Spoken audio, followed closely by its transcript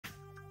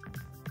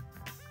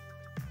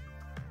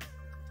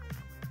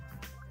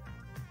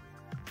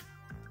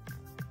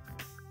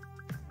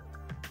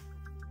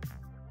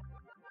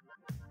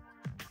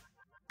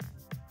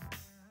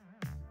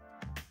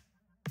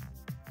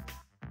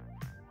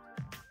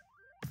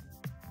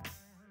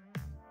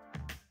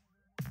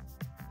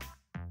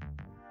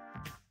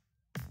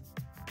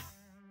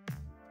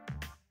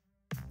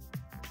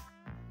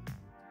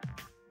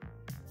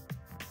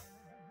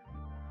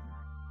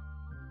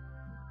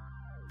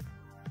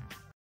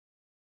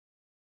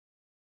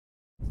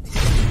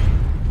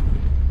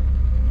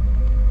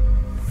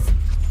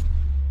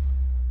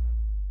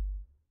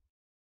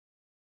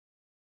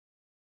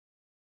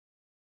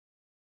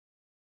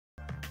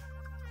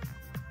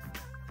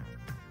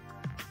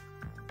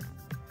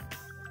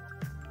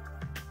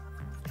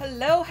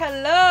Hello,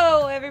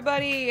 hello,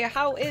 everybody.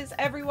 How is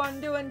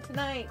everyone doing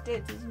tonight?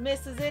 It is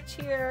Mrs. Itch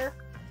here.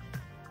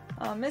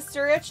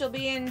 Mr. Itch will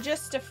be in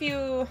just a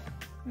few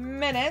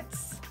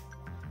minutes.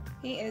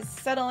 He is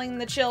settling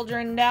the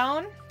children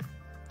down.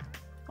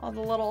 All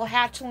the little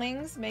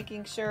hatchlings,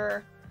 making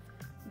sure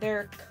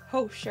they're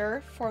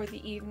kosher for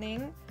the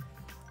evening.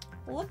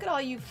 Look at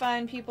all you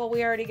fine people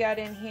we already got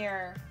in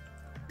here.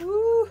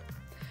 Woo!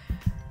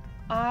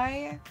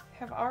 I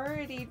have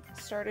already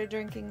started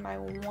drinking my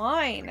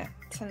wine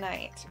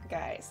tonight,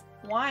 guys.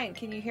 Wine,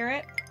 can you hear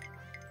it?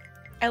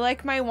 I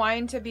like my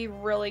wine to be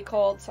really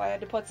cold, so I had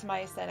to put some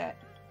ice in it.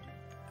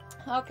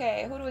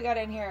 Okay, who do we got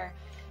in here?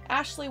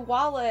 Ashley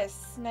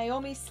Wallace,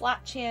 Naomi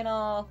Slat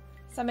Channel,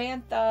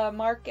 Samantha,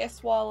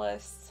 Marcus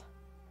Wallace,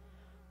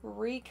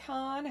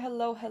 Recon,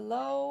 hello,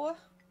 hello.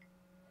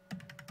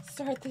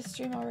 Start this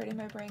stream already,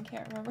 my brain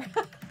can't remember.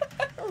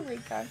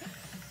 Recon.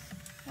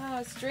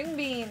 Oh, String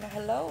Bean,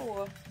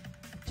 hello.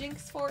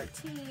 Jinx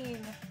 14.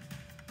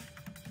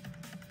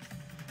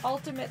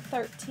 Ultimate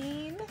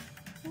 13.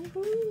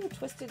 Woohoo!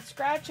 Twisted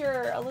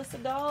Scratcher,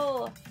 Alyssa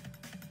Dull,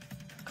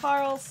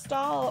 Carl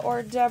Stahl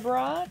or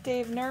Deborah,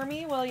 Dave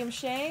Nermy, William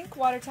Shank,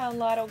 Watertown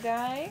Lotto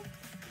Guy,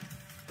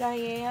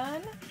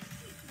 Diane.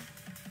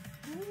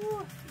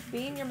 Ooh.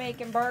 Bean, you're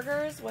making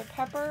burgers with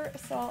pepper,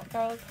 salt,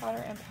 garlic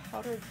powder, and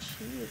powdered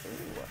cheese.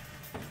 Ooh.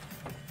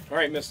 All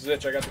right, Mrs.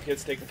 Itch, I got the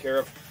kids taken care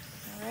of.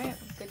 All right,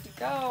 good to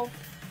go.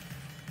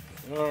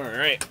 All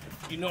right,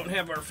 you don't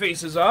have our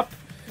faces up.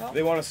 Nope.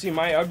 They want to see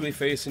my ugly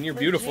face and your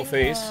beautiful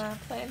face.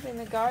 Planting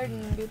the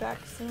garden. Be back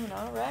soon.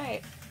 All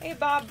right. Hey,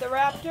 Bob the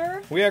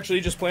Raptor. We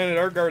actually just planted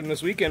our garden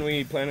this weekend.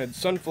 We planted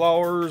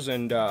sunflowers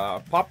and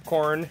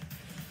popcorn,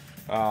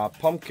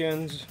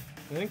 pumpkins.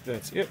 I think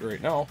that's it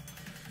right now.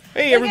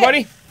 Hey,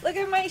 everybody. Look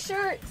at my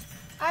shirt.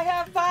 I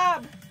have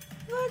Bob.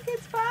 Look,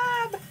 it's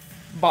Bob.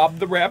 Bob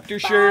the Raptor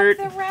shirt.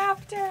 Bob the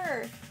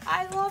Raptor.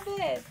 I love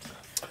it.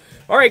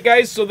 All right,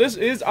 guys, so this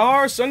is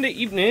our Sunday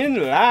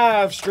evening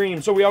live stream.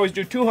 So we always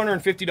do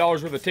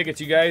 $250 worth of tickets,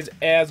 you guys,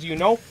 as you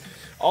know.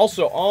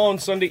 Also, on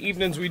Sunday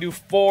evenings, we do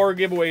 4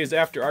 giveaways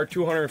after our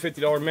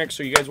 $250 mix,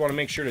 so you guys want to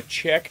make sure to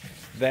check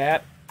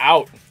that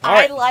out. All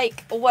right. I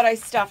like what I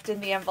stuffed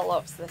in the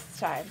envelopes this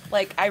time.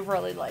 Like, I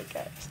really like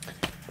it.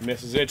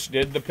 Mrs. Itch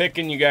did the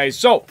picking, you guys.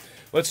 So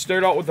let's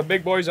start out with the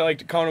big boys. I like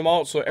to count them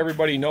out so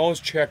everybody knows.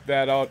 Check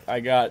that out.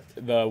 I got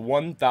the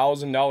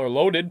 $1,000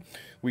 loaded.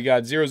 We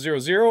got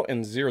 000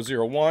 and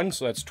 001,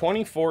 so that's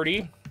 20,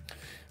 40.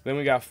 Then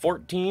we got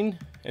 14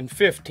 and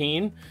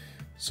 15,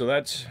 so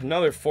that's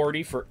another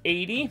 40 for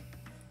 80.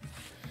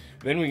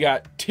 Then we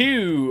got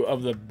 2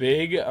 of the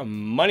big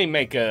money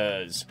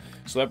makers,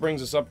 so that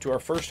brings us up to our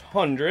first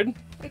 100.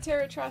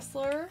 Tara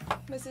Tressler,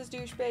 Mrs.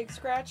 Douchebag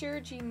Scratcher,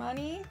 G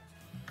Money.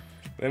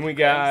 Then we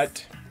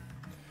got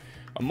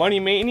a Money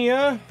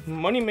Mania,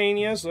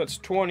 so that's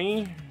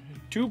 20.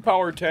 2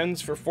 Power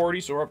 10s for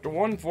 40, so we're up to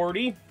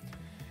 140.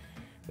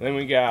 Then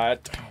we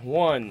got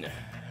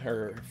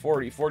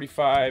 40,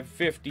 45,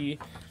 50,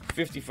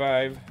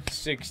 55,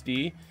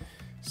 60,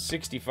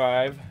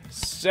 65,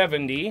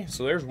 70.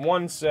 So there's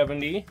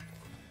 170,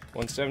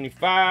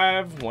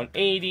 175,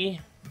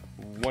 180,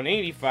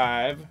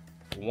 185,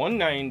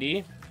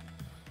 190,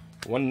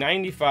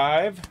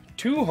 195,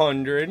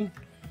 200,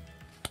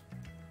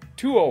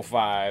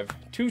 205,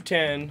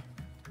 210,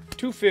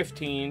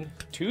 215,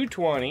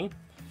 220,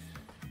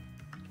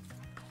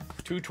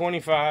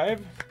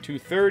 225,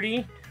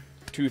 230,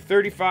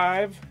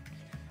 235,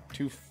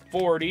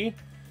 240,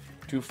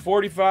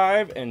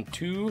 245, and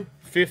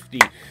 250.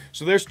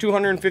 So there's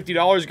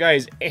 $250,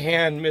 guys.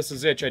 And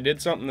Mrs. Itch, I did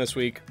something this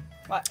week.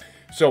 What?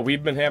 So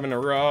we've been having a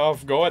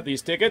rough go at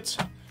these tickets.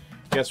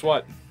 Guess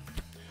what?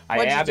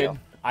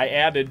 I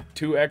added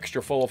 2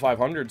 extra full of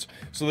 500s.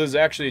 So this is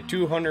actually a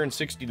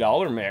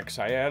 $260 mix.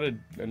 I added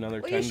another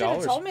 $10. You should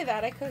have told me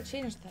that. I could have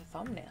changed the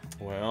thumbnail.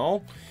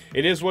 Well,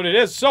 it is what it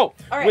is. So,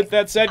 with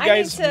that said,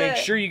 guys, make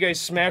sure you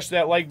guys smash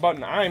that like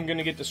button. I'm going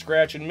to get to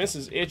scratching.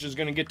 Mrs. Itch is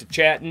going to get to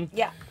chatting.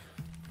 Yeah.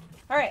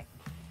 All right.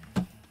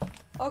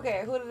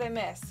 Okay, who did I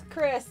miss?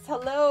 Chris.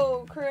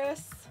 Hello,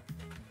 Chris.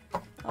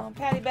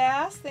 Patty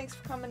Bass, thanks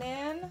for coming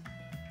in.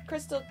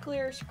 Crystal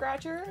Clear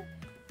Scratcher.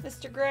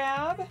 Mr.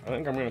 Grab. I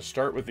think I'm going to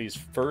start with these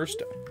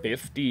first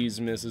 50s,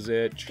 Mrs.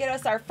 Itch. Get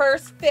us our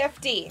first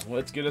 50.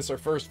 Let's get us our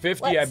first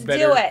 50. Let's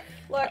do it.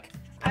 Look,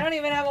 I don't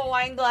even have a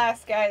wine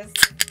glass, guys.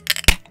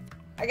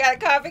 I got a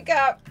coffee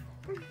cup.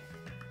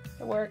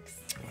 It works.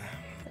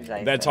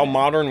 That's how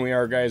modern we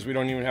are, guys. We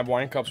don't even have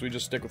wine cups. We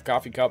just stick with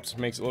coffee cups.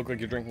 Makes it look like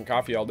you're drinking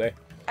coffee all day.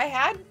 I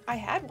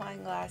had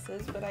wine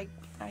glasses, but I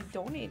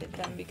donated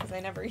them because I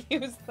never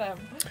used them.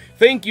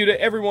 Thank you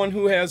to everyone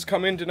who has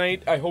come in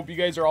tonight. I hope you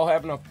guys are all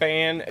having a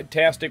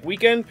fantastic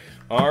weekend.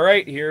 All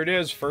right, here it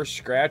is. First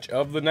scratch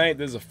of the night.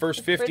 This is the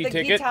first 50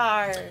 ticket.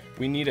 Guitar.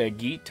 We need a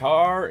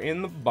guitar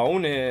in the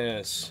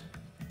bonus.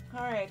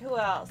 All right, who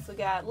else? We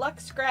got Luck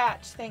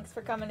Scratch. Thanks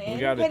for coming in. We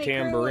got Penny a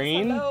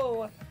tambourine. Cruz,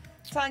 hello.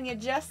 Tanya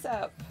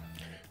Jessup.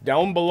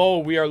 Down below,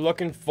 we are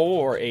looking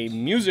for a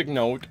music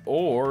note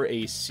or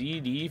a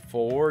CD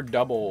for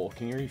double.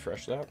 Can you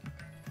refresh that?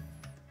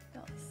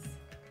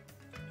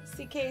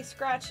 CK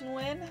Scratch and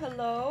Win,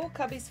 hello.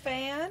 Cubby's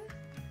fan.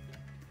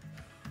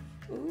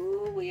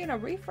 Ooh, we in a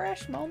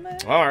refresh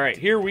moment. All right,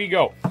 here we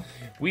go.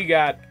 We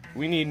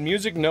need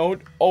music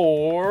note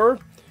or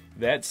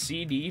that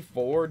CD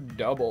for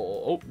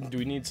double. Oh, do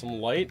we need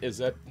some light? Is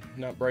that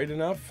not bright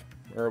enough?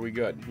 Or are we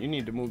good? You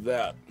need to move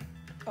that.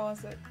 Oh,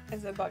 is it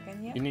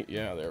bugging you?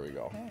 Yeah, there we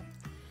go. Okay.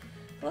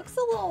 Looks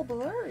a little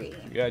blurry.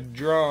 We got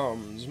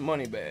drums,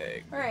 money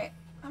bag. All right,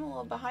 I'm a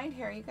little behind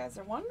here. You guys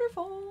are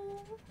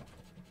wonderful.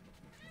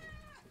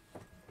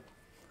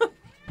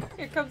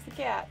 Here comes the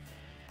cat.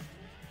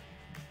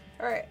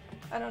 All right,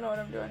 I don't know what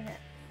I'm doing here.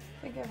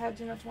 I think I've had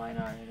too much wine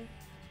already.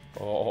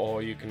 Oh,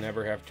 you can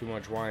never have too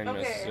much wine,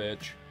 Okay. Mrs.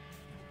 Itch.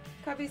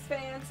 Cubby's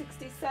fan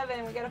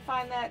 67. We gotta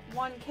find that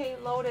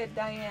 1K loaded,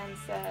 Diane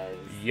says.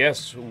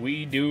 Yes,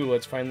 we do.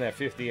 Let's find that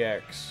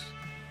 50X.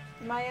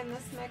 Am I in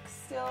this mix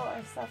still?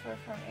 I suffer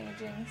from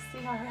aging.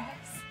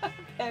 CRS.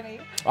 Penny.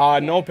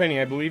 No,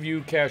 Penny. I believe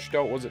you cashed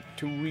out, was it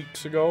 2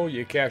 weeks ago?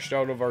 You cashed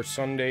out of our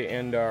Sunday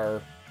and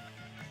our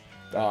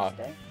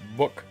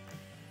book.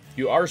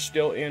 You are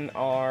still in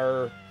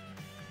our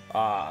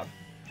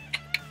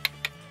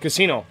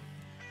casino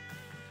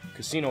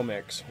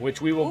mix,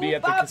 which we will be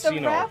at the Bob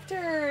casino. The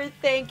Raptor,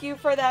 thank you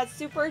for that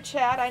super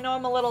chat. I know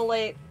I'm a little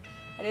late.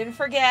 I didn't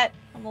forget.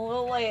 I'm a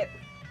little late.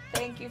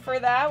 Thank you for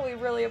that. We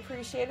really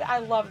appreciate it. I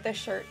love the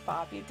shirt,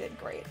 Bob. You did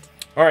great.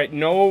 All right,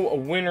 no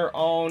winner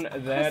on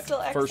that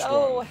Crystal first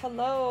XO, one.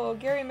 hello.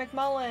 Gary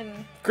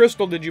McMullen.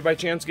 Crystal, did you by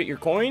chance get your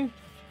coin?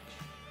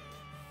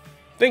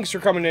 Thanks for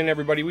coming in,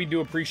 everybody. We do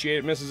appreciate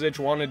it. Mrs. Itch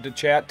wanted to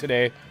chat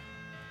today.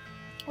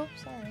 Oh,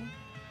 sorry.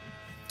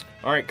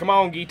 All right, come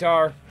on,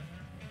 guitar.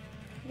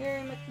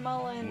 Gary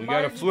McMullen. We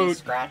got a flute.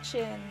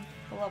 Scratching.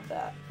 I love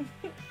that.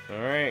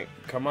 All right,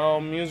 come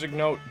on, music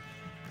note.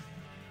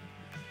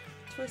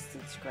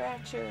 Twisted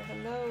Scratcher,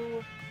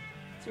 hello.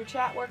 Is your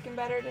chat working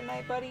better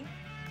tonight, buddy?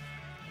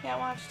 Can't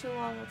watch too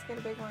long. Let's get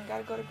a big one.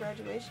 Gotta go to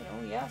graduation.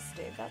 Oh, yes,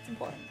 Dave. That's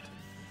important.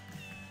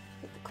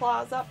 Hit the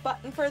claws up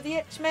button for the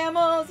itch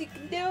mammals. You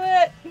can do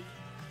it.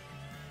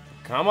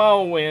 Come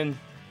on, Win.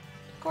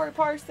 Corey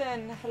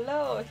Parson,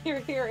 hello. You're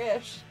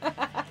here-ish.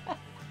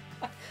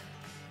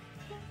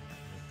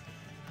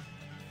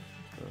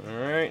 All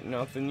right,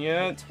 nothing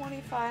yet.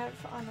 25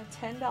 on a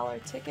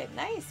 $10 ticket.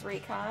 Nice,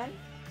 Recon.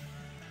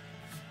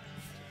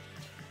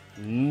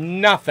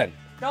 Nothing.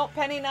 Nope,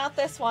 Penny, not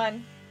this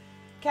one.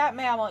 Cat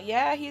mammal.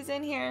 Yeah, he's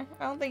in here.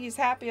 I don't think he's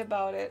happy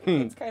about it.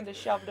 It's kind of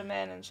shoved him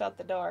in and shut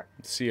the door.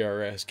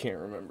 CRS can't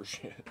remember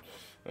shit.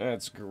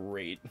 That's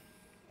great.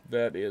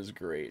 That is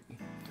great.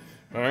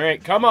 All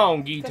right, come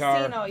on, guitar.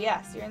 Casino,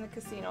 yes, you're in the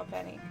casino,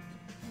 Penny.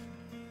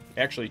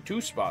 Actually,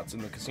 2 spots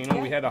in the casino.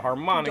 Yeah. We had a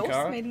harmonica.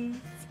 Dos minis.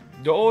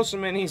 Dos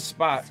many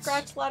spots.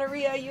 Scratch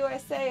Lotteria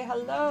USA,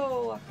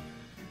 hello.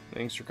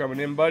 Thanks for coming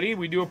in, buddy.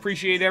 We do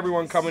appreciate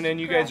everyone coming in.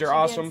 You guys are Scratch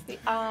awesome. against the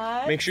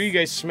odds. Make sure you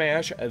guys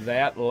smash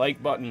that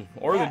like button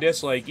or the Yes.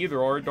 dislike, either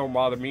or. It don't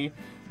bother me.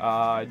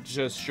 It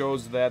just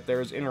shows that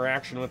there's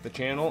interaction with the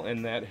channel,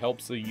 and that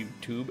helps the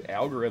YouTube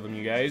algorithm,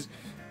 you guys.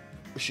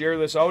 Share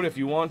this out if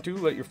you want to.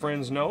 Let your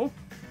friends know.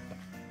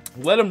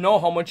 Let them know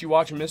how much you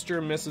watch Mr.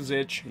 and Mrs.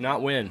 Itch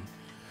not win.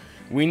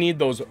 We need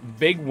those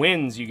big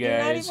wins, you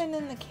guys. You're not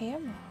even in the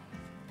camera.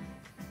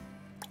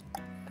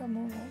 Go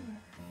move over.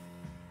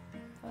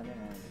 I don't know.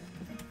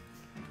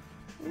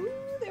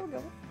 Ooh, there we go.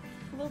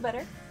 A little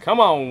better. Come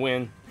on,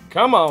 win.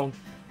 Come on.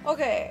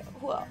 Okay,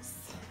 who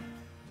else?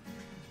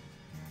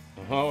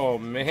 Oh,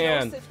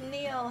 man. Joseph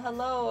Neal,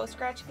 hello.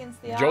 Scratch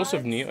against the odds.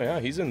 Joseph Neal, yeah,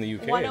 he's in the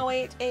UK.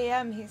 1:08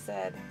 a.m. he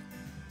said.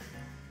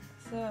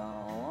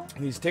 So.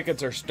 These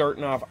tickets are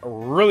starting off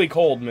really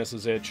cold,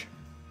 Mrs. Itch.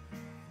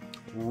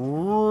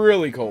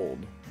 Really cold.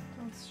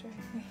 Don't strike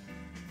me.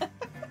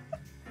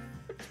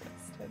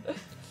 Twisted.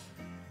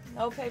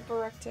 No paper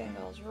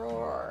rectangles.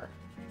 Roar.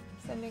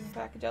 Sending a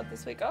package out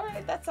this week.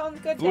 Alright, that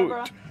sounds good, Flute.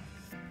 Deborah.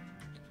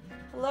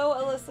 Hello,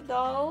 Alyssa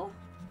Doll.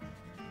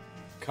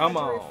 Come Had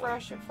to on.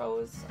 refresh, it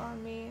froze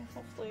on me.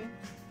 Hopefully.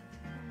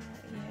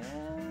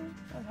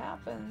 Yeah, it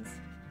happens.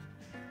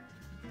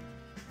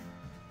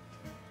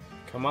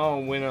 Come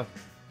on, winner.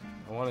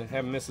 I want to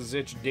have Mrs.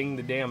 Itch ding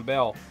the damn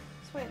bell.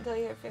 Just wait until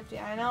you hit 50.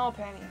 I know,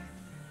 Penny.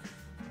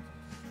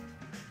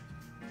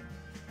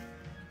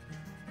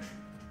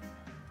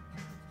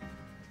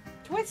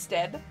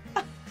 Twisted.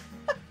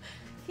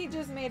 He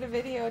just made a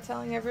video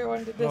telling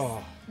everyone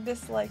to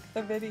dislike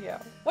the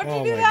video. What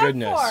did you do that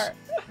for?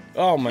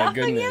 Oh my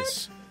Nothing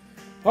goodness.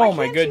 Why Oh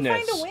my can't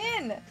goodness. You find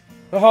a win?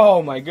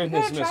 Oh my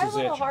goodness, You gotta try a Mrs.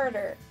 little Itch.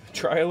 harder.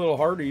 Try a little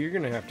harder. You're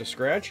gonna have to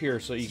scratch here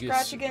so you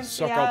Scratch can against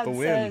suck the out the odds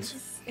winds.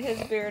 says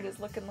his beard is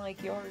looking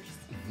like yours.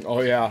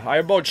 Oh yeah, I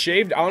about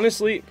shaved.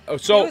 Honestly, He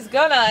so was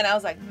gonna, and I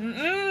was like,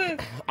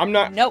 I'm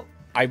not. nope.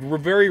 I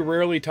very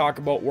rarely talk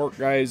about work,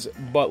 guys,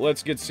 but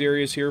let's get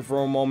serious here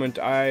for a moment.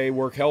 I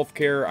work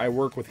healthcare, I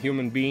work with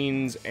human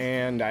beings,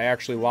 and I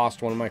actually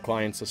lost one of my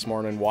clients this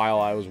morning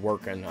while I was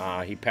working.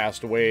 He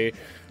passed away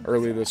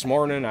early this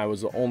morning. I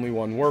was the only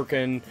one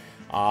working.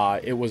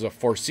 It was a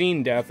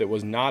foreseen death. It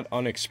was not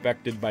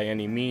unexpected by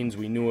any means.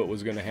 We knew it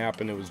was going to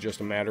happen. It was just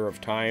a matter of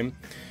time.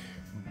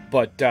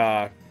 But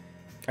I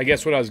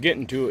guess what I was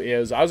getting to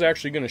is I was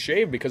actually going to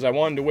shave because I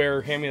wanted to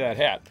wear, hand me that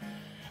hat.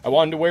 I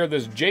wanted to wear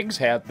this Jigs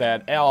hat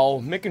that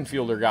Al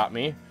Mickenfielder got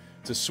me.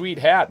 It's a sweet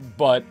hat,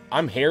 but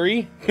I'm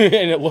hairy,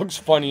 and it looks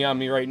funny on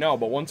me right now.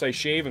 But once I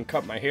shave and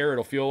cut my hair,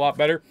 it'll feel a lot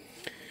better.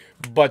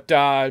 But,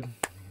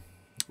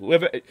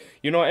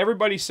 you know,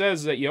 everybody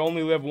says that you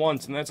only live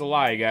once, and that's a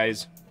lie,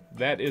 guys.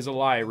 That is a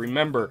lie.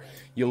 Remember,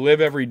 you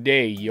live every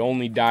day. You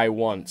only die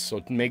once.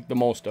 So make the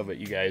most of it,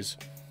 you guys.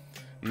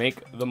 Make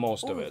the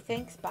most of it.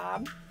 Thanks,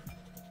 Bob.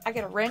 I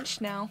got a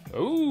wrench now.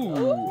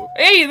 Ooh.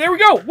 Hey, there we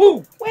go.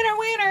 Woo. Winner,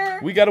 winner.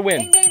 We got to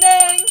win. Ding, ding,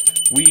 ding.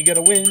 We got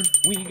to win.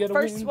 We got to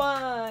win. First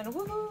one.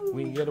 Woohoo.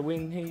 We got to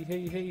win. Hey,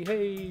 hey, hey,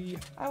 hey.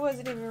 I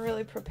wasn't even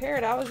really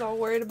prepared. I was all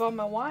worried about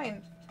my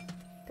wine.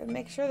 Gotta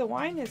make sure the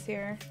wine is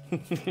here.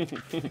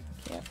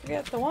 Can't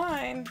forget the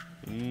wine.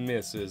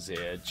 Mrs.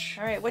 Itch.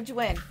 All right, what'd you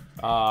win?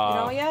 You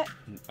know yet?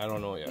 I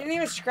don't know yet. You didn't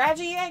even scratch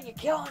it yet? You're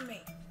killing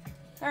me.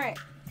 All right,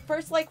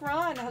 first like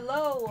Ron.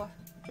 Hello.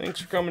 Thanks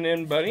for coming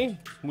in, buddy.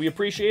 We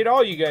appreciate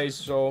all you guys,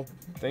 so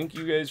thank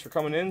you guys for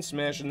coming in,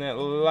 smashing that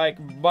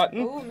like button.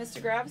 Ooh, Mr.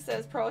 Grab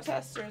says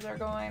protesters are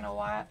going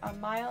a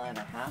mile and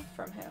a half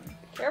from him.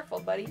 Careful,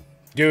 buddy.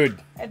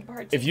 Dude,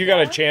 if you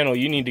got a channel,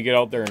 you need to get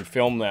out there and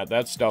film that.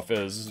 That stuff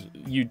is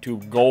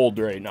YouTube gold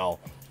right now.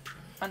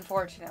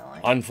 Unfortunately.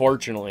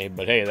 Unfortunately,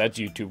 but hey, that's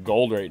YouTube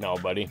gold right now,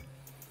 buddy.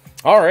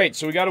 All right,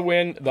 so we got to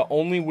win. The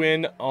only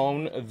win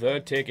on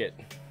the ticket.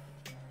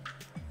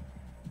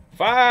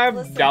 $5.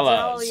 Listen,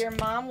 Joel, your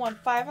mom won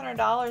 $500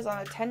 on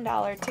a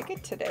 $10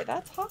 ticket today.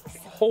 That's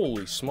awesome.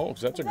 Holy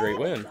smokes, that's a great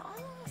win.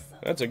 Awesome.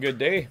 That's a good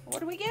day. What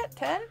do we get?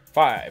 10?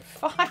 5.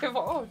 5.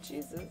 Oh,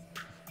 Jesus.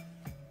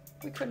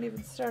 We couldn't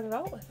even start it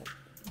out with it.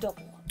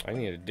 Double. I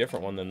need a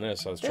different one than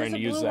this. I was There's trying to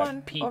a use blue that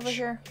one peach. over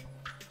here.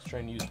 I was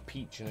trying to use the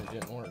peach and it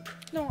didn't work.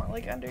 No,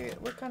 like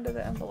look under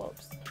the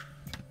envelopes.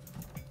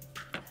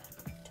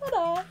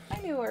 Ta-da! I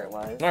knew where it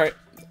was. All right,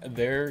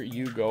 there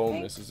you go,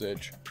 Okay. Mrs.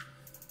 Itch.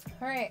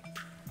 All right.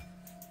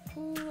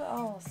 Ooh,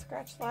 oh,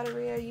 Scratch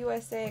Lotteria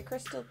USA,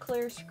 Crystal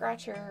Clear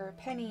Scratcher,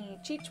 Penny,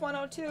 Cheech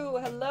 102,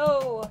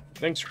 hello.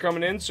 Thanks for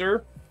coming in,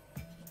 sir.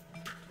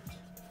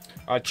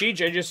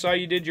 Cheech, I just saw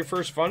you did your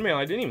first fun mail.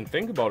 I didn't even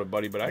think about it,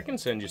 buddy, but I can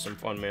send you some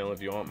fun mail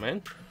if you want,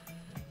 man.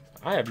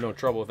 I have no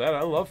trouble with that.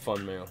 I love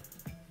fun mail.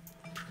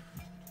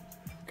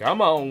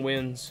 Come on,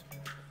 wins.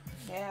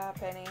 Yeah,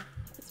 Penny.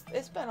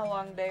 It's been a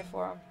long day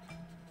for him.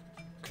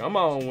 Come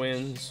on,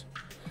 wins.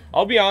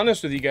 I'll be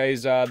honest with you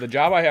guys. The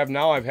job I have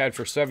now, I've had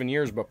for 7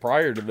 years, but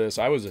prior to this,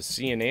 I was a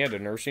CNA at a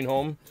nursing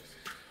home.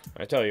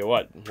 I tell you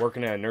what,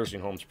 working at a nursing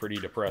home is pretty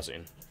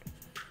depressing.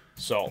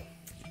 So,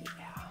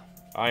 Yeah.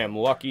 I am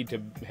lucky to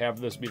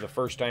have this be the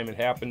first time it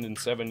happened in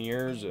 7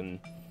 years. And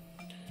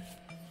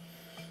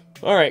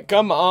all right,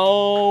 come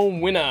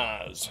on,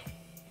 winners.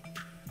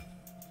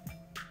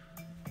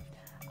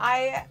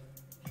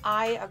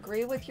 I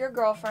agree with your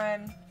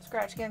girlfriend,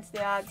 Scratch Against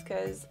the Odds,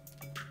 because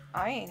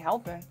I ain't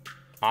helping.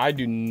 I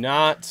do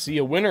not see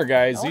a winner,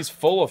 guys. Nope. These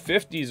full of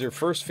 50s or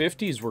first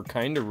 50s were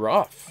kind of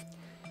rough.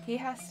 He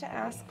has to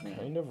ask me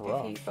Kind of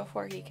rough.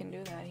 before he can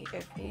do that.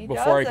 If he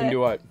Before does I can it, do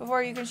what?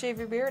 Before you can shave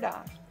your beard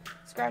off.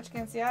 Scratch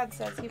Against the Odds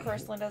says he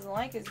personally doesn't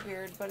like his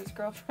beard, but his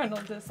girlfriend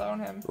will disown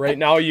him. Right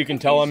now, you can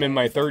tell I'm in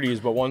my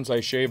 30s, but once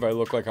I shave, I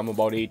look like I'm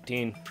about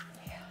 18.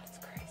 Yeah, that's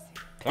crazy.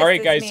 All right,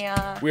 Pisses me guys,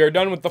 off. we are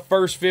done with the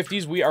first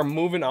 50s. We are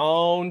moving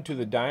on to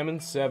the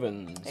Diamond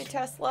 7s. Hey,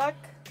 test luck.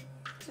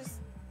 Just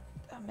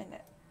a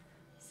minute.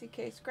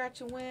 CK Scratch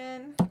a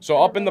win.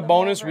 So up in the Them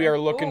bonus, over. we are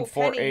looking Ooh,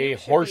 for Penny, a you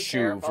should be horseshoe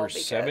careful for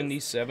because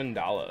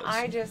 $77.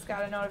 I just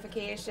got a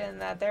notification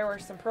that there were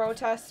some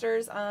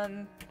protesters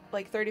on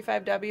like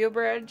 35W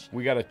Bridge,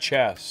 We got a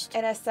chest.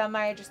 and a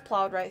semi just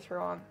plowed right through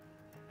them.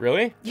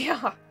 Really?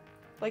 Yeah,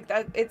 like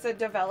that. It's a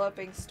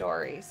developing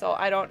story, so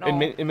I don't know. In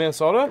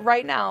Minnesota?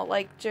 Right now,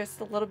 like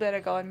just a little bit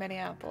ago in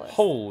Minneapolis,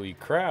 Holy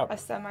crap. a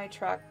semi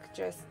truck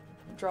just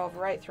drove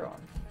right through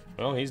them.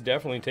 Well, he's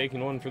definitely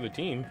taking one for the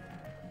team.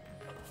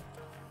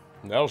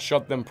 That'll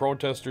shut them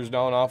protesters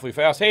down awfully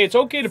fast. Hey, it's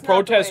okay to It's not the way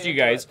protest, to you do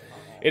guys.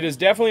 It is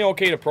definitely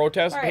okay to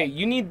protest. All Hey,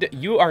 right.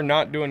 you are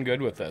not doing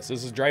good with this.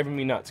 This is driving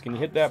me nuts. Can you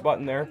hit that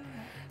button there?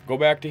 Go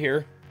back to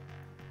here.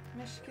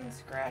 Michigan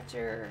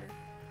Scratcher.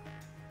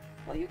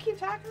 Well, you keep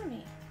talking to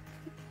me.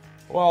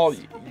 Well,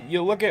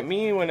 you look at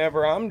me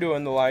whenever I'm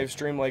doing the live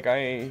stream like I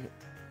am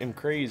I'm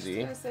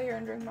crazy. gonna sit here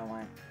and drink my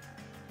wine.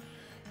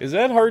 Is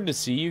that hard to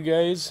see, you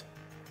guys?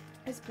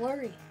 It's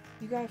blurry.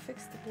 You gotta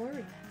fix the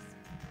blurriness.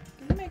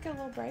 You can make it a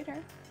little brighter.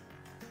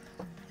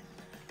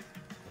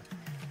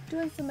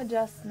 Doing some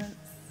adjustments.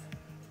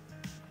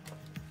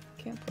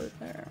 Can't put it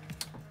there.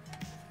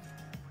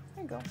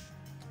 There you go.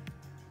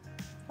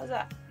 How's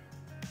that?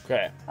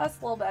 Okay. That's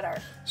a little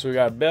better. So we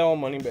got Bill,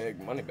 money bag,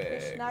 money We should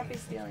bag. not be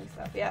stealing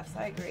stuff. Yes,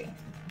 I agree.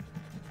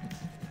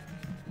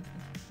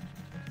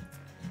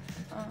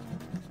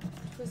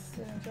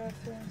 Twisted and drive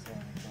through and so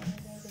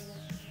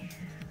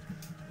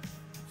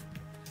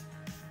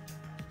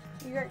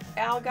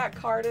Al got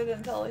carded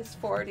until his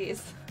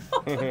 40s.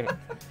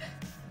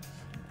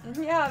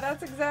 Yeah,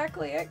 that's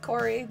exactly it,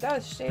 Corey. It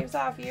does. Shaves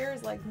off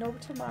ears like no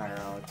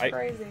tomorrow. It's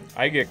crazy.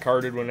 I get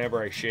carded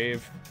whenever I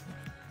shave.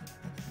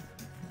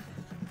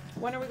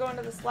 When are we going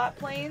to the slot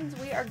plains?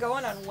 We are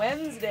going on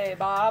Wednesday,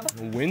 Bob.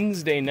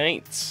 Wednesday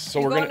nights. So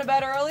we're going to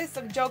bed early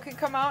so Joe can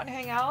come out and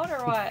hang out,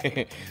 or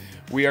what?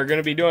 We are going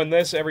to be doing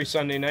this every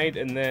Sunday night,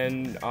 and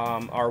then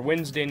our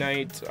Wednesday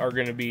nights are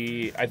going to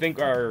be, I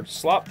think our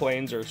slot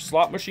plains or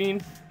slot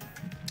machine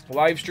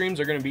live streams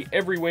are going to be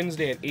every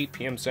Wednesday at 8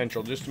 p.m.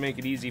 Central, just to make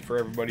it easy for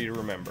everybody to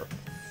remember.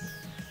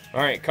 All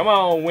right, come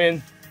on,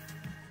 Win.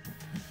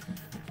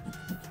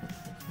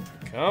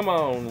 Come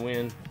on,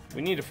 Win.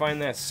 We need to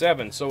find that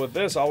 7. So with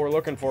this, all we're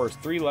looking for is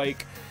 3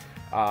 like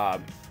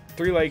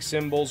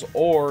symbols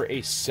or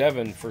a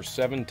 7 for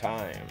 7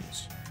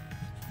 times.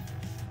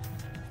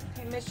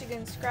 Okay,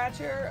 Michigan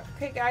Scratcher.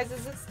 Okay, guys,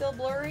 is it still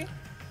blurry?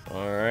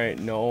 All right,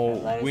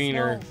 no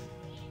wiener.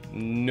 Know.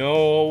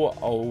 No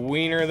a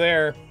wiener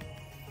there.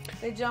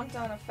 They jumped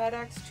on a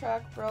FedEx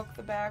truck, broke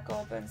the back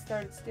open,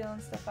 started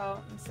stealing stuff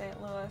out in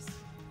St. Louis,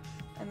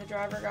 and the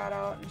driver got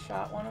out and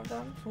shot one of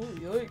them. Oh,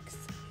 yikes.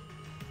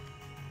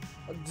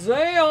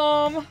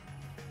 Damn!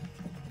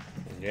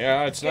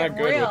 Yeah, it's not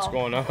good what's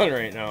going on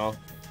right now.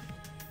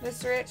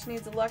 Mr. Itch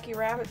needs a lucky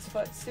rabbit's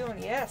foot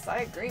soon. Yes, I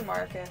agree,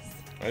 Marcus.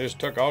 I just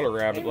took out a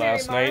rabbit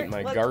last night in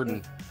my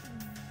garden.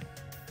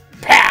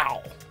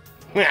 Pow!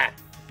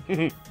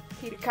 Peter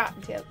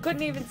Cottontail.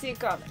 Couldn't even see it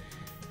coming.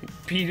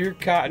 Peter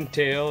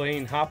Cottontail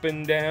ain't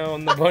hopping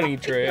down the bunny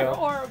trail. You're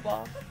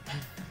horrible.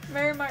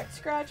 Mary Mart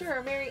Scratcher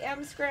or Mary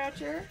M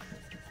Scratcher.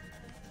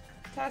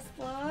 Test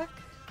luck.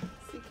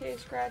 CK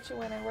Scratcher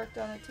when I worked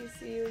on a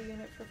TCU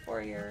unit for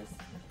 4 years.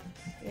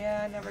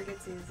 Yeah, it never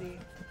gets easy.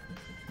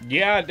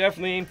 Yeah, it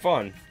definitely ain't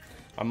fun.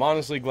 I'm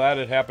honestly glad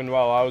it happened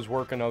while I was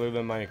working other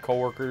than my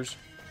coworkers.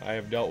 I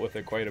have dealt with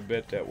it quite a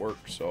bit at work,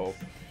 so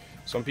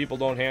some people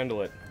don't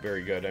handle it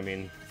very good. I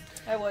mean,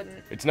 I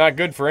wouldn't. It's not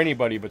good for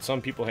anybody, but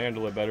some people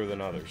handle it better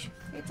than others.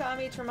 Hey,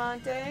 Tommy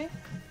Tremonte.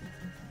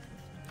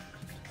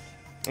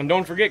 And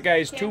don't forget,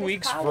 guys, Candace 2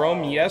 weeks Powell.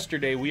 from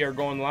yesterday, we are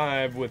going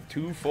live with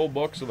 2 full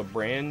books of the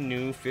brand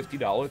new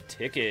 $50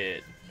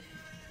 ticket.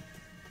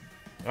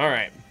 All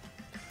right.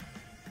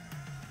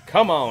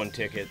 Come on,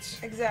 tickets.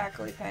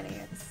 Exactly, Penny.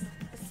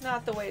 It's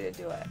not the way to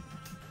do it.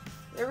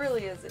 There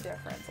really is a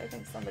difference. I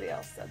think somebody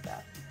else said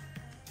that.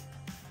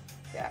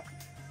 Yeah.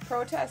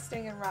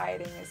 Protesting and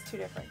rioting is 2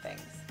 different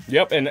things.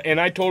 Yep, and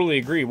I totally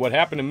agree. What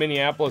happened in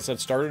Minneapolis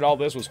that started all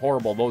this was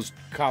horrible. Those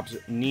cops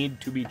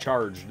need to be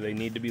charged. They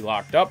need to be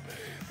locked up.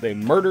 They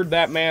murdered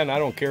that man. I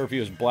don't care if he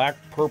was black,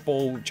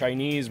 purple,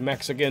 Chinese,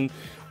 Mexican,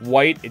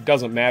 white. It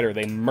doesn't matter.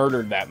 They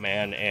murdered that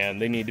man,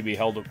 and they need to be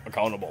held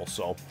accountable.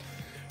 So,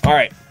 all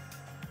right.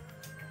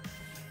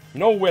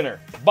 No winner,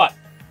 but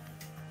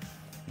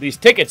these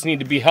tickets need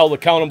to be held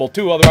accountable,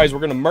 too. Otherwise, we're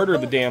going to murder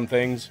the damn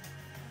things.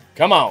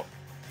 Come on.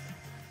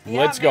 Yeah,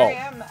 Let's go.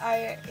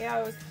 I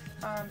was...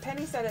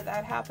 Penny said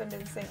that happened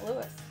in St.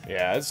 Louis.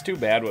 Yeah, it's too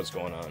bad what's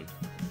going on.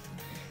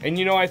 And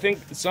you know, I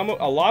think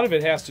a lot of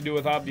it has to do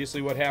with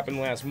obviously what happened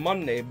last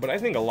Monday, but I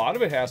think a lot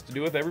of it has to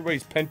do with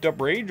everybody's pent-up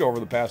rage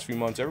over the past few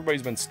months.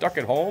 Everybody's been stuck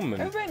at home.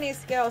 And everybody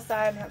needs to get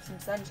outside and have some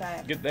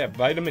sunshine. Get that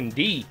vitamin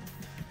D.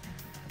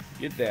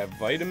 Get that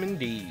vitamin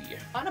D.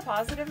 On a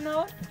positive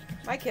note,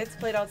 my kids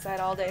played outside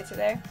all day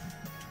today,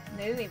 and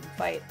they didn't even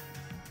fight.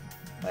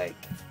 Like,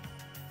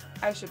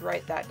 I should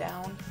write that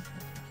down.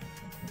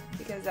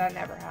 Because that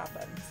never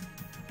happens.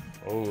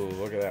 Oh,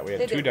 look at that. We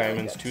had 2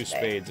 diamonds, 2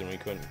 spades, and we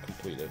couldn't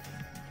complete it.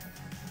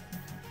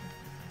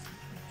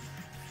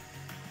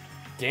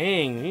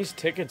 Dang, these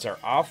tickets are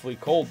awfully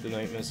cold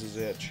tonight, Mrs.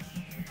 Itch.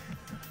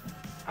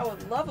 I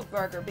would love a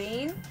burger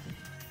bean.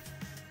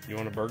 You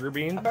want a burger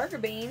bean? A burger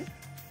bean.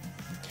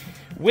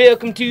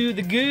 Welcome to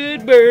the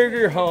Good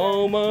Burger,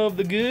 home of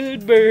the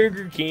Good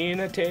Burger.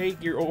 Can I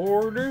take your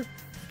order?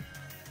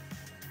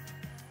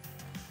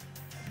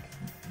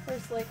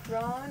 First Lake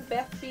Ron,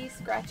 Beth B.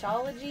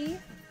 Scratchology.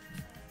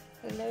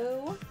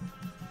 Hello.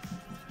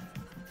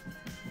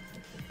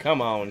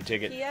 Come on,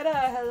 ticket.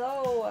 Kieta,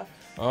 hello.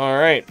 All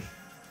right.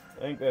 I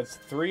think that's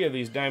 3 of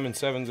these Diamond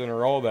 7s in a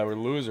row that were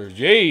losers.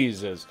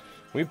 Jesus.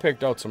 We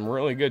picked out some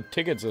really good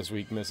tickets this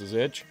week, Mrs.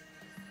 Itch.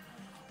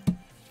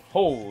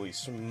 Holy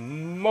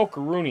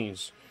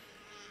smokeroonies.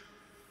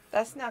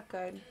 That's not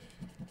good.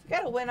 You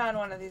gotta win on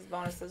one of these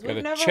bonuses. We've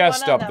We've got a never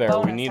chest won on up that there.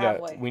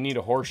 bonus, We need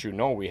a horseshoe.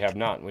 No, we have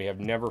not. We have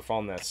never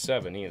found that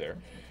 7 either.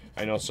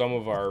 I know some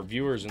of our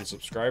viewers and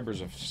subscribers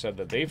have said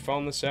that they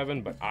found the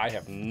 7, but I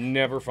have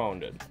never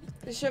found it.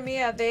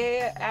 Shamia, they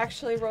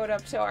actually rode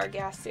up to our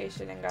gas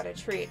station and got a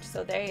treat,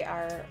 so they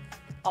are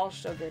all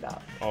sugared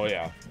up. Oh,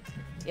 yeah.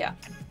 Yeah.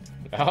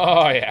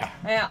 Oh, yeah.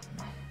 Yeah.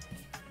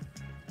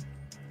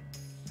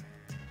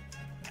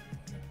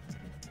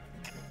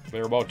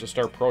 They're about to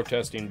start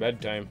protesting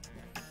bedtime.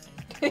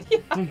 We're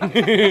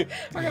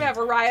gonna have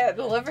a riot in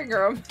the living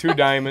room. 2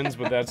 diamonds,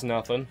 but that's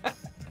nothing.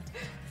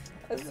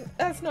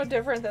 That's no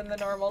different than the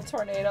normal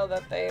tornado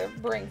that they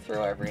bring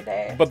through every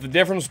day. But the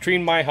difference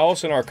between my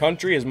house and our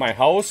country is my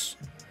house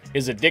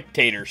is a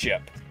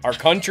dictatorship. Our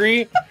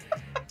country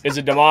is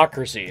a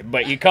democracy,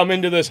 but you come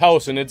into this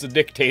house and it's a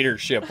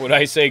dictatorship. What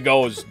I say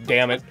goes,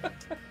 damn it.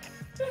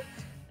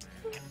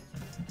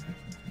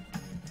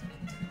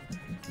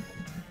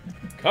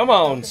 Come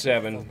on,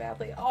 7. So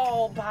badly.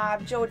 Oh,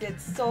 Bob, Joe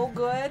did so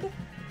good.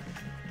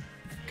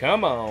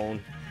 Come on.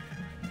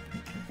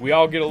 We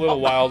all get a little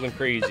wild and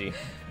crazy.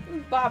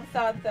 Bob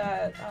thought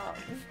that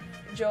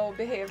Joe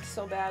behaved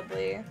so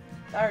badly.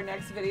 Our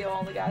next video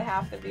only got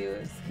half the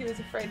views. He was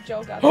afraid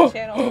Joe got the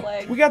channel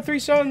flag. We got 3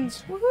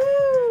 sons.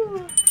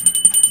 Woohoo!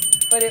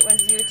 But it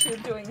was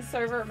YouTube doing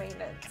server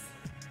maintenance.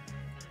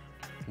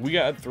 We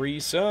got 3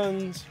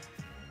 sons.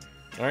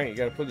 All right, you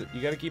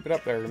gotta keep it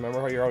up there.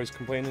 Remember how you're always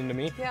complaining to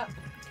me? Yeah.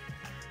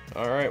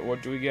 All right,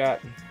 what do we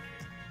got?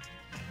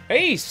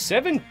 Hey,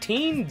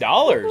 $17.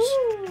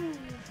 Woohoo!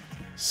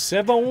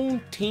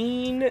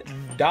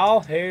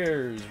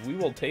 $17. We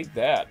will take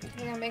that.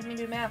 You're gonna make me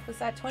do math. Was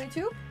that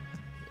 22?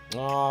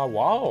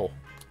 Wow.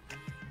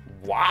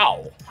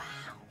 Wow.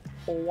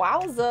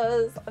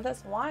 Wowzers.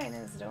 This wine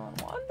is doing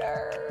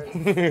wonders.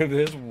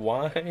 This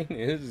wine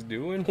is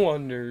doing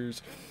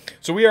wonders.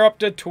 So we are up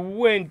to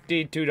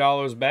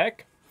 $22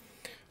 back.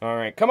 All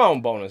right, come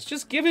on, bonus.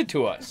 Just give it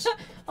to us.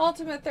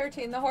 Ultimate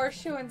 13, the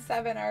horseshoe and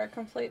 7 are a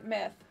complete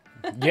myth.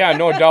 Yeah,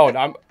 no doubt.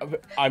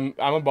 I'm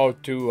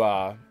about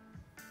to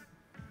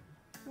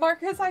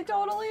Marcus, I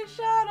totally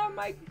should. Oh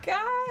my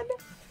god.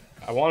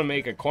 I want to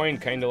make a coin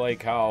kind of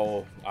like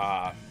how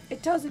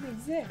It doesn't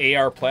exist.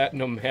 AR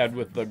Platinum had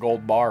with the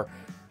gold bar.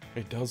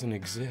 It doesn't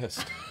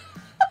exist.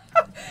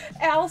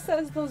 Al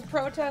says those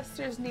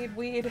protesters need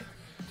weed.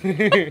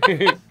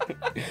 Yeah,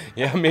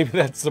 maybe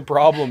that's the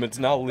problem. It's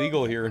not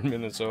legal here in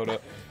Minnesota.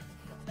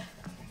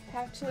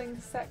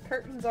 Hatchling set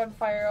curtains on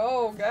fire.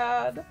 Oh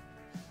god.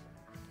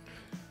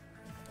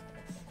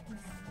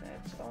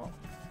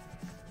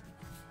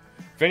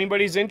 If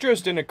anybody's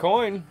interested in a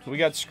coin, we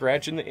got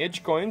Scratchin the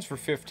Itch coins for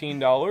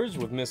 $15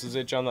 with Mrs.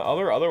 Itch on the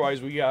other.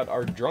 Otherwise, we got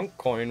our drunk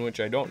coin, which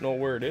I don't know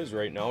where it is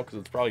right now because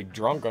it's probably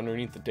drunk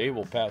underneath the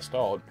table, passed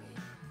out.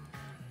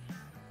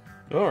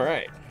 All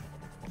right.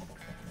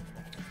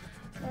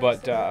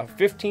 But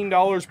 $15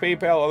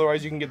 PayPal.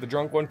 Otherwise, you can get the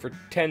drunk one for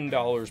 $10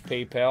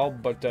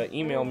 PayPal. But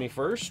email me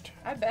first.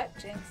 I bet,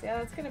 Jinx.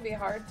 Yeah, it's going to be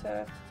hard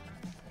to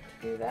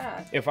do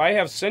that. If I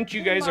have sent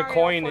you guys a Mario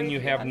coin and you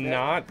have 4300.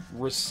 not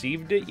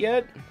received it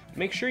yet,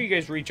 make sure you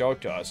guys reach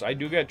out to us. I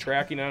do get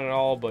tracking on it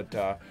all, but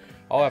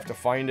I'll have to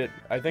find it.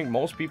 I think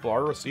most people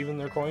are receiving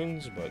their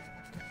coins, but...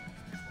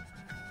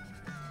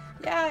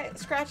 Yeah,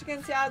 scratch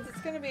against the odds.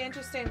 It's going to be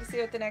interesting to see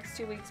what the next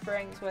 2 weeks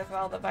brings with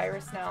all the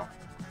virus now.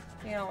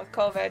 You know, with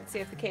COVID, see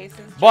if the cases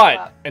jump But,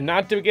 up. and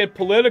not to get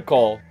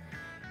political,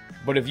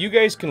 but if you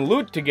guys can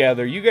loot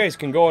together, you guys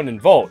can go in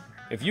and vote.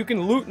 If you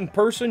can loot in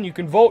person, you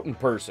can vote in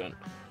person.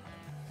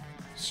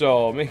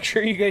 So make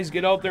sure you guys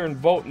get out there and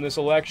vote in this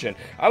election.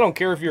 I don't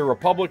care if you're a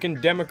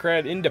Republican,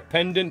 Democrat,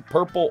 Independent,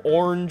 Purple,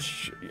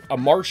 Orange, a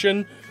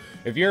Martian.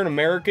 If you're an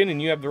American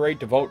and you have the right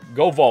to vote,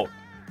 go vote.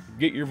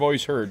 Get your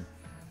voice heard.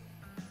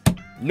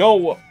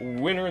 No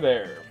winner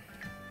there.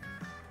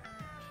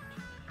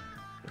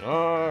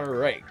 All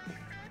right.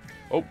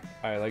 Oh,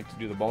 I like to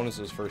do the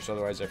bonuses first,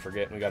 otherwise I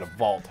forget and we got a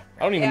vault.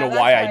 I don't even know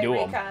why I do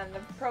them. The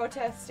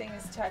protesting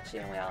is touchy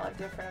and we all have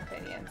different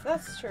opinions.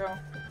 That's true.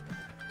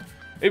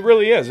 It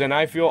really is, and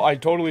I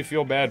totally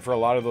feel bad for a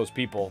lot of those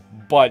people.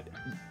 But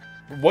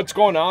what's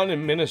going on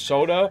in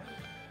Minnesota,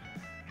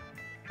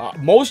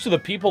 most of the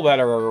people that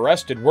are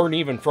arrested weren't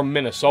even from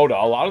Minnesota.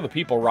 A lot of the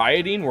people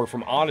rioting were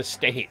from out of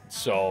state.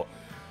 So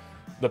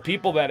the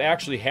people that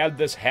actually had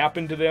this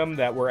happen to them,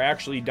 that were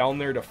actually down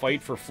there to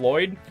fight for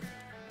Floyd,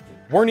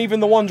 weren't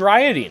even the ones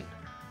rioting.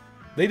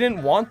 They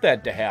didn't want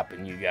that to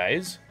happen, you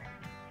guys.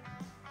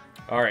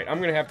 All right, I'm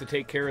going to have to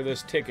take care of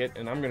this ticket,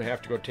 and I'm going to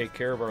have to go take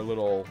care of our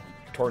little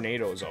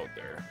tornadoes out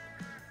there.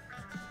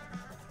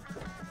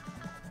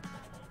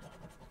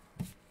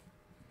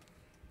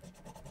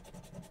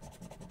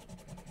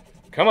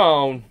 Come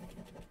on.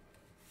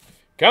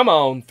 Come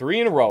on,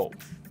 3 in a row.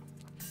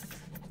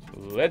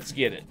 Let's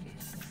get it.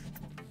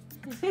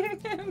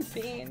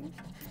 Bean.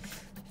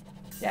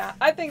 Yeah,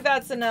 I think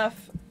that's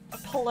enough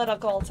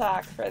political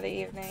talk for the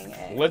evening.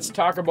 And Let's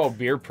talk about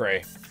beer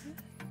prey.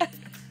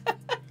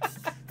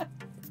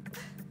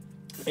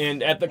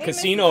 And at the Hey, Mrs.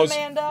 casinos,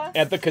 Amanda.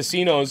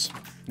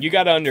 you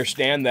got to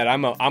understand that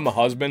I'm a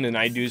husband and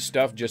I do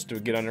stuff just to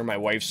get under my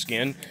wife's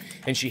skin,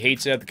 and she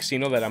hates it at the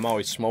casino that I'm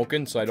always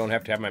smoking, so I don't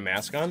have to have my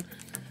mask on.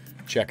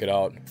 Check it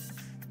out.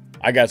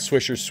 I got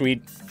Swisher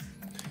Sweet.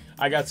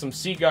 I got some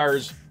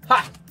cigars.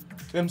 Ha!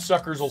 Them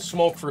suckers will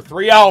smoke for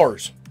 3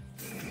 hours.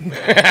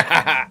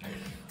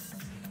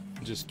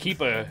 Just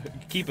keep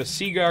a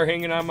cigar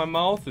hanging on my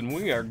mouth, and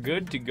we are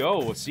good to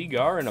go. A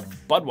cigar and a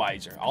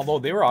Budweiser. Although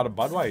they were out of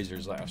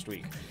Budweisers last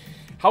week.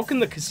 How can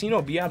the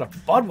casino be out of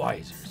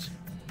Budweisers?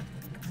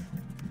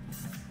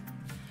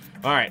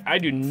 All right, I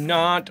do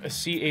not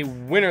see a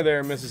winner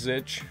there, Mrs.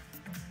 Itch.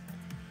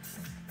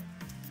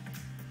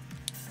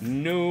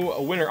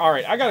 No winner. All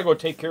right, I gotta go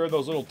take care of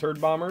those little turd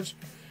bombers.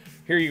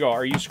 Here you go.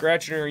 Are you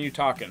scratching or are you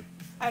talking?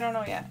 I don't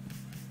know yet.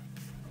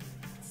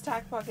 Let's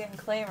talk about getting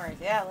claimers.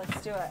 Yeah,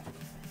 let's do it.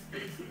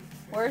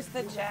 Where's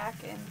the Jack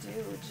and Do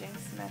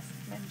Jinx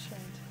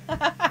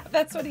mentioned?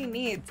 That's what he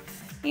needs.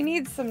 He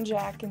needs some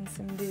Jack and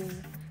some Do.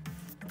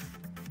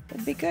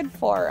 It'd be good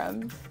for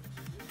him.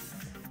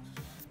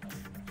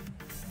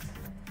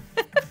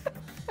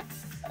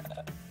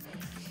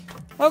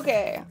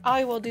 Okay,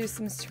 I will do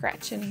some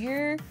scratching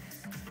here.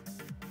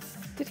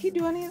 Did he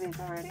do any of these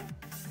already?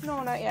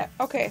 No, not yet.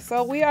 Okay,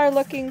 so we are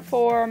looking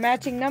for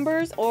matching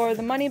numbers or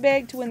the money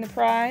bag to win the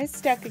prize,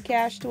 stack of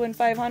cash to win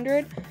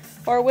 500,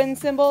 or win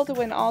symbol to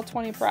win all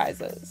 20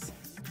 prizes.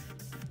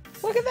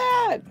 Look at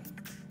that!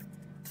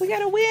 We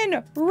got a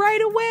win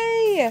right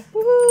away!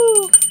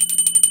 Woohoo!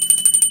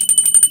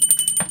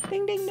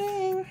 Ding, ding,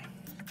 ding.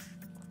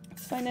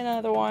 Let's find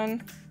another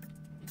one.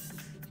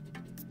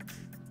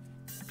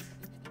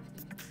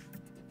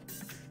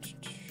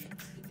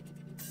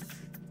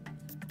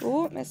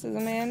 Ooh, Mrs.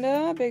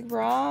 Amanda, Big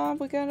Rob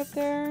we got up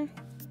there.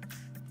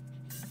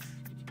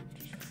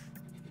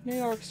 New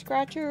York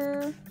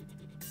Scratcher.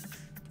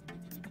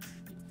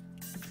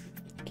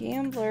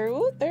 Gambler.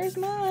 Ooh, there's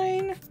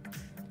mine.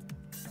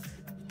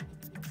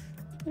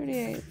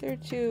 38,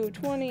 32,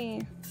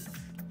 20,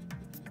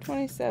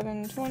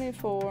 27,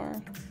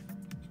 24,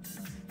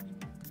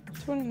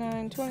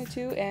 29,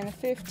 22, and a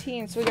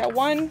 15. So we got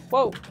one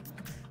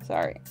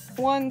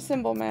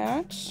symbol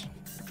match.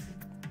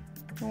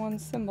 One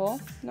symbol.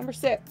 Number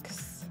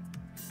 6.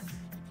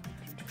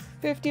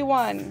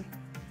 51.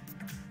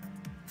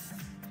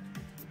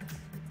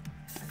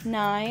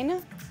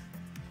 9.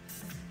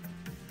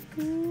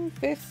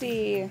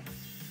 50.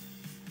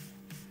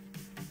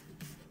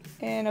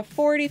 And a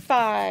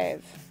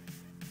 45.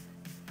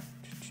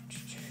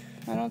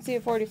 I don't see a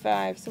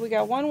 45. So we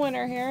got one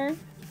winner here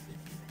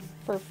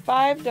for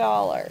 $5.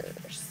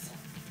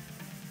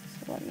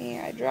 So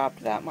I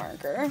dropped that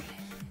marker.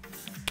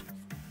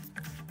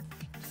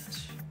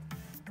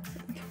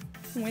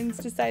 Wins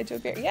decide to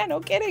appear. Yeah, no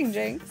kidding,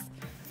 Jinx.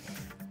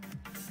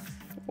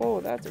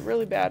 Whoa, that's a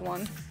really bad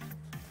one.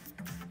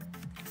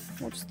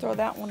 We'll just throw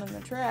that one in the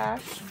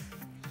trash.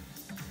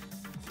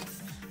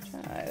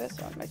 Try this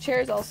one. My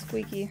chair's all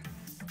squeaky.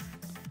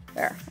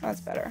 There, that's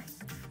better.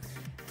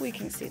 We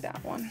can see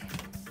that one.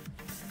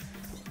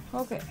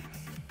 Okay.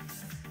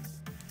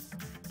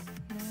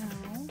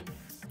 Now.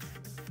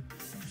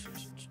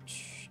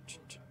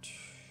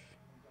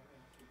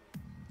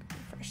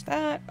 Refresh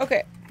that.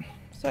 Okay.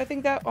 So I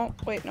think that, oh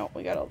wait, no,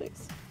 we got all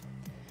these.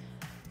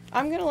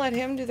 I'm gonna let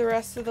him do the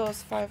rest of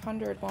those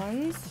 500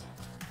 ones.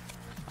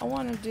 I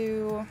wanna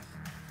do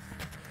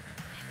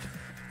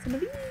some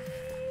of these,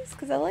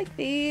 because I like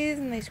these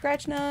and they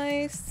scratch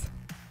nice.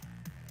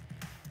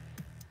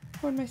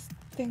 Where'd my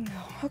thing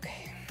go?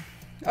 Okay.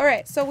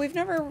 Alright, so we've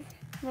never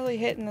really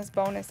hit in this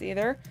bonus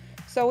either.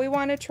 So we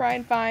wanna try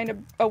and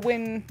find a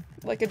win,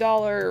 like a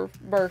dollar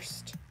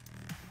burst.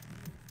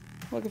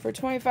 Looking for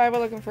 25, we're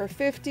looking for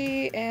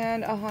 50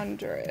 and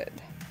 100.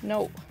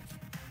 Nope.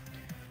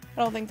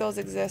 I don't think those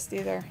exist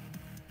either.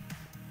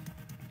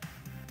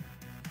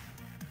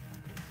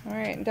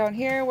 Alright, and down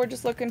here we're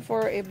just looking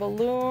for a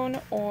balloon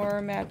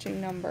or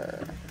matching number.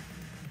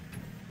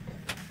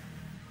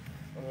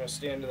 I'm going to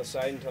stand to the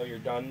side until you're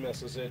done,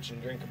 Mrs. Itch, and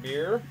drink a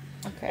beer.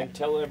 Okay. And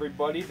tell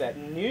everybody that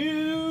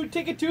new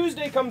Ticket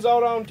Tuesday comes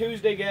out on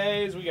Tuesday,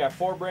 guys. We got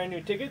 4 brand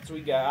new tickets.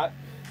 We got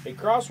a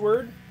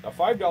crossword, a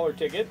 $5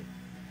 ticket.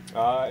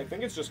 I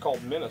think it's just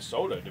called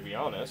Minnesota, to be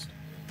honest.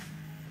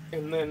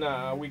 And then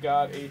we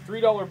got a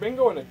 $3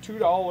 bingo and a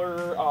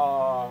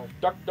 $2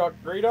 Duck Duck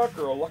Grey Duck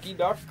or a Lucky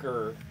Duck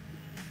or...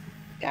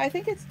 Yeah, I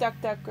think it's Duck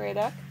Duck Grey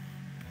Duck.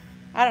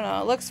 I don't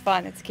know. It looks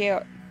fun. It's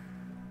cute.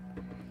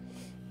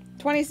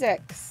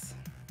 26.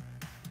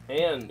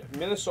 And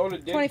Minnesota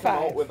did 25.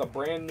 come out with a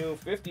brand new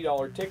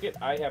 $50 ticket.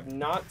 I have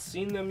not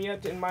seen them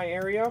yet in my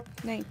area.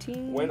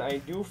 19. When I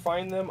do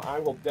find them, I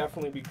will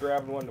definitely be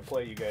grabbing one to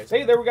play, you guys.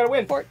 Hey, there, we got a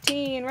win.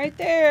 14, right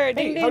there.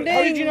 Ding, ding, ding.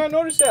 How did you not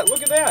notice that?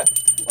 Look at that.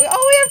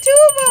 Oh, we have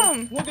 2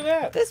 of them. Look at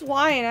that. This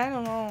wine, I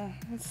don't know.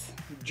 It's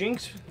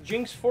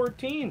Jinx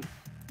 14.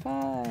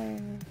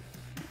 5.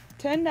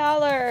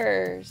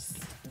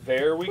 $10.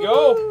 There we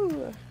go.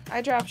 Woo!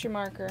 I dropped your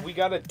marker. We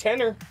got a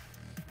tenner.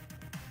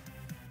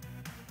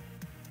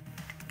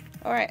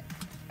 All right,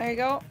 there you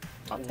go.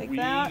 I'll take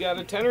that. We got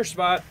a tenner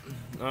spot.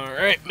 All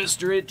right,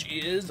 Mr. Itch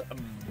is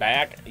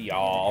back,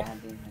 y'all.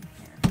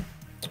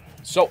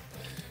 So,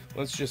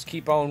 let's just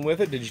keep on with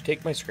it. Did you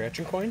take my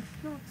scratching coin?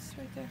 No, it's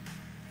right there.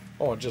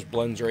 Oh, it just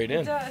blends right in.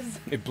 It does.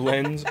 It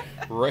blends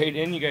right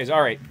in, you guys.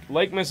 All right,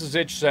 like Mrs.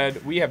 Itch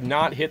said, we have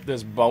not hit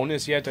this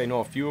bonus yet. I know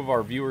a few of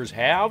our viewers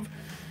have.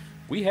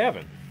 We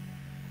haven't.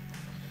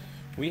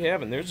 We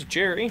haven't. There's a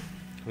cherry.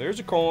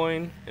 There's a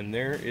coin, and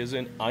there is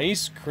an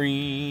ice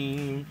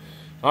cream.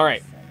 All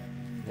right,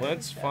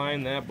 let's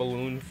find that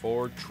balloon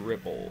for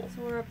triple.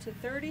 So we're up to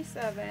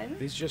 37.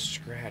 These just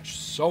scratch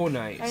so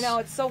nice. I know,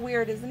 it's so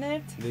weird, isn't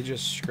it? They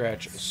just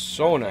scratch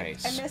so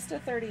nice. I missed a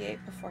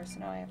 38 before, so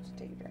now I have to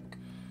take a drink.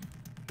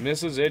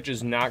 Mrs. Itch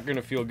is not going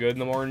to feel good in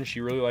the morning.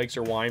 She really likes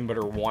her wine, but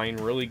her wine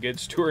really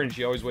gets to her, and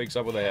she always wakes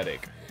up with a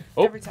headache.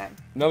 Oh, Every time.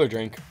 another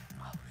drink.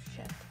 Oh,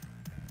 shit.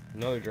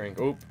 Another drink.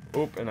 Oop,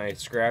 oop, and I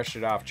scratched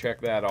it off.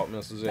 Check that out,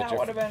 Mrs. Itch. That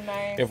would have been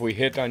nice. If we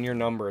hit on your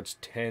number, it's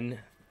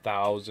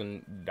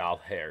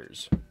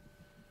 $10,000.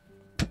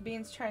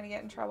 Bean's trying to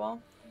get in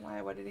trouble.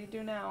 Why? What did he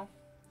do now?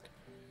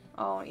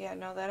 Oh, yeah,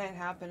 no, that ain't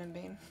happening,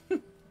 Bean.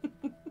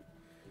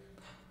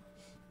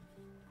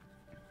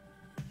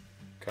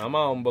 Come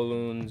on,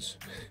 balloons.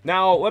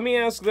 Now, let me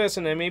ask this,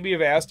 and I maybe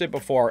have asked it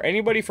before.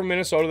 Anybody from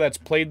Minnesota that's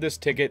played this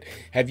ticket,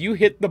 have you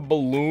hit the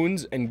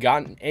balloons and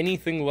gotten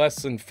anything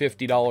less than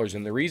 $50?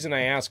 And the reason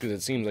I ask is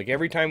it seems like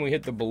every time we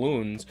hit the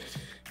balloons,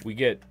 we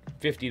get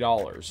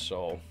 $50.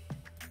 So,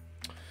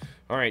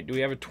 all right, do we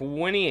have a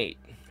 28?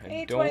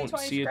 Hey, I don't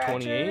see a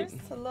 28.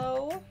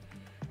 Hello.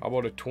 How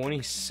about a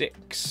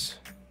 26?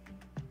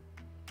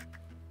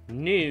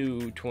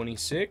 No,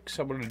 26.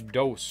 How about a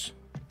deuce?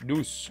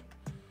 Deuce.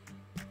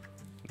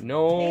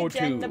 No, hey,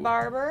 Jen 2. the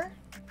barber.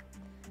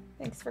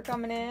 Thanks for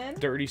coming in.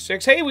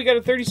 36. Hey, we got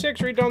a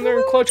 36 right down there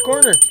in clutch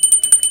corner.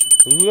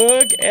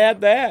 Look at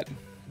that.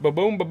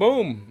 Ba-boom,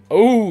 ba-boom.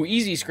 Oh,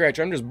 easy scratch.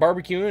 I'm just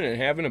barbecuing and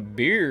having a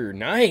beer.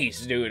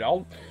 Nice, dude.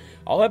 I'll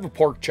have a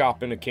pork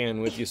chop in a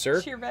can with you, sir.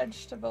 Eat your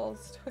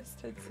vegetables,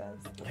 Twisted says.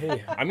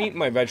 Hey, I'm eating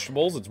my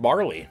vegetables. It's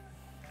barley.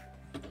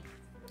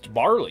 It's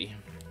barley.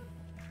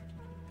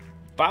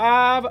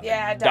 $5.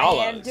 Yeah,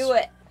 Diane, do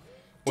it.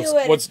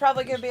 It's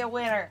probably going to be a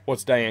winner.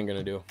 What's Diane going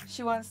to do?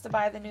 She wants to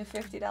buy the new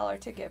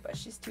 $50 ticket, but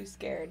she's too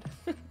scared.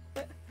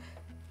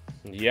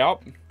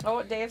 Yep.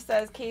 Oh, Dave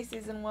says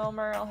Casey's and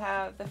Wilmer will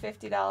have the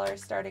 $50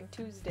 starting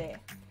Tuesday.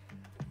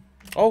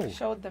 Oh.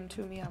 Showed them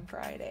to me on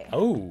Friday.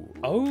 Oh.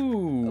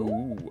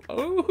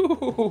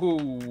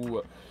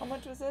 How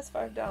much was this?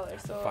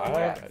 $5. So $5. we're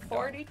at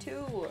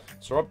 42.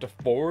 So we're up to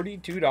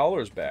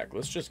 $42 back.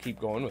 Let's just keep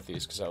going with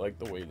these because I like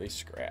the way they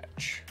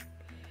scratch.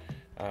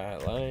 I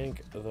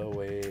like the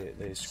way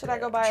they scratch. Should I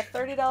go buy a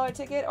 $30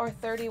 ticket or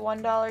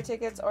 $31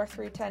 tickets or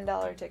 3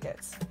 $10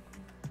 tickets?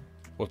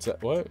 What's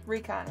that? What?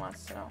 Recon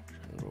wants to know.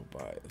 Should I go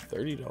buy a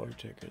 $30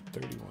 ticket,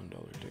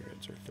 $31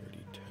 tickets, or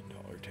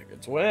 $10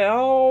 tickets?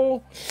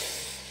 Well,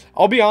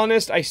 I'll be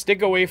honest. I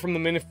stick away from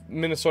the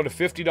Minnesota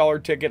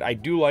 $50 ticket. I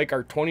do like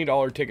our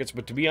 $20 tickets,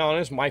 but to be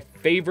honest, my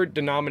favorite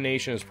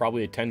denomination is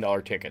probably a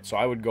 $10 ticket. So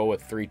I would go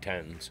with 3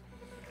 10s,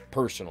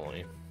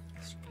 personally.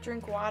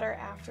 Drink water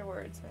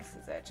afterwards,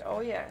 Mrs. Itch.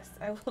 Oh, yes.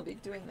 I will be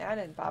doing that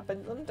and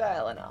popping some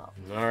Tylenol.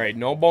 All right.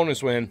 No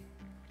bonus win.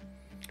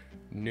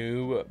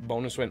 New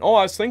bonus win. Oh,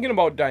 I was thinking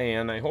about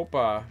Diane. I hope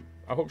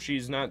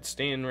she's not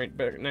staying right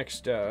back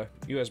next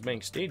U.S.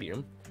 Bank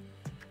Stadium.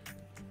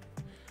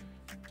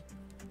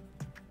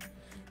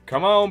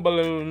 Come on,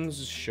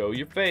 balloons. Show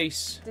your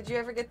face. Did you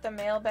ever get the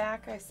mail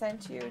back I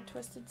sent you,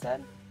 Twisted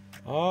said?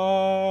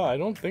 I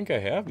don't think I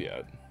have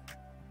yet.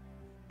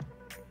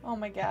 Oh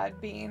my God,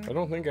 Bean. I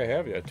don't think I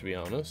have yet, to be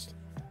honest.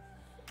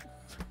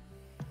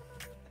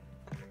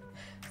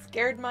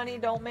 Scared money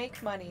don't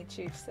make money,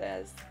 Chief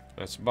says.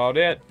 That's about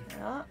it.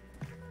 Yeah.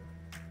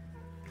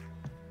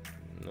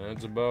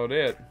 That's about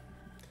it.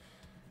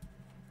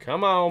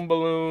 Come on,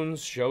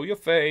 balloons. Show your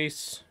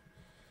face.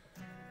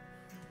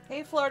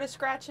 Hey, Florida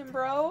Scratchin'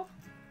 Bro.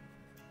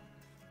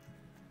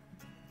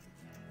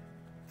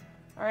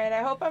 Alright,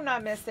 I hope I'm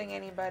not missing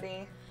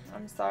anybody.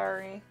 I'm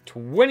sorry.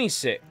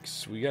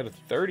 26. We got a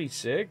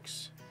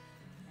 36.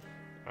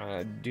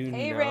 I do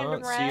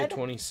not see a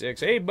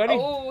 26. Hey, buddy.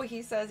 Oh,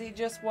 he says he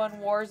just won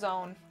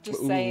Warzone.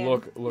 Just saying.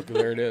 Look,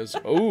 there it is.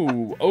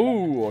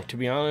 Oh. To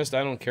be honest,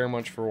 I don't care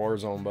much for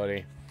Warzone,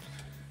 buddy.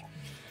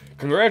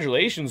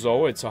 Congratulations,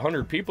 though. It's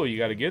 100 people you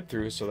got to get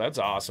through, so that's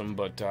awesome.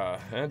 But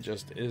that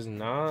just is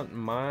not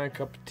my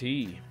cup of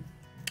tea.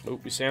 Oh,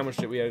 we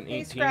sandwiched it. We had an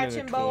 18 and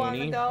a 20. On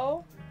the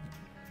go.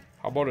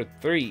 How about a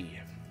 3?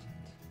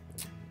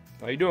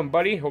 How you doing,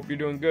 buddy? Hope you're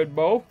doing good,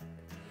 Bo.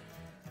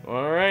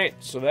 All right,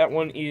 so that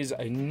one is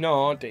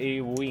not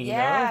a winner.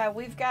 Yeah,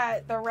 we've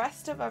got the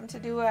rest of them to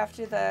do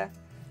after the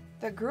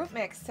group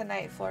mix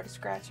tonight, Florida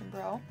Scratchin'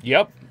 Bro.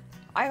 Yep.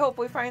 I hope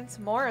we find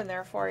some more in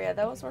there for you.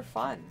 Those were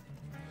fun.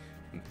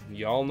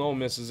 Y'all know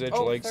Mrs. Itch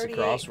likes 38.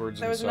 The crosswords and such.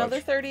 There was another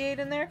 38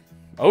 in there?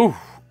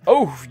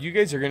 Oh, you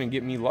guys are going to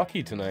get me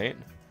lucky tonight.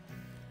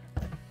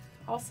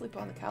 I'll sleep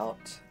on the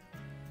couch.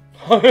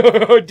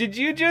 Did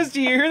you just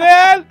hear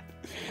that?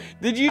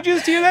 Did you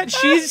just hear that?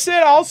 She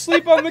said, I'll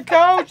sleep on the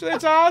couch.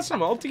 That's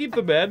awesome. I'll keep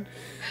the bed.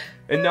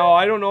 And now,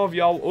 I don't know if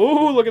y'all...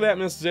 Oh, look at that,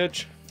 Mrs.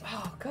 Itch.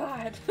 Oh,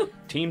 God.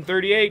 Team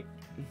 38.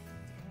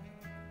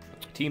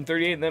 Team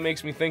 38, and that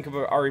makes me think of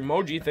our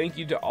emoji. Thank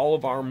you to all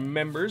of our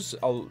members.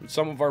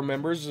 Some of our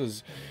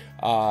members'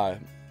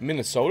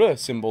 Minnesota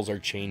symbols are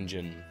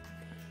changing.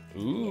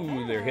 Ooh,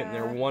 yeah. They're hitting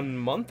their 1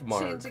 month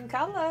mark. Changing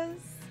colors.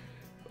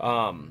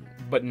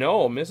 But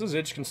no, Mrs.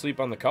 Itch can sleep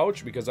on the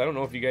couch because I don't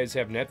know if you guys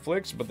have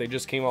Netflix, but they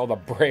just came out with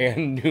a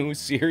brand new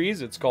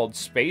series. It's called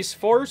Space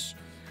Force.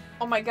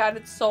 Oh my God,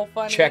 it's so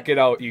funny. Check it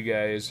out, you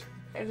guys.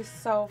 It is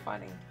so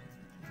funny.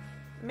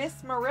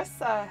 Miss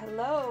Marissa,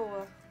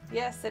 hello.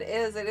 Yes, it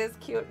is. It is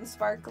cute and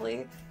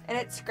sparkly, and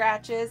it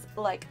scratches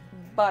like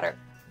butter.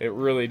 It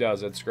really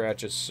does. It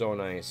scratches so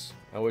nice.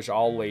 I wish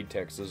all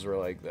latexes were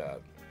like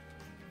that.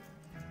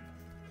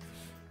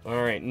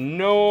 All right,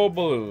 no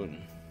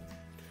balloon.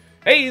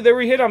 Hey, there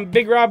we hit on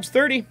Big Rob's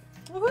 30.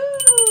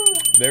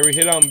 Woohoo! There we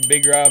hit on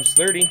Big Rob's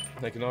 30.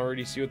 I can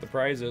already see what the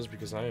prize is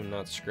because I am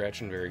not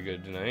scratching very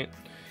good tonight.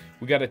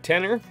 We got a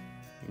tenner.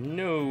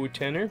 No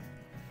tenner.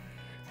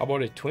 How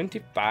about a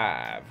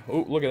 25?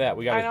 Oh, look at that.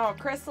 I know,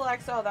 Crystal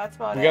XO, that's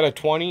about it. We got a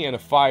 20 and a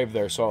 5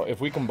 there. So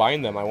if we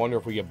combine them, I wonder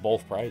if we get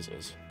both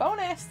prizes.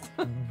 Bonus.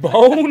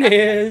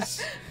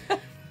 Bonus.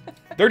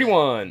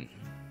 31.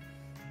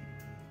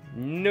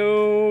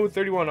 No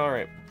 31. All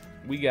right.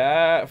 We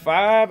got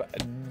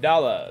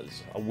 $5.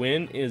 A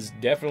win is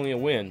definitely a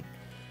win.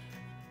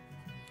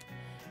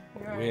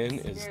 A win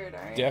is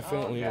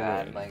definitely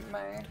a win. Like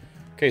my...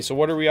 Okay, so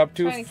what are we up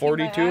to? Trying to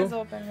 42? keep my eyes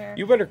open here.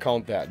 You better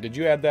count that. Did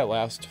you add that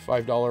last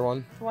 $5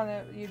 one? The one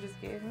that you just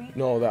gave me?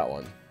 No, that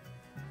one.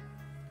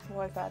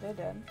 Well, I thought it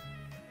did.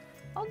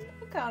 I'll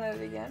count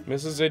it again.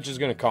 Mrs. Itch is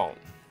going to count.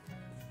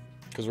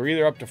 Because we're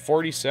either up to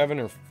 47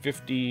 or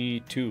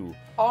 52.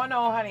 Oh,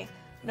 no, honey.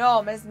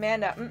 No, Miss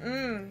Amanda.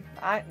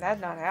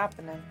 That's not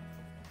happening.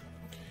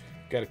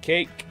 Got a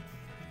cake,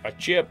 a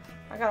chip,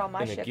 I got all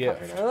my and a shit gift.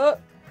 covered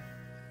up.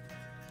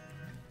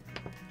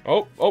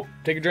 Oh,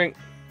 take a drink.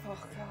 Oh,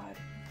 God.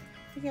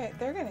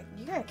 You're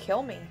gonna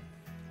kill me.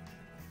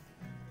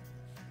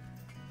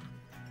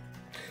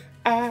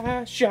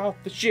 I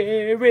shot the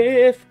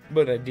sheriff,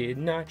 but I did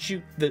not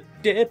shoot the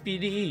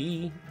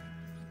deputy.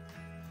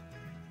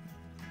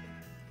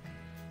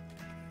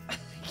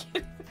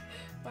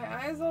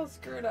 My eyes all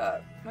screwed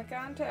up. My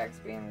contacts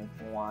being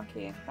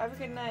wonky. Have a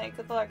good night.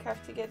 Good luck.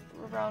 Have to get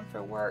around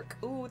for work.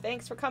 Ooh,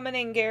 thanks for coming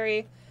in,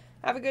 Gary.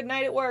 Have a good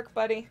night at work,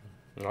 buddy.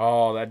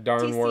 Oh, that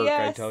darn TCS, work,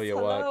 I tell you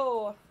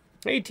hello. what.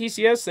 Hey,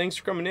 TCS, thanks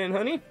for coming in,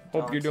 honey.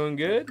 Hope you're doing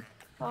good.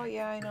 Oh,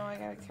 yeah, I know. I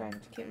gotta try to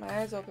keep my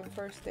eyes open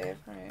first, Dave.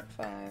 Alright,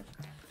 5,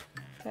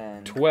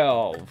 10.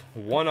 12.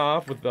 One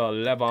off with the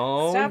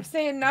 11. Stop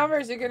saying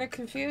numbers. You're gonna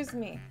confuse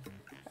me.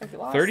 I've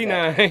lost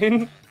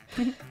 39.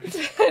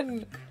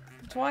 10,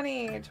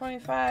 20,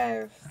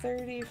 25,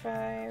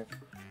 35,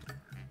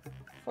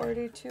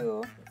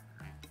 42,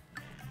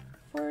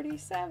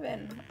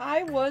 47.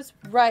 I was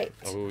right.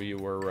 Oh, you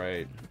were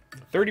right.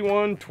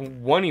 31,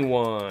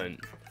 21.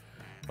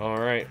 All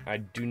right, I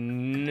do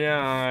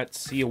not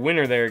see a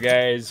winner there,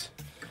 guys.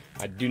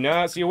 I do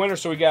not see a winner,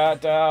 so we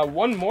got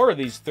one more of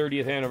these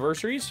 30th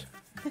anniversaries.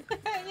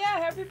 Yeah,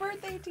 happy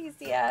birthday,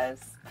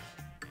 TCS.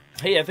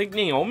 Hey, I think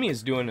Naomi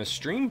is doing a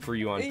stream for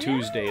you on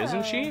Tuesday,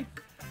 isn't she?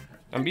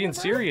 I'm being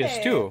serious,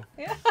 too.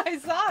 Yeah, I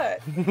saw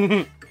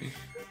it.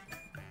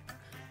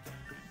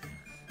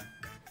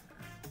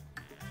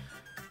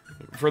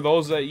 For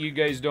those that you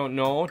guys don't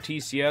know,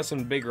 TCS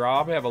and Big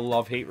Rob have a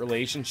love-hate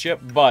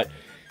relationship, but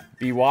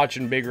be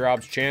watching Big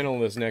Rob's channel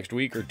this next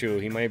week or two.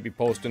 He might be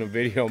posting a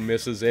video.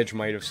 Mrs. Itch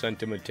might have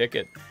sent him a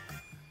ticket.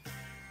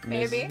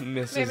 Maybe.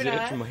 Mrs. Maybe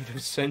Itch not. might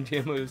have sent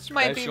him a special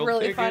Might be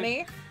really ticket.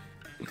 funny.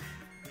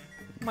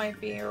 Might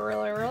be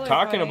really, really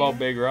Talking funny. about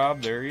Big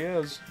Rob, there he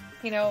is.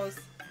 He knows.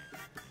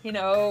 He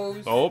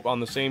knows. Oh, on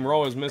the same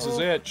row as Mrs.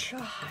 Oh, Itch.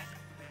 God.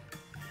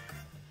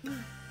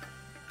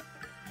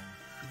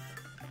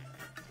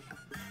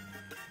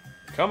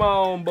 Come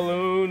on,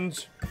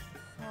 balloons.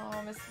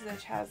 Oh, Mrs.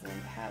 Itch hasn't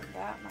had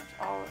that much.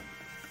 Oh,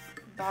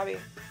 Bobby.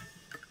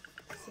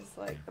 This is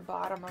like the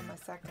bottom of my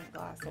second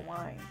glass of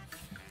wine.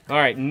 All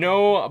right,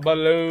 no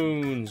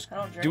balloons. I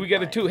don't drink Do we got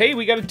a wine. 2? Hey,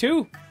 we got a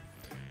 2.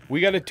 We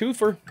got a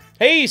 2-fer.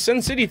 Hey,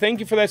 Sun City, thank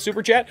you for that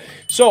super chat.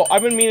 So,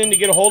 I've been meaning to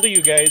get a hold of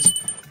you guys.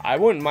 I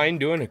wouldn't mind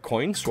doing a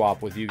coin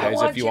swap with you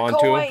guys if you want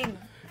to.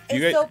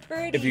 It's so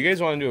pretty. If you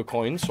guys want to do a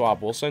coin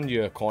swap, we'll send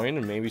you a coin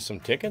and maybe some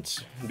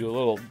tickets. Do a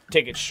little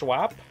ticket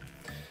swap.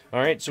 All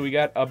right, so we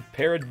got a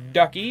pair of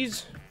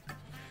duckies.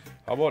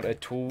 How about a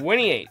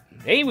 28?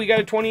 Hey, we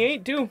got a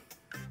 28 too.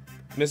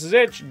 Mrs.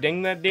 Itch,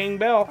 ding that ding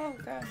bell. Oh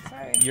God,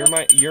 sorry. You're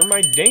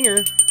my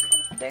dinger.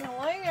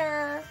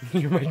 Ding-a-linger.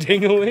 You're my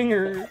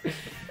ding-a-linger.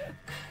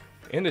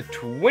 And a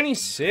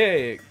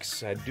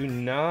 26. I do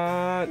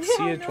not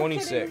see a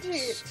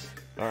 26.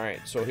 All right,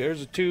 so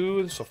here's a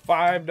 2. So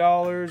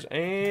 $5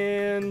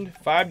 and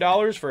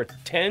 $5 for a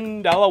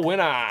 $10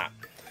 winner.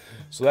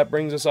 So that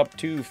brings us up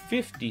to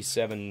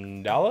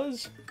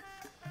 $57.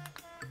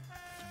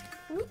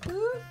 We're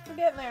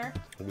getting there.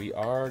 We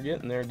are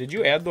getting there. Did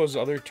you add those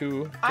other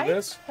 2 to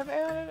this? I have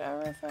added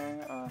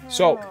everything.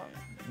 So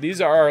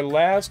these are our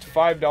last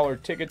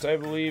 $5 tickets, I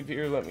believe.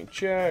 Here, let me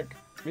check.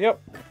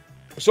 Yep.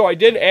 So I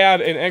did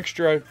add an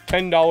extra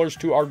 $10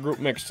 to our group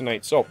mix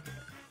tonight. So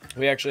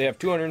we actually have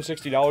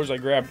 $260. I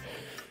grabbed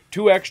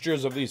 2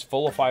 extras of these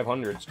full of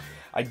 500s.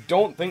 I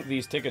don't think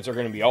these tickets are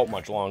going to be out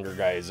much longer,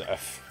 guys.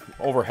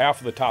 Over half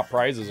of the top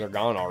prizes are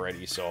gone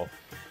already, so.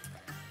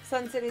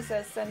 Sun City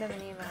says send him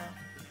an email.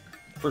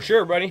 For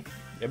sure, buddy.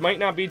 It might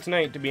not be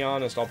tonight, to be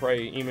honest. I'll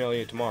probably email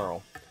you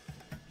tomorrow.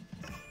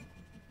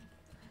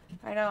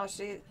 I know,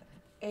 she's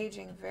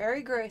aging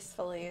very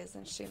gracefully,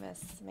 isn't she,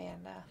 Miss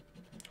Amanda?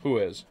 Who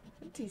is?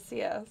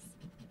 TCS.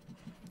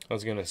 I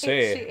was going to She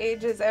say.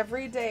 ages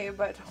every day,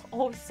 but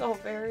oh so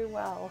very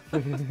well.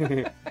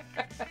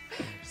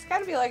 She's got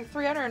to be like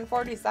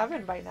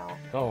 347 by now.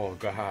 Oh,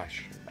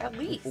 gosh. At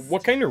least.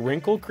 What kind of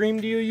wrinkle cream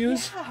do you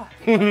use?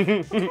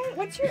 Yeah.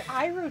 What's your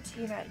eye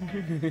routine at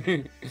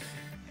night?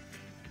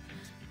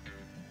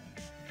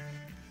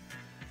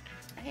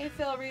 Hey,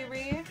 Phil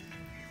Riri.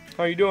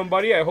 How you doing,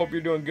 buddy? I hope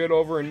you're doing good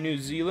over in New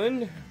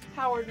Zealand.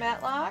 Howard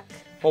Matlock.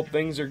 Hope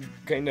things are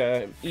kind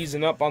of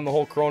easing up on the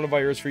whole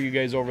coronavirus for you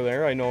guys over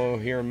there. I know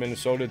here in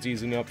Minnesota it's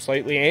easing up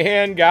slightly.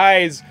 And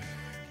guys,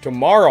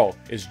 tomorrow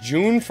is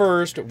June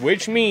 1st,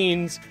 which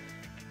means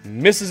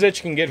Mrs.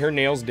 Itch can get her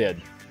nails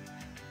did.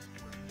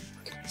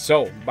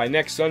 So by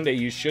next Sunday,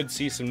 you should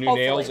see some new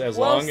nails as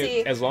long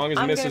as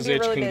Mrs.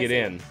 Itch can get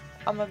in.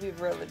 I'm gonna be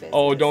really busy.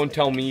 Oh, don't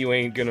tell me you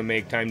ain't gonna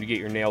make time to get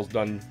your nails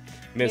done,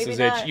 Mrs.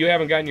 Itch. You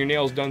haven't gotten your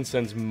nails done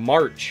since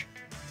March.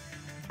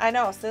 I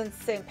know, since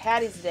St.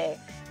 Patty's Day,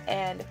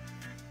 and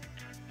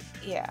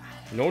yeah.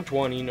 No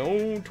 20,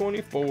 no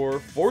 24,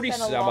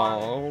 47. It's been a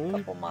long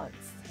couple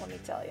months, let me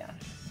tell you.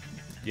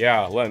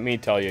 Yeah, let me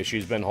tell you,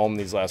 she's been home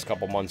these last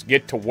couple months.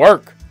 Get to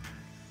work.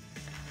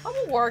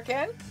 I'm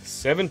working.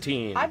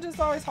 17. I'm just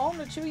always home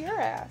to chew your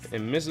ass.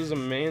 And Mrs.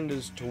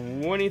 Amanda's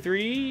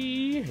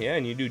 23. Yeah,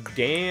 and you do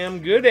damn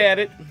good at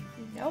it.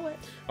 You know it.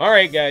 All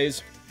right,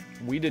 guys.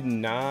 We did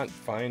not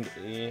find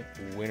a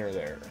winner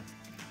there.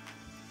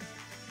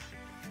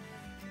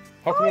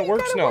 How come it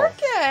works now?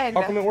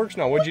 How come it works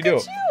now? What'd you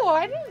do?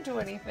 I didn't do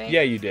anything.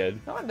 Yeah, you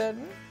did. No, I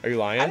didn't. Are you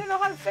lying? I didn't know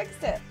how to fix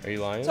it. Are you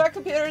lying? So our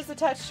computer is a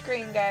touch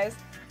screen, guys.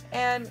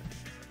 And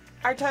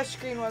our touch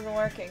screen wasn't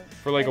working.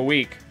 For like a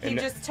week. He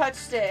just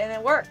touched it and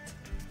it worked.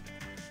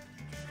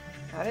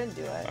 I didn't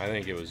do it. I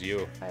think it was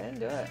you. I didn't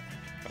do it.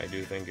 I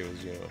do think it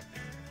was you.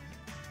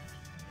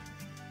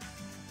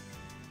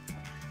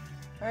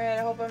 Alright,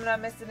 I hope I'm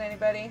not missing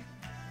anybody.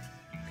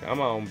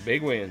 Come on,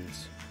 big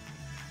wins.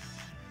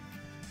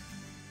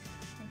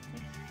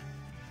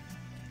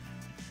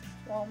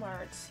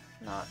 Walmart's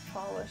not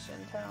polish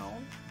in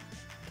town.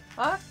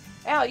 Huh?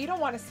 Al, you don't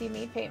want to see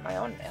me paint my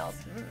own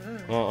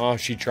nails.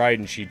 She tried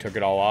and she took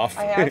it all off.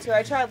 I had to.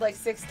 I tried like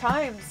 6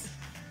 times.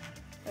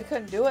 I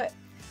couldn't do it.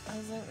 I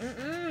was like,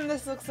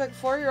 this looks like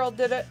 4-year-old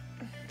did it.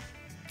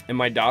 And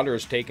my daughter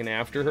is taken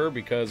after her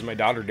because my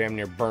daughter damn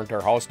near burnt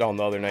our house down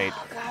the other night.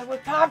 Oh, God,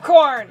 with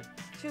popcorn.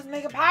 She was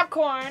making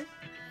popcorn,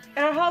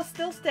 and our house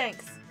still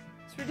stinks.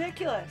 It's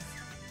ridiculous.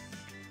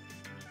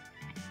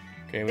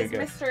 Okay, we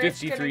got Mr.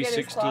 53,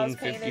 16,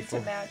 54.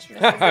 To match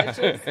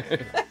Mrs.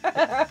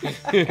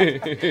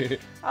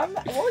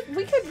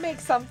 We could make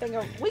something.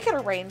 We could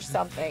arrange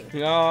something.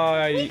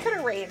 We could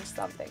arrange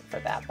something for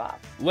that, Bob.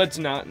 Let's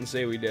not and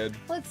say we did.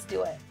 Let's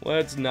do it.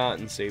 Let's not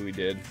and say we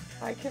did.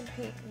 I can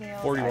paint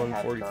nails. 41,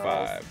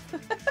 45.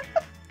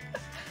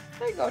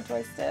 There you go,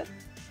 Twisted.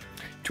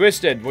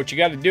 Twisted, what you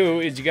got to do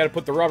is you got to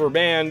put the rubber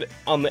band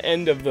on the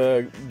end of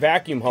the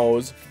vacuum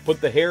hose, put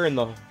the hair in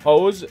the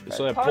hose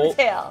so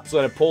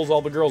that it pulls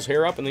all the girls'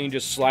 hair up, and then you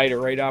just slide it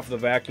right off the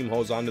vacuum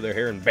hose onto their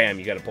hair, and bam,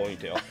 you got a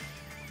ponytail.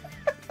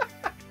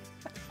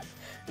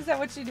 Is that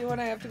what you do when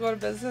I have to go to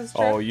business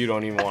trip? Oh, you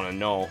don't even want to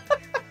know.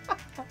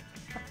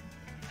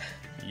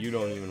 You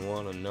don't even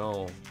want to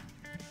know.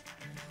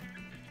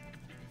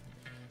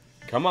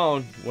 Come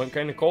on, went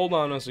kind of cold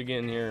on us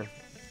again here.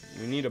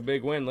 We need a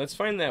big win. Let's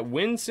find that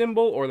win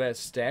symbol or that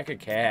stack of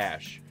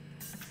cash.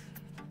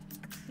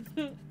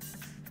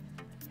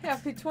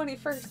 Happy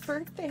 21st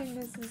birthday,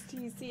 Mrs.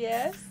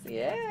 TCS.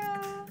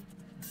 Yeah.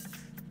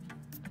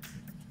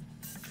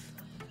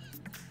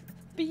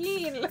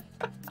 Bean.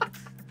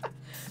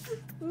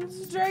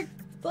 Strike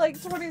like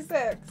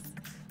 26.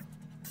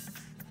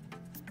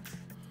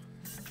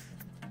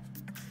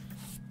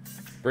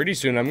 Pretty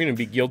soon, I'm going to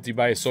be guilty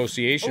by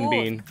association,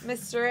 Bean.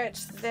 Mr.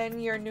 Itch, then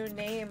your new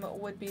name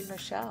would be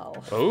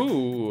Michelle.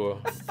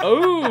 Oh.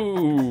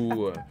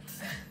 Oh.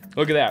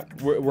 Look at that.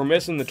 We're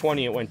missing the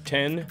 20. It went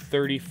 10,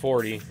 30,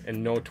 40,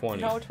 and no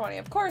 20. No 20.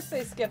 Of course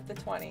they skipped the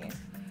 20.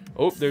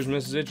 Oh, there's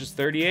Mrs. Itch's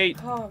 38.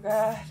 Oh,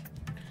 God.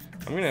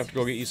 I'm going to have to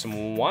go get you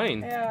some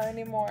wine. Yeah, I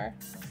need more.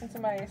 And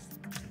some ice.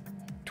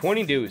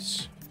 20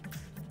 deuce.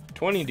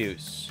 20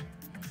 deuce.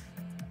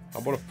 How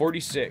about a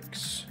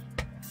 46?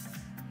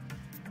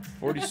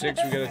 46,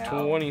 we got a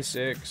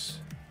 26.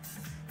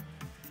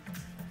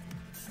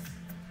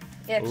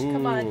 Itch,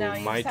 come on now,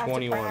 you my just have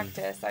 21. to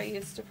practice. I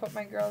used to put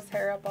my girl's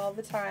hair up all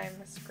the time,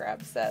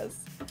 Scrub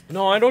says.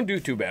 No, I don't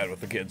do too bad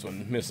with the kids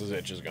when Mrs.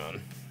 Itch is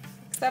gone.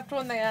 Except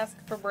when they ask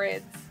for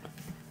braids.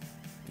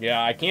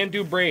 Yeah, I can't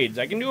do braids.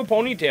 I can do a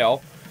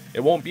ponytail.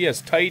 It won't be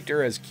as tight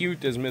or as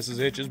cute as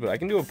Mrs. Itch's, but I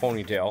can do a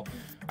ponytail.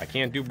 I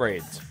can't do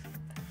braids.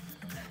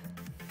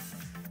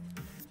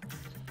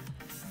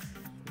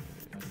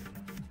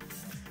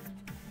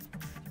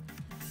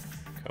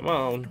 Come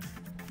on.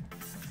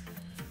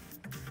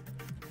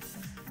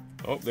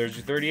 Oh, there's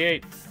your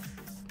 38.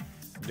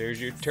 There's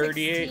your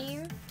 38.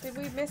 16? Did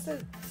we miss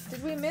it?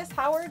 Did we miss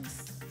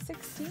Howard's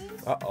 16?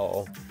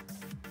 Uh-oh.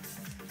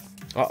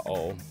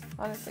 Uh-oh.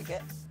 Honestly,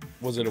 get.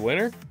 Was it a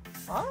winner?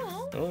 I don't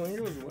know. I don't think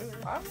it was a winner.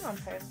 I'm not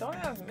paying. Don't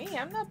ask me.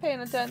 I'm not paying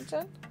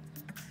attention.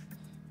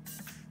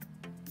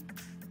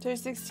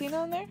 There's 16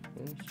 on there?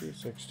 Let's see,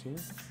 16.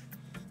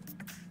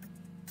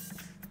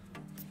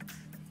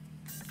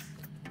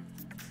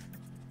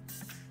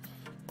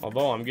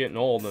 Although I'm getting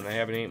old and I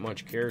haven't ate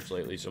much carrots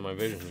lately, so my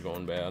vision's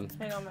going bad.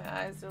 I know, my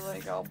eyes are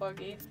like all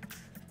buggy.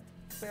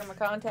 I got my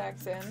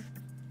contacts in.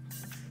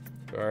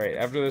 Alright,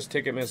 after this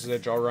ticket, Mrs.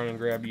 Itch, I'll run and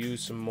grab you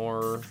some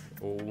more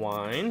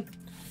wine.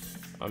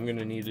 I'm going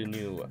to need a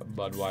new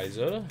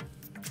Budweiser.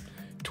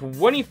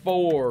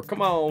 24.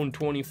 Come on,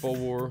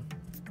 24.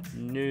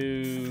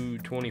 No,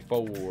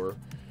 24.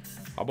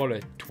 How about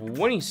a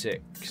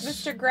 26?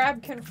 Mr.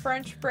 Grab can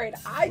French braid.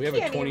 I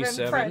can't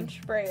even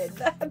French braid.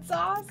 That's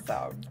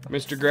awesome.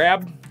 Mr.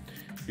 Grab,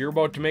 you're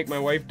about to make my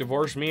wife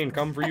divorce me and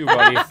come for you,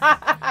 buddy.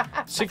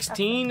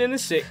 16 and a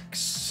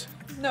 6.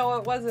 No,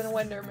 it wasn't a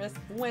winner,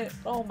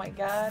 oh my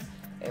God.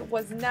 It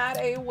was not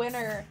a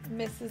winner,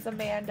 Mrs.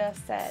 Amanda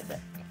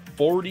said.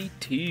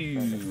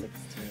 42.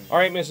 All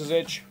right, Mrs.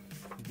 Itch.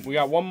 We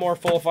got one more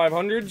full of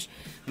 500s,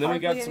 and then we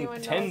got some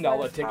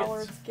 $10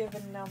 tickets.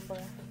 Given number.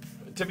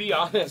 To be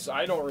honest,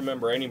 I don't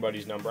remember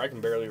anybody's number. I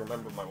can barely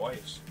remember my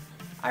wife's.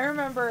 I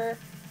remember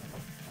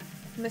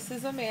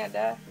Mrs.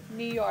 Amanda,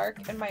 New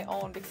York, and my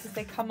own because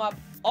they come up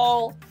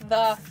all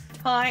the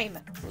time,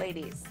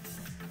 ladies.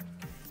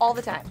 All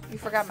the time. You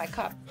forgot my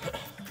cup.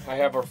 I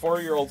have our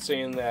 4-year-old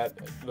saying that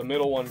the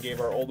middle one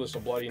gave our oldest a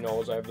bloody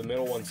nose. I have the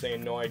middle one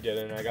saying, no, I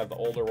didn't. And I got the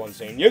older one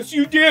saying, yes,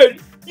 you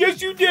did.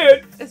 Yes, you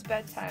did. It's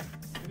bedtime.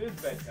 It is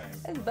bedtime.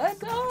 It's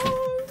bedtime.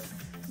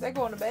 They're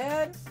going to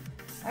bed.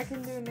 I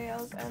can do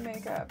nails and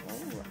makeup.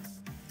 Ooh,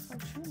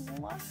 aren't you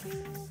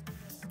lucky?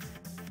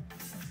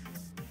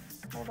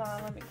 Hold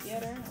on, let me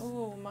get her.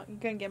 Ooh, you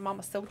gonna get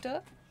Mama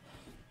Sota?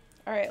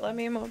 All right, let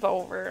me move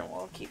over and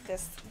we'll keep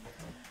this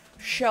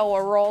show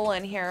a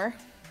rolling here.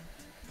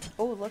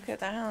 Oh, look at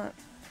that.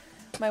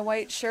 My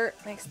white shirt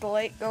makes the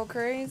light go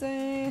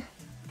crazy.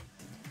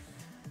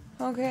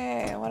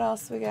 Okay, what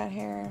else we got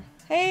here?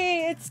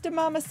 Hey, it's the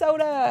Mama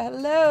Soda.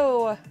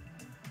 Hello.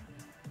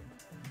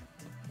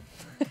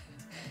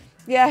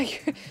 Yeah,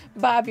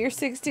 Bob, your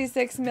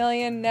 66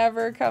 million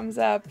never comes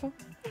up.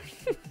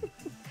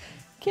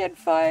 Kid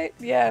fight.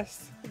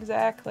 Yes,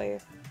 exactly.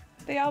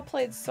 They all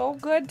played so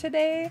good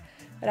today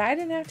that I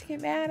didn't have to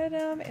get mad at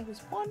them. It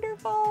was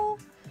wonderful.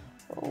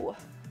 Oh.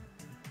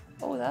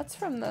 Oh, that's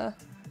from the...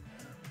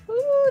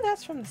 Ooh,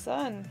 that's from the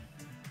sun.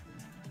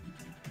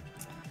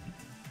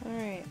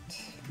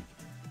 Alright.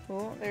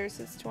 Oh, there's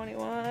his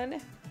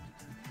 21.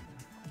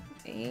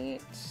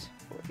 8.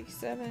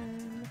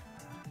 47.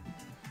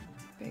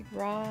 Big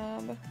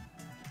Rob.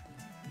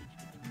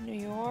 New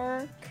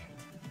York.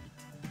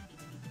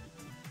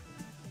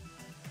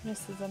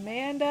 Mrs.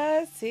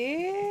 Amanda,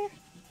 see?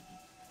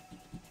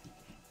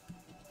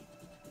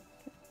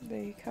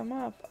 They come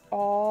up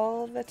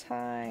all the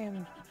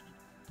time.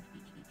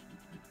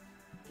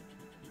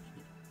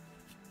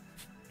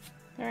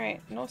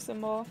 Alright, no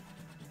symbol.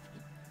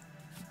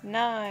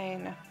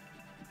 9.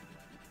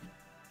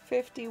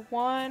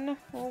 51.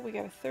 Oh, we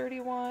got a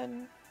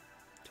 31.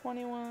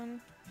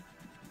 21.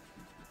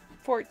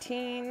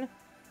 14.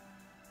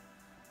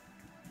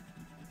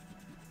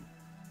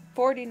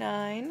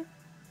 49.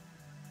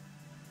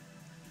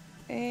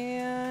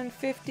 And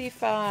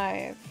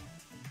 55.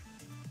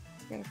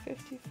 We got a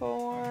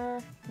 54.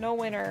 No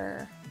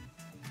winner.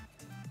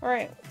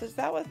 Alright,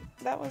 that was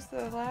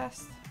the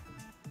last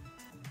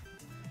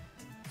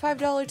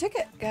 $5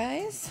 ticket,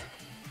 guys.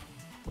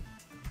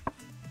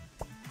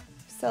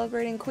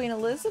 Celebrating Queen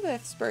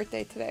Elizabeth's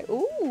birthday today.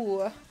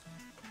 Ooh.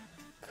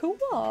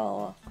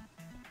 Cool.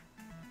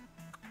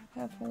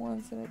 Had for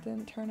once and it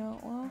didn't turn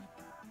out well.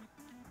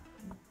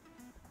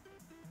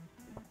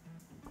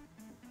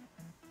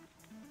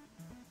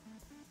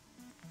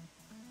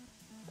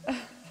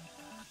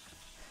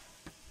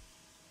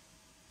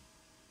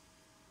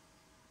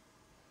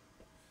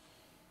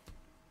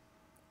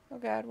 Oh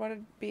God, what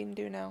did Bean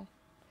do now?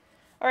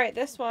 Alright,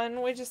 this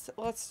one,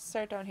 let's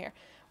start down here.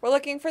 We're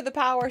looking for the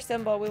power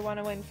symbol. We want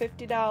to win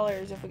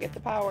 $50 if we get the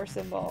power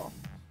symbol.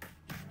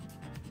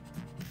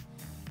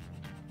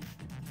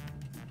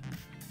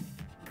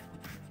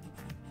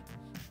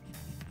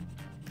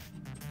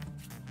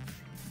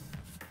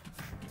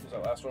 Is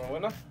that last one a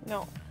winner?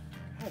 No.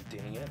 God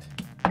dang it.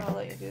 I'll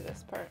let you do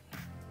this part.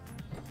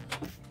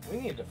 We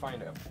need to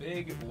find a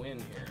big win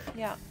here.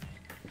 Yeah.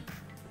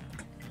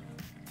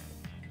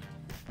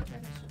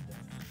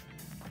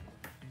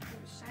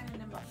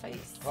 Shining in my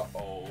face.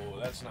 Uh-oh,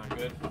 that's not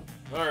good.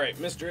 Alright,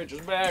 Mr. Itch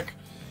is back.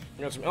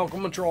 We got some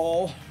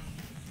Alcomatrol.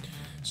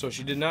 So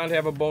she did not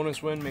have a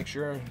bonus win. Make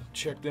sure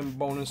check them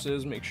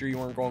bonuses. Make sure you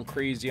weren't going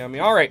crazy on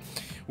me. Alright,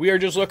 we are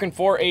just looking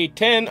for a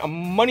 10, a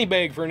money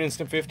bag for an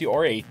instant 50,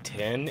 or a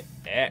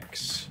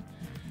 10X.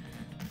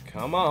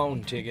 Come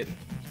on, ticket.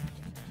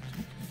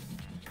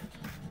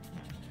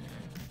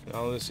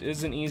 Now this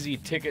is an easy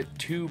ticket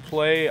to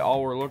play.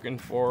 All we're looking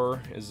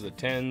for is the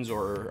 10s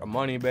or a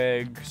money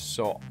bag.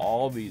 So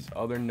all these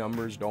other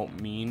numbers don't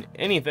mean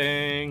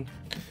anything.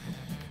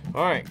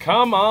 Alright,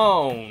 come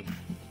on.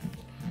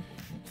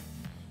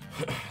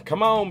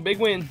 Come on, big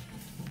win.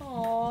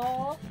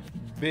 Aww.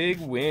 Big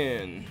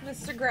win.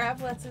 Mr.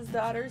 Grab lets his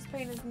daughters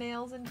paint his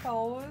nails and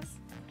toes.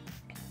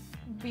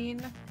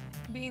 Bean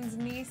Bean's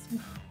niece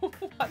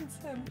wants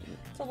him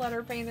to let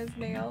her paint his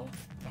nails.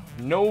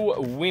 No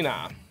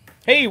winner.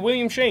 Hey,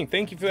 William Shank,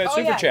 thank you for that Oh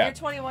super yeah, chat. your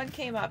 21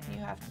 came up and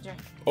you have to drink.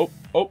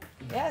 Oh.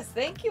 Yes,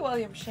 thank you,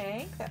 William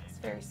Shank. That's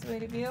very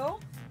sweet of you.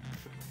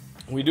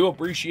 We do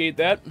appreciate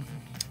that.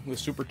 The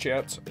super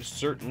chats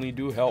certainly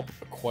do help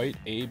quite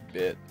a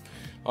bit.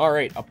 All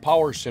right, a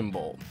power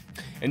symbol.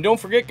 And don't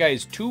forget,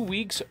 guys, 2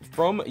 weeks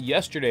from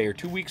yesterday, or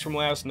 2 weeks from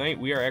last night,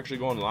 we are actually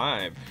going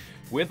live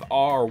with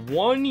our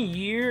 1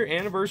 year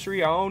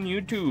anniversary on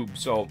YouTube.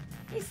 So,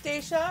 hey,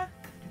 Stacia.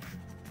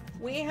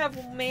 We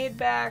have made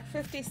back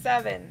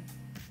 57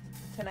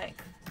 tonight.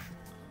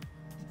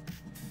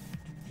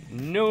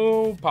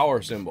 no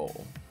power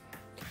symbol.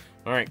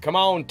 All right, come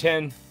on,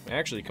 10.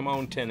 Actually, come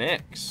on,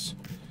 10X.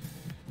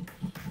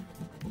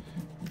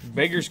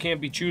 Beggars can't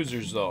be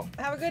choosers, though.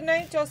 Have a good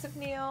night, Joseph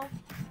Neal.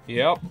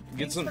 Yep.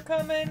 Thanks for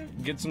coming.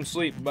 Get some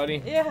sleep,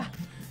 buddy. Yeah.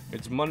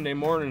 It's Monday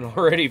morning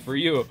already for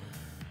you.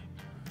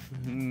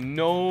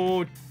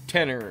 No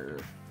tenor.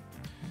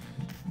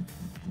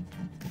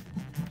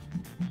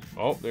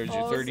 Oh, there's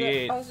your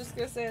 38. I was just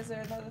going to say, is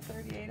there another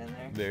 38 in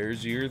there?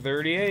 There's your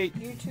 38.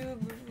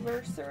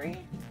 YouTube-versary?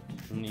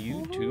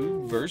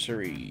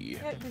 YouTube-versary.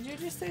 Yeah, did you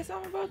just say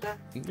something about that?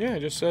 Yeah, I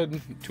just said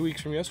 2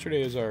 weeks from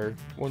yesterday is our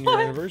 1 year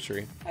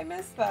anniversary. I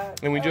missed that.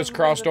 And we just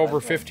crossed over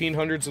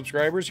 1,500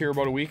 subscribers here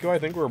about a week ago. I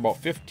think we're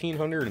about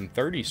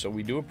 1,530, so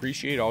we do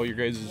appreciate all your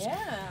guys'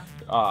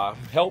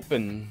 help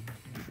and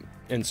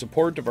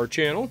support of our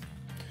channel.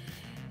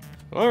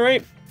 All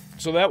right,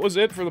 so that was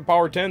it for the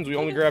Power 10s. We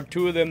only grabbed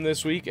 2 of them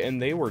this week, and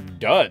they were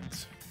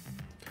duds.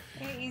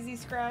 Hey, Easy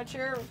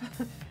Scratcher.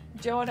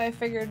 Joe and I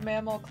figured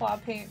mammal claw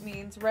paint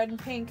means red and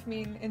pink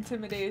mean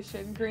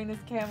intimidation, green is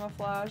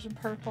camouflage, and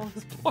purple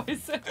is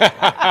poison.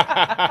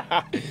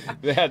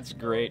 That's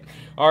great.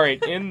 All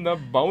right, in the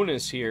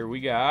bonus here,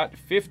 we got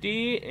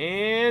 50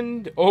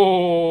 and...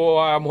 Oh,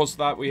 I almost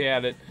thought we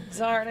had it.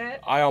 Darn it.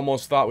 I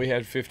almost thought we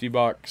had 50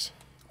 bucks.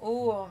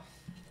 Ooh.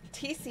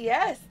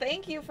 TCS,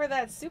 thank you for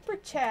that super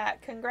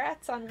chat.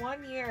 Congrats on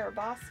 1 year,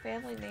 Boss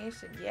Family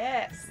Nation.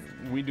 Yes.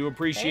 We do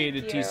appreciate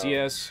Thank it, you.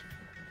 TCS.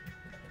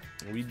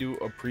 We do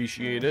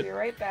appreciate We'll it. be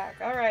right back.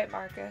 All right,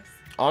 Marcus.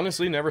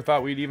 Honestly, never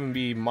thought we'd even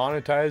be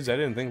monetized. I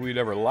didn't think we'd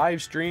ever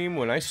live stream.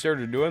 When I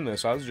started doing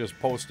this, I was just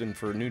posting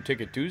for New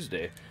Ticket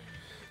Tuesday.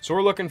 So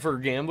we're looking for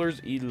Gamblers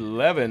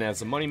 11 as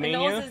the Money My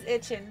Mania. nose is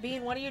itching.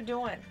 Bean, what are you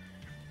doing?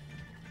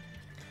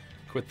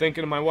 Quit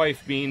thinking of my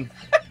wife, Bean.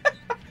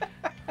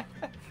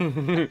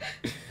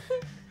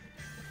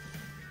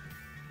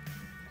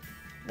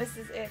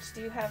 Mrs. Itch,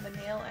 do you have a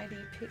nail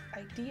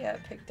idea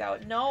picked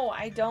out? No,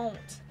 I don't.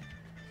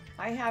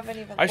 I haven't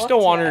even I looked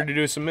still want yet. her to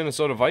do some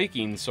Minnesota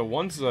Vikings. So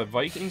once the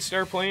Vikings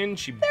start playing,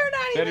 she They're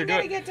not better even do going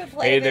it. to get to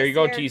play Hey, there this you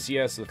go, year.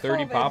 TCS. The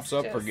 30 COVID's pops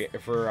up for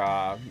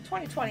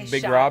 2020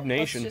 Big shot. Rob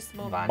Nation. Let's just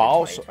move on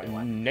Boss to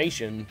 2021.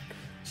 Nation.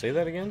 Say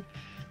that again?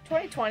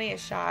 2020 is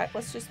shot.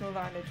 Let's just move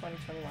on to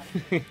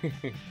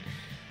 2021.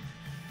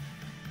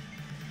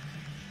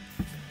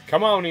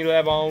 Come on,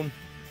 11.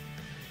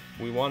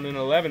 We want an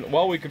 11.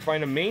 Well, we could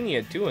find a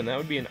Mania, too, and that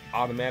would be an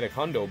automatic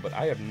hundo, but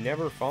I have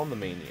never found the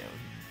Mania.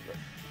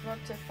 We're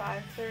up to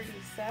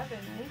 537.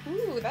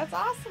 Woohoo, that's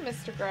awesome,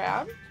 Mr.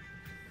 Grab.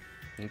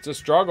 It's a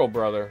struggle,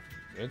 brother.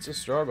 It's a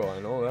struggle, I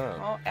know that.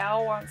 Oh,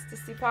 Al wants to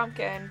see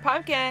Pumpkin.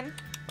 Pumpkin!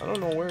 I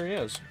don't know where he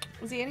is.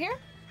 Is he in here?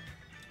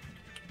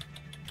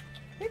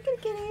 Here,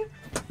 kitty.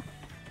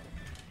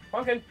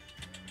 Pumpkin.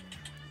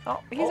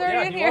 Oh, he's Oh, already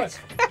yeah, in he here. was.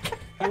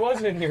 He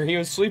wasn't in here. He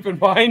was sleeping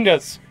behind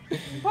us.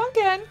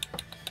 Pumpkin!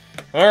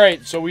 All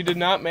right, so we did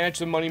not match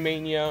the Money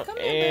Mania, Come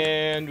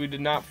here, and we did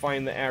not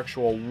find the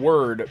actual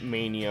word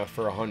Mania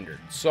for 100.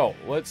 So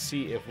let's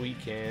see if we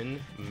can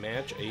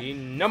match a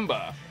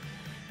number.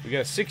 We got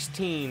a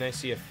 16. I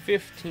see a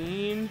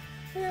 15.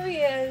 There he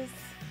is.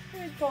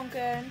 Here's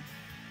Pumpkin.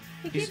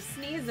 He He's- keeps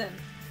sneezing.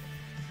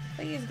 I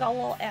think he's got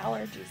little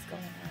allergies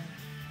going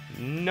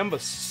on. Number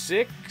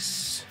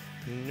 6.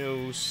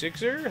 No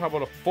sixer. How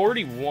about a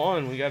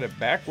 41? We got it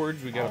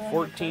backwards. We got Oh, a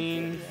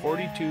 14, yeah.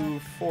 42,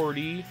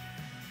 40.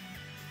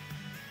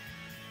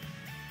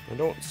 I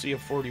don't see a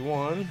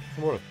 41.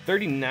 How about a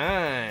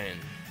 39?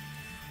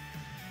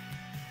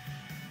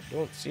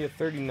 Don't see a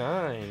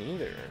 39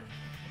 either.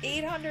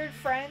 800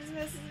 friends,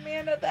 Mrs.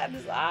 Amanda. That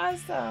is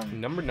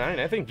awesome. Number 9.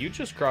 I think you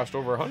just crossed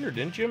over 100,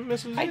 didn't you,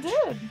 Mrs. I Itch?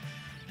 did.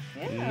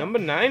 Yeah. Number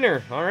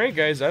 9er. All right,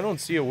 guys. I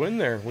don't see a win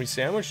there. We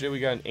sandwiched it.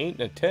 We got an 8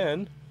 and a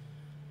 10.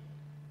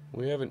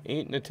 We have an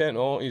 8 and a 10.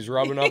 Oh, he's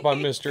rubbing up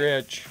on Mr.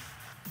 Itch.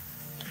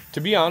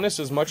 To be honest,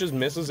 as much as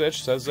Mrs.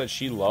 Itch says that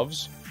she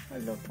loves I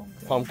love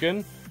Pumpkin.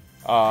 Pumpkin,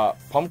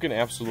 Pumpkin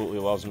absolutely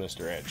loves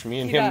Mr. Itch.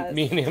 Me and He him, does.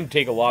 me and him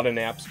take a lot of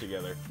naps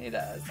together. He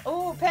does.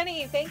 Oh,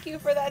 Penny, thank you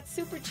for that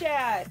super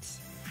chat.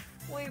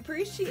 We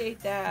appreciate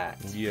that.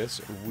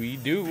 Yes, we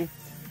do.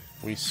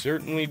 We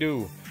certainly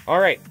do. All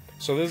right,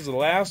 so this is the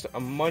last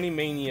Money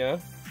Mania.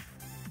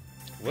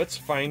 Let's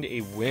find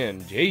a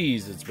win.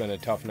 Jeez, it's been a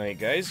tough night,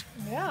 guys.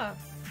 Yeah.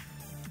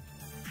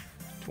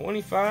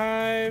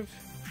 25,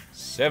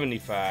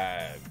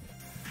 75.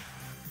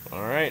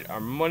 All right, our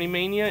Money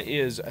Mania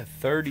is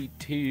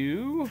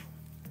 32.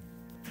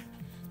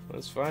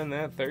 Let's find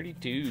that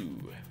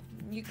 32.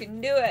 You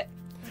can do it.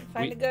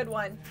 Find a good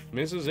one.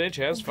 Mrs. Itch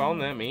has found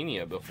that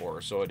Mania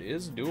before, so it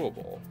is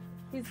doable.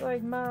 He's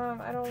like, Mom,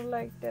 I don't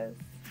like this.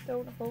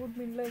 Don't hold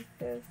me like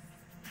this.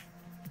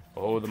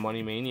 Oh, the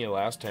Money Mania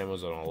last time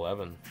was an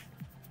 11.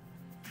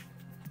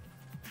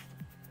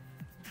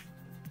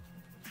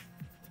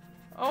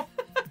 Oh.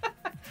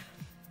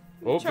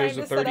 Oh, Trying there's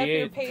a to set up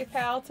your 38.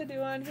 PayPal to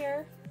do on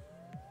here.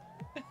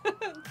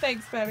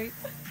 Thanks, Betty.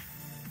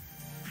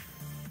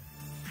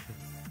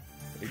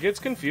 It gets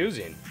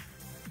confusing.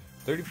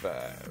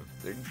 35,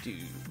 32.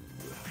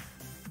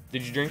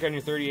 Did you drink on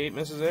your 38,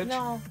 Mrs. Itch?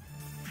 No.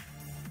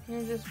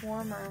 You're just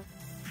warmer.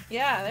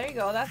 Yeah, there you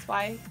go. That's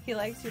why he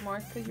likes you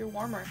more, because you're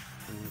warmer.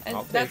 And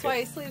that's why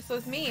he sleeps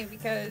with me,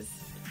 because...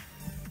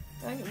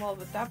 Well,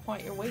 at that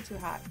point, you're way too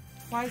hot.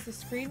 Why is the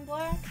screen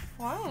black?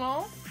 Well, I don't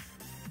know.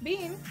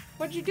 Bean,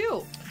 what'd you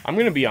do? I'm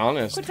going to be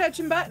honest. Quit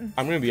touching buttons.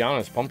 I'm going to be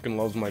honest. Pumpkin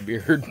loves my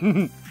beard.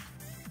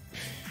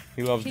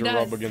 He loves to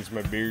rub against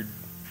my beard.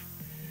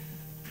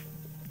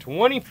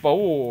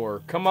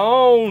 24. Come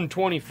on,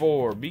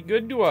 24. Be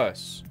good to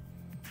us.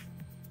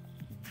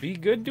 Be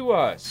good to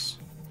us.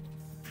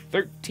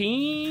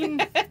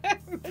 13.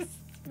 Miss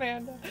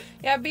Amanda.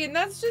 Yeah, Bean,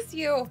 that's just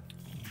you.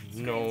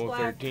 No,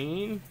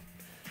 13.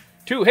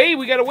 2. Hey,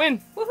 we got to win.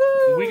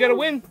 Woohoo! We got to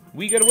win.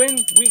 We got to win.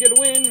 We got to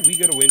win. We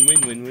got to win,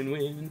 win, win, win,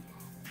 win.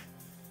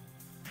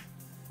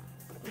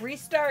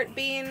 Restart,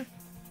 Bean.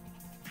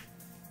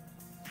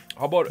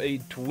 How about a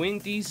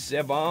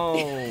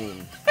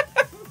 27?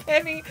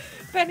 Penny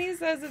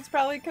says it's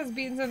probably because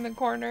Bean's in the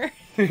corner.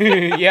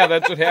 Yeah,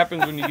 that's what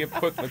happens when you get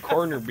put in the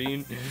corner,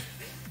 Bean.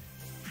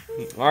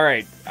 All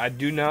right, I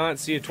do not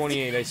see a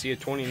 28. I see a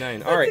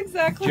 29. All right, that's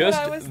exactly just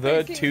what I was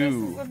the thinking,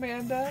 2. Mrs.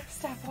 Amanda.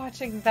 Stop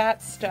watching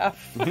that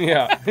stuff.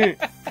 Yeah.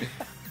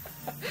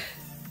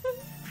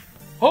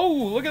 Oh,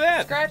 look at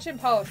that. Scratch and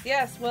post.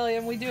 Yes,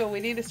 William, we do. We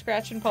need a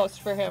scratch and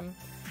post for him.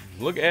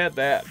 Look at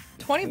that.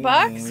 20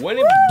 bucks?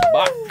 20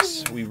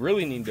 bucks. We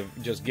really need to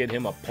just get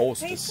him a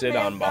post to sit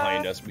on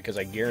behind us, because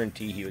I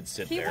guarantee he would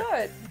sit there. He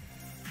would.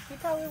 He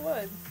probably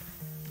would.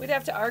 We'd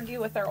have to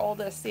argue with our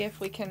oldest, see if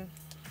we can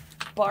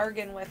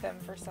bargain with him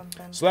for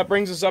something. So that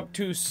brings us up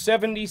to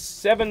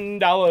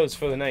 $77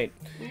 for the night.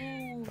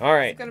 Ooh, all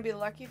right. It's going to be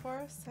lucky for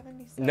us?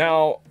 77.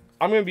 Now,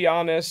 I'm going to be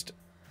honest.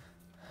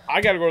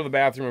 I got to go to the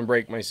bathroom and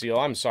break my seal.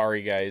 I'm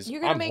sorry, guys.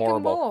 You're going to make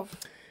horrible. him move.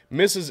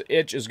 Mrs.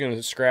 Itch is going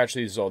to scratch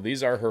these, though.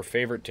 These are her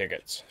favorite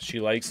tickets. She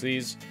likes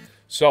these.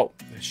 So,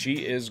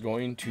 she is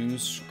going to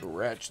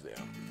scratch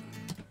them.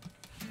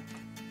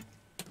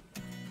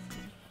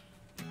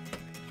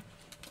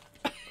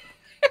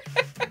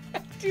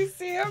 Do you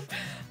see him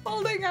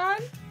holding on?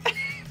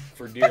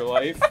 For dear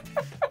life.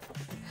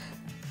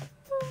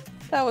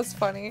 That was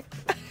funny.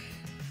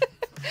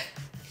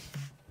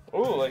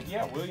 Oh, like,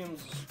 yeah,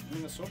 Williams,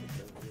 Minnesota.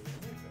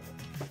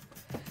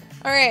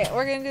 All right,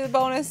 we're going to do the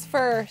bonus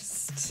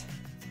first.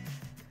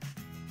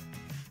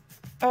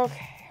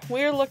 Okay,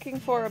 we're looking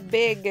for a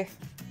big.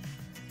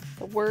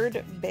 The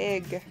word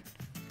big.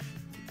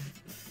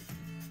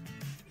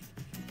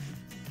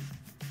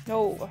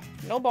 No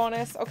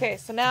bonus. Okay,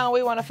 so now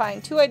we want to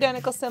find 2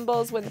 identical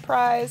symbols, win the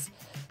prize.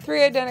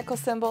 3 identical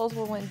symbols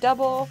will win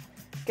double.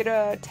 Get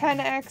a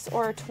 10x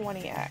or a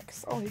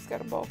 20x. Oh, he's got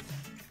them both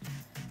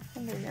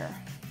under here.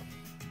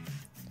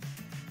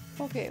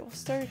 Okay, we'll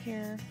start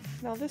here.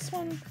 Now this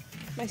one,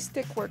 my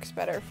stick works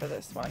better for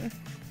this one.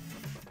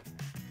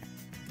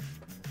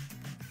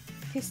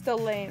 He's still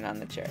laying on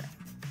the chair.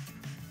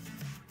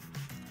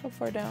 How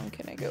far down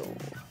can I go?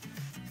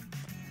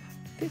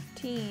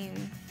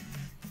 15.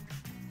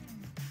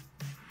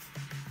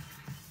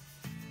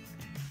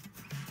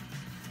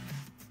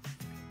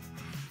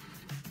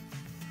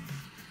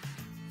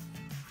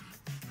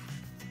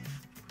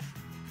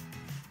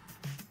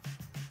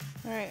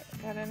 Alright,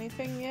 got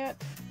anything yet?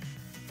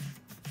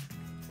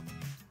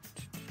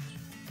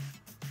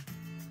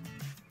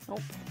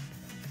 Nope.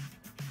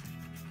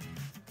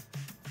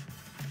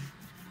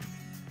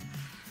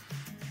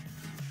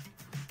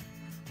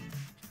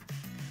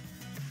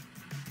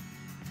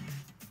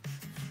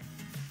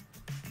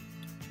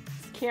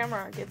 This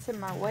camera gets in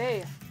my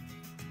way.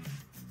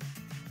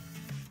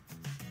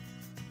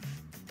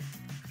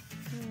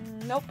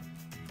 Nope.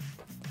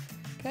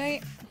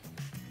 Okay.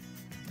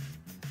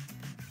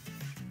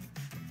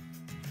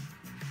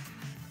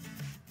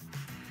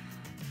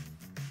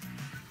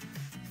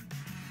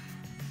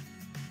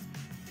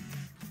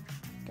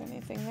 Got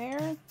anything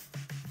there?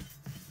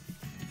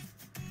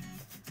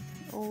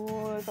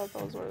 Oh, I thought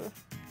those were...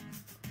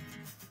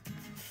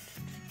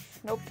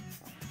 Nope.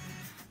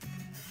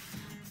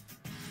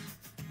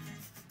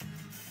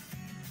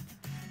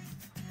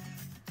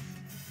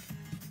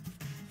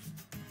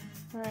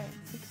 Alright,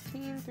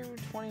 16 through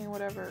 20,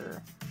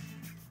 whatever.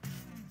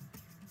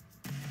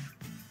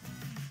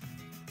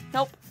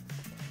 Nope.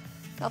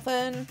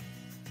 Nothing.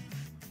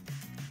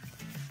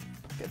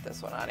 Get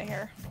this one out of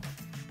here.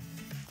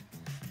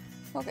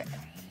 Okay.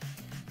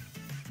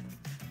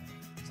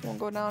 So we'll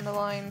go down to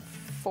line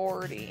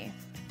 40.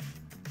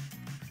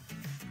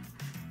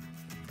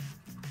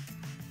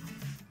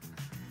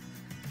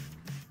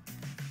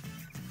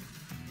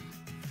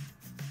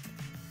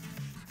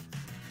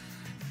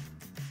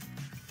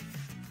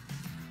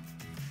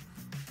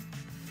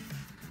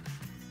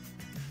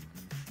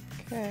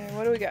 Okay,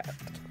 what do we got?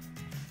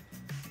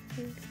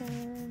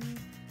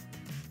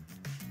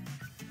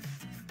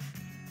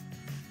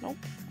 Nope.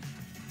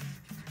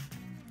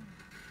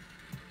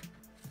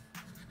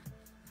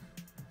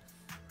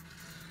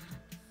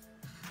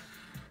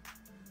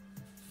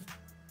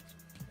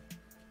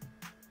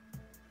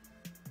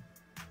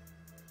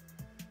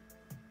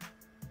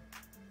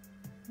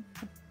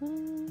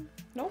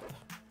 Nope,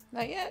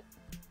 not yet.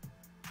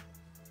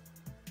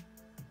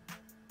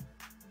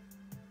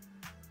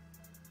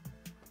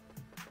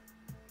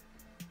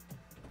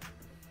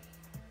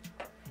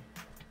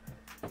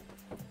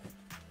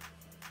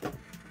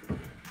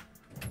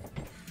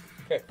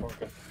 Okay,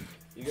 Pumpkin.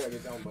 You gotta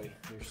get down, buddy.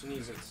 You're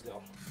sneezing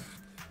still.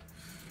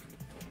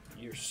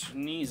 You're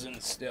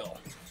sneezing still.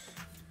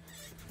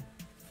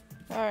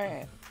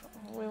 Alright.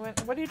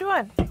 What are you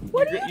doing?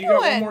 What are you doing? You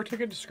got one more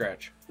ticket to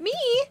scratch. Me?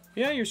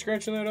 Yeah, you're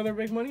scratching that other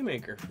big money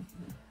maker.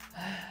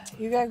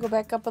 You gotta go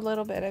back up a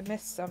little bit. I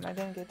missed some. I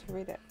didn't get to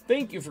read it.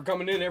 Thank you for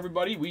coming in,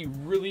 everybody. We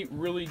really,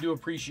 really do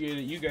appreciate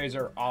it. You guys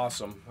are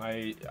awesome.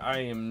 I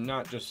am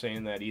not just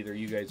saying that either.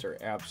 You guys are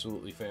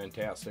absolutely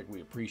fantastic.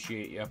 We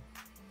appreciate you.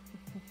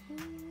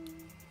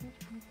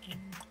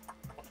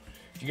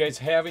 If you guys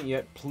haven't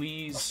yet,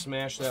 please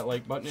smash that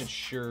like button. It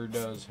sure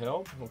does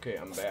help. Okay,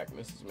 I'm back.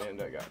 Mrs.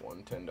 Amanda, I got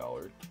one $10,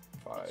 $5,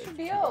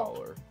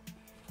 $2.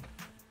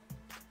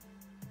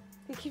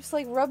 He keeps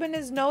like rubbing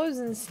his nose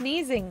and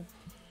sneezing.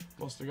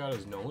 Must have got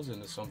his nose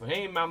into something.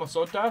 Hey, Mama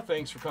Sota,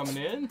 thanks for coming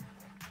in.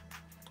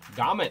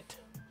 Damn it.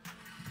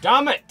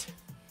 Damn it.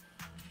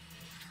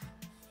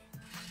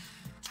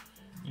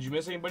 Did you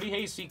miss anybody?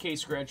 Hey, CK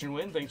Scratch and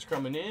Win, thanks for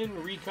coming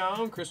in.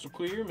 Recon, Crystal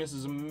Clear,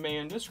 Mrs.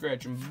 Amanda,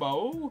 Scratch and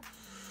Bow.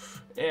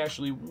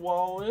 Ashley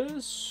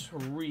Wallace,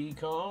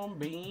 Recon,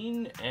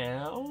 Bean,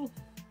 Al.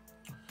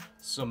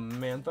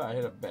 Samantha, I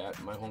had a bat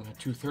in my home at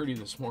 2:30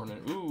 this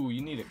morning. Ooh, you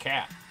need a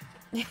cat.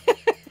 You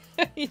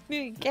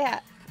need a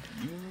cat.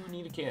 You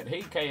need a cat.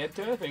 Hey,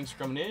 Kayetta, thanks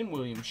for coming in.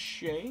 William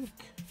Shank.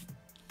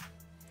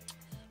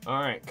 All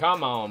right,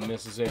 come on,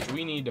 Mrs. H.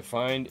 We need to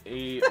find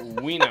a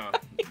wiener.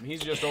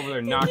 He's just over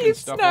there knocking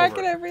stuff over. He's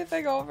knocking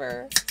everything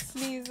over.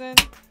 Sneezing.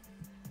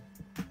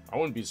 I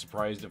wouldn't be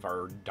surprised if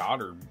our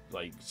daughter,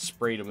 like,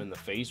 sprayed him in the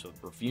face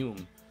with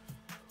perfume.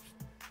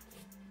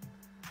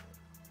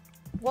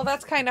 Well,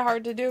 that's kind of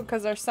hard to do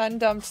because our son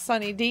dumped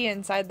Sunny D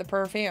inside the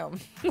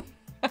perfume.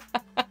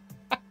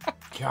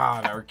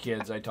 God, our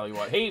kids, I tell you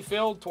what. Hey,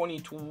 Phil,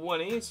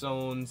 2020,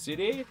 Zone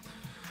City.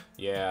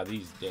 Yeah,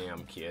 these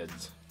damn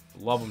kids.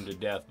 Love them to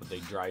death, but they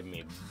drive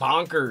me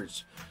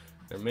bonkers.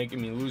 They're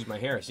making me lose my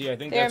hair. See, I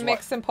think they're that's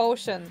mixing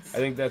potions. I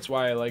think that's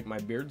why I like my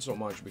beard so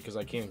much, because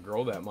I can't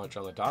grow that much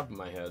on the top of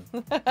my head.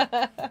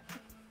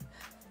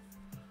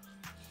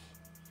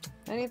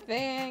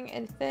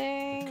 Anything?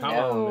 Come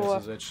on,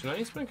 Mrs. Itch.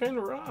 Tonight's been kind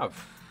of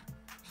rough.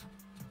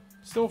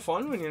 Still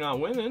fun when you're not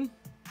winning.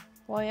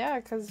 Well, yeah,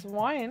 because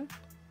wine.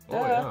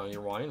 Oh, yeah,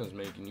 your wine is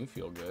making you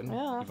feel good.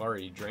 Yeah. You've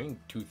already drank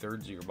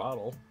 2/3 of your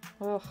bottle.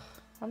 Ugh,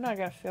 I'm not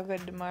going to feel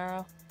good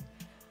tomorrow.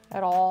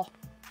 At all.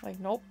 Like,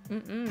 nope.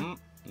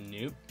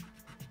 Nope.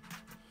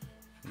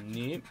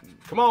 Nope.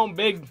 Come on,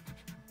 big.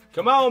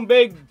 Come on,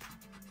 big.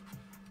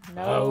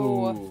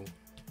 No.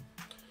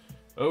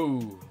 Oh.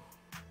 Oh.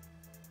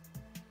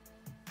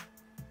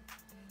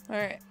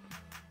 Alright.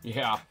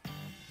 Yeah.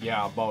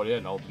 Yeah, about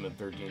it. Ultimate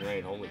 13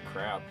 rain. Holy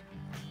crap.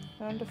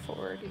 Down to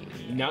 40.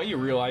 Now you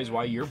realize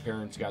why your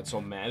parents got so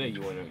mad at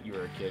you when you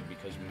were a kid,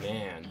 because,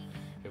 man,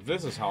 if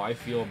this is how I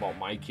feel about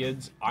my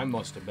kids, I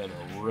must have been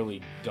a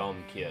really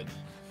dumb kid.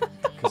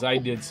 Because I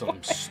did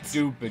some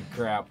stupid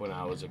crap when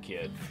I was a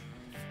kid.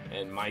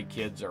 And my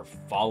kids are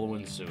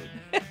following suit.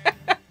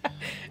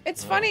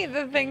 It's funny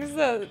the things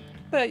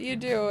that you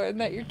do and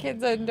that your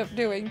kids end up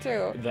doing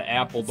too. The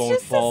apple don't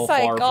fall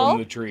far from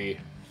the tree.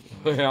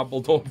 The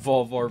apple don't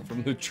fall far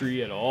from the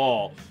tree at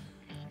all.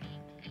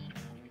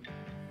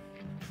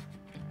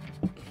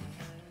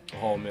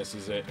 Oh,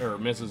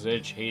 Mrs.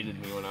 Itch hated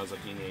me when I was a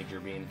teenager,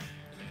 Bean.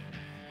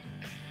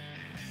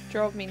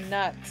 Drove me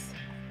nuts.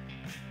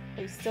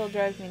 He still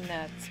drives me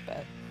nuts,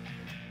 but...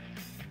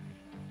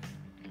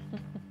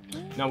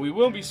 Now, we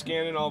will be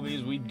scanning all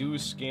these. We do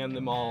scan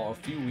them all. A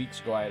few weeks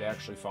ago, I had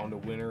actually found a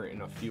winner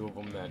in a few of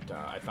them that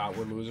I thought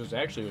were losers.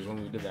 Actually, it was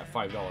when we did that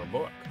 $5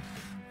 book.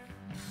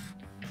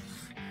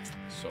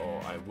 So,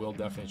 I will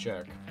definitely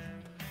check.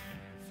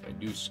 I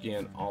do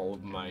scan all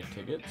of my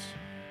tickets.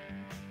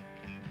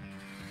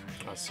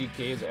 CK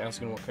is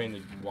asking what kind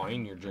of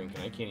wine you're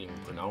drinking. I can't even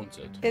pronounce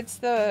it. It's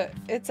a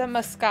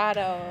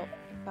Moscato.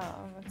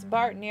 It's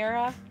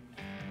Bartonera.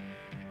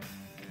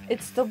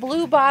 It's the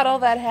blue bottle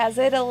that has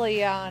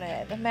Italy on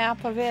it. The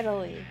map of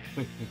Italy.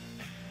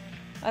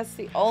 That's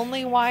the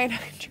only wine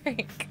I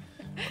drink.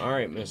 All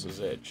right,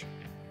 Mrs. Itch.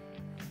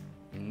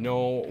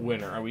 No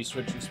winner. Are we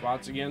switching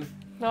spots again?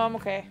 No, I'm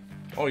okay.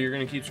 Oh, you're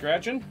gonna keep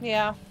scratching?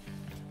 Yeah.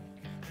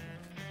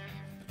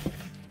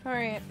 All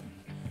right.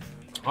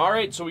 All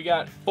right, so we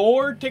got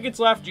 4 tickets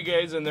left, you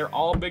guys, and they're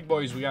all big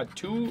boys. We got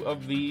 2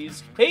 of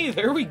these. Hey,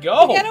 there we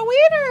go. We got a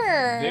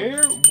winner.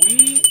 There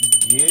we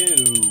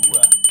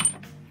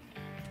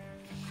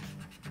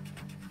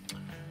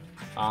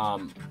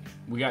go.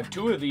 We got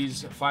 2 of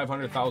these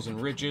 500,000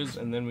 riches,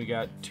 and then we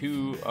got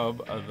 2 of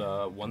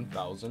the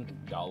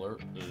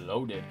 $1,000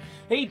 loaded.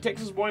 Hey,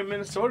 Texas boy in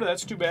Minnesota,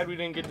 that's too bad we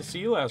didn't get to see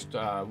you last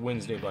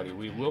Wednesday, buddy.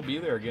 We will be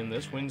there again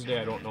this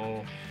Wednesday. I don't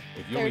know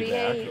if you'll be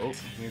back. Oh,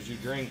 here's your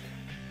drink.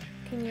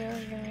 Can you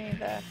give me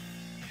the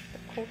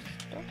coaster?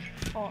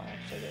 Oh,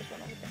 actually, there's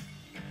one over there.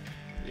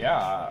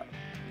 Yeah,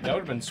 that would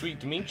have been sweet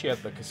to meet you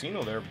at the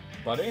casino there,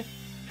 buddy.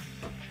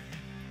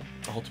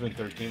 Ultimate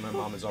 13, my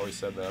mom has always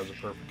said that I was a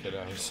perfect kid.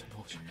 I was,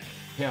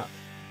 yeah.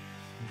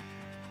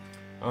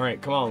 All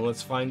right, come on,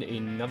 let's find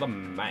another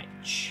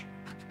match.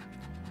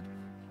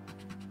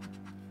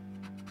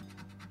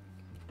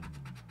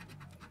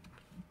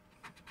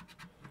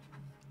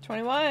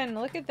 $21.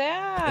 Look at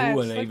that. Ooh,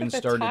 and Look I even at the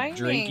started timing.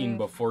 drinking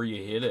before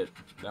you hit it.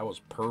 That was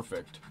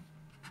perfect.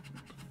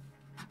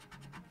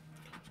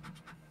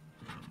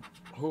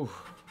 Ooh,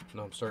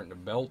 now I'm starting to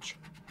belch.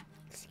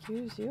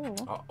 Excuse you.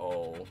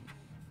 Uh-oh.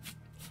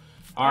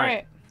 All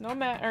right.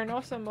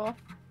 No symbol.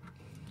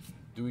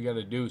 Do we got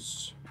a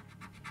deuce?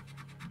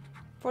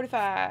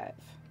 45.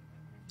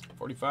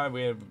 45,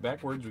 we have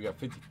backwards. We got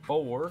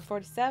 54.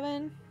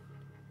 47.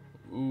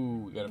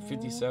 Ooh, we got a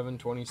 57,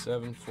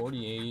 27,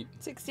 48.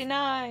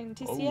 69.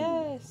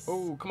 TCS.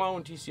 Oh, come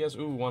on, TCS.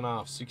 Ooh, one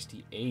off.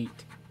 68.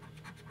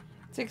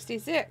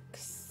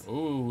 66.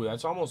 Ooh,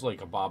 that's almost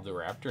like a Bob the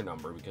Raptor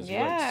number because you're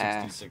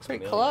like 66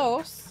 pretty million.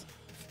 close.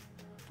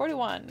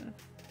 41.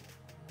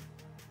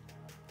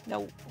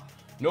 No.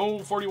 No,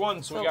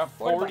 41. So we got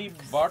 40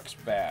 $40 bucks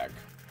back.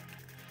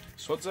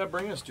 So what's that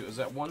bring us to? Is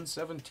that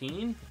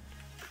 117?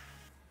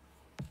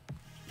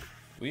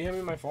 Will you hand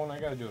me my phone? I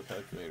gotta do a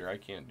calculator. I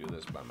can't do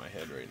this by my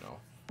head right now.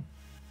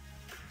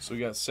 So we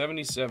got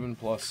 77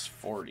 plus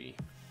 40.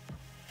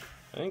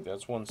 I think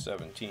that's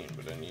 117,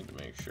 but I need to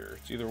make sure.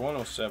 It's either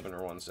 107 or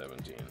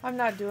 117. I'm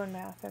not doing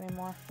math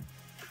anymore.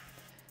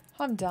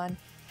 I'm done.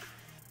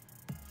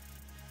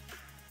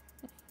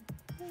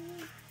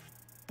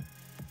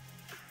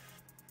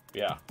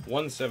 Yeah,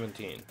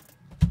 117.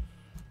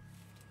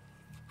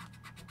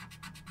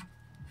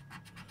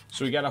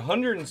 So we got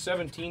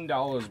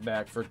 $117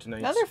 back for tonight.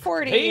 Another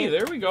 40. Hey,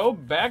 there we go.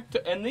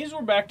 And these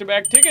were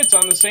back-to-back tickets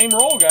on the same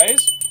roll,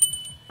 guys.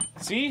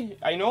 See,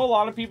 I know a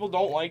lot of people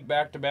don't like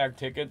back-to-back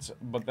tickets,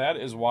 but that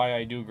is why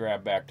I do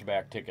grab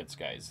back-to-back tickets,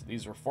 guys.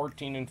 These are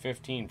 14 and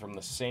 15 from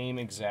the same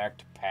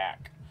exact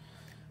pack.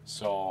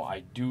 So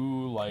I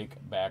do like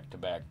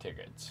back-to-back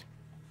tickets.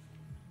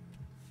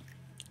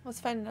 Let's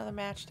find another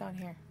match down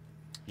here.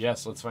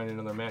 Yes, let's find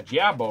another match.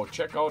 Yeah, Bo,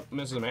 check out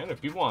Mrs. Amanda.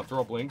 If people want to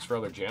throw up links for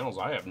other channels,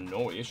 I have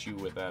no issue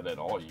with that at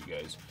all, you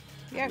guys.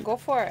 Yeah, go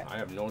for it. I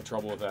have no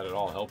trouble with that at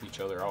all. Help each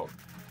other out.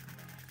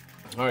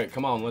 All right,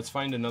 come on. Let's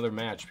find another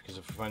match, because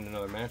if we find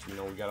another match, we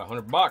know we got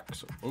 100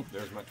 bucks. Oop,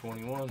 there's my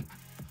 21.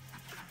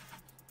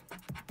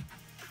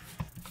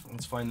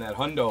 Let's find that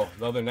hundo.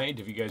 The other night,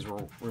 if you guys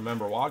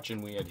remember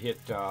watching, we had hit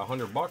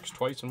 100 bucks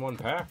twice in one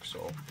pack,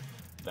 so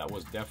that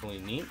was definitely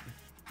neat.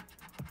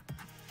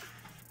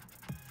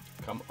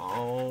 Come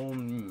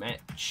on,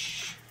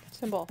 match.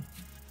 Symbol.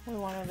 We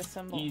wanted a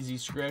symbol. Easy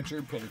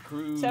Scratcher, Penny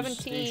Cruz, 17.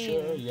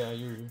 Stacia. Yeah,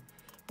 you're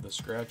the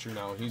Scratcher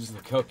now. He's the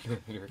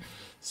calculator.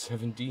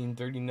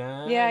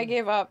 1739. Yeah, I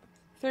gave up.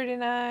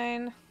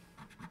 39.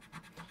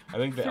 I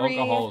think the 3.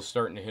 alcohol is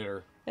starting to hit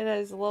her. It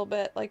is a little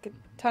bit like a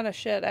ton of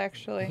shit,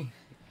 actually.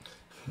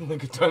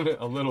 Like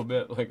a little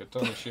bit like a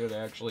ton of shit,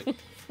 actually.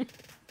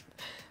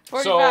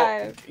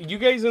 45. So, you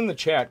guys in the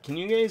chat, can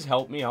you guys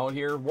help me out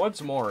here?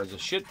 What's more? Is a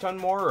shit ton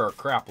more or a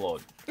crap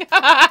load?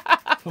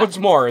 What's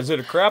more? Is it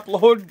a crap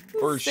load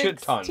or a shit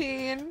ton?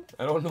 16.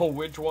 I don't know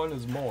which one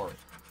is more.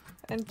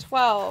 And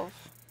 12.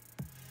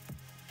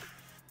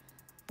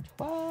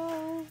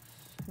 12.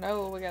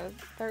 No, we got a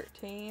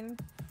 13.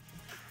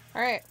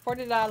 All right,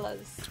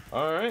 $40.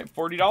 All right,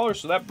 $40.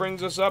 So that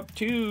brings us up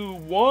to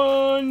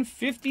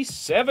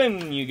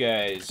 $157, you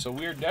guys. So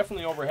we're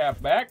definitely over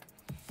half back.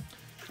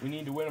 We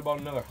need to win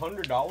about another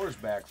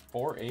 $100 back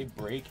for a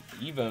break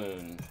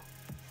even.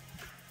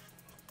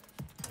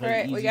 All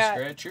right, Easy we got.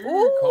 Scratcher,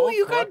 Ooh, Colt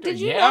you got. Collector. Did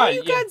you Yeah, know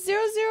you yeah. got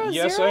 000?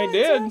 Yes, I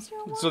did.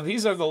 001? So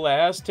these are the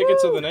last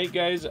tickets of the night,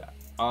 guys.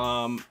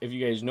 If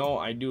you guys know,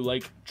 I do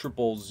like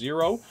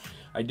 000.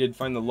 I did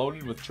find the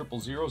loaded with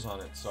 000s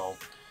on it, so.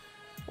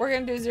 We're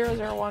gonna do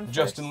 001 first.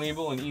 Justin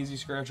Liebel and Easy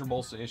Scratcher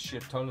both say a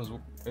shit ton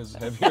is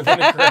heavier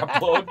than a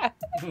crap load. All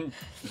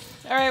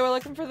right, we're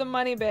looking for the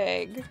money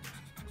bag,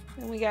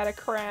 and we got a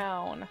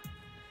crown.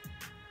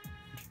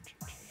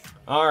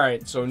 All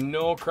right, so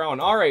no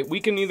crown. All right, we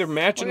can either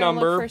match a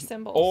number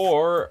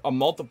or a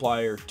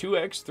multiplier.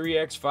 2x,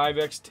 3x,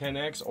 5x,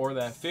 10x, or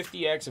that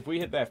 50x. If we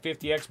hit that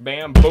 50x,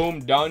 bam,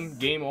 boom, done,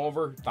 game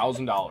over,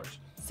 $1,000.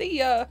 See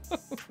ya.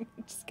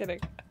 Just kidding.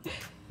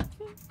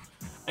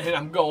 And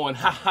I'm going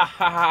ha ha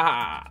ha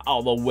ha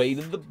all the way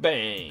to the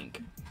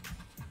bank.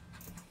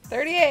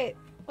 38.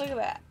 Look at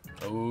that.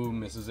 Oh,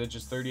 Mrs. Itch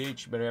is 38.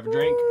 She better have a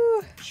drink.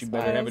 Woo. She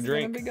better have a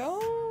drink. Gonna be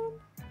gone.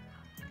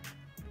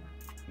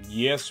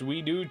 Yes,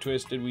 we do,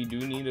 Twisted. We do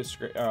need a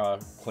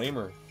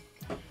claimer.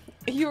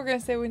 You were gonna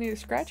say we need a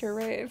scratcher,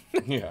 right?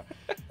 Yeah.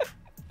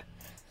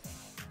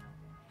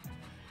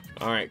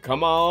 All right,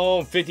 come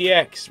on,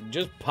 50X.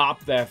 Just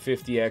pop that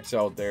 50X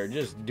out there.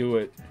 Just do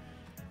it.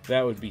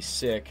 That would be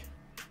sick.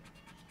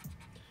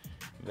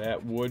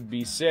 That would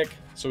be sick.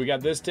 So we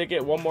got this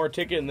ticket, one more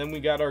ticket, and then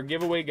we got our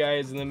giveaway,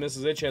 guys. And then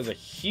Mrs. Itch has a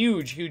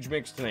huge, huge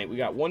mix tonight. We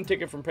got one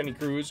ticket from Penny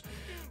Cruz.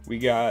 We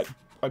got,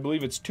 I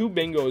believe it's 2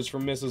 bingos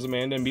from Mrs.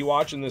 Amanda. And be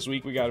watching this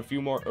week. We got a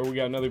few more, or we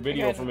got another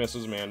video from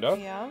Mrs. Amanda.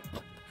 Yeah.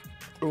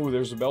 Oh,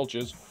 there's the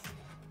belches.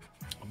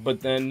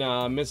 But then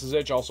Mrs.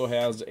 Itch also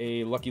has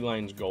a Lucky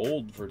Lines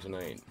Gold for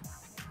tonight.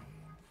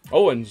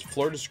 Oh, and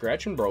Florida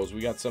Scratchin' Bros.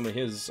 We got some of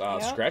his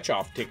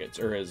scratch-off tickets,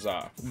 or his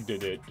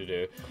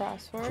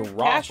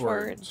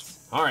crosswords.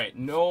 All right,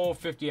 no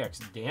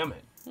 50X. Damn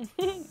it.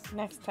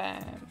 Next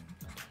time.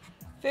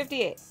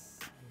 58.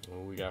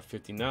 Oh, we got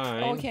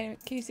 59. Oh, can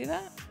you see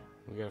that?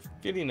 We got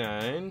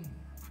 59.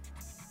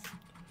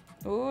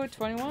 Ooh,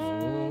 21.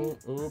 Oh,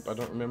 oop, I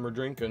don't remember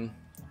drinking.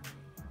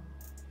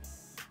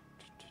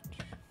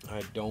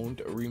 I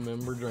don't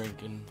remember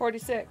drinking.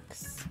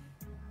 46.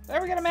 There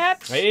we got a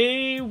match.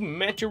 Hey,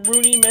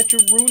 match-a-rooney,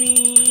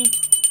 match-a-rooney.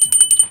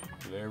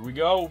 There we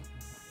go.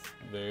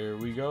 There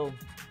we go.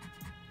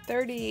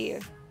 30.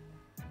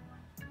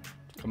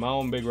 Come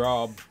on, Big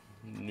Rob.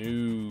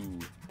 No.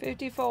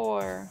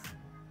 54.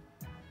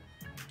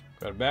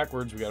 Got it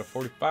backwards. We got a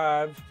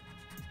 45.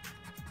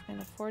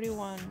 And a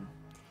 41.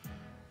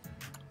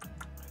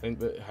 I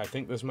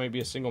think this might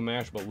be a single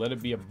match, but let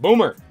it be a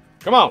boomer.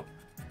 Come on.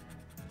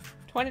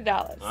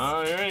 $20.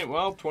 All right.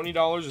 Well,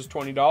 $20 is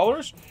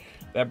 $20.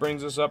 That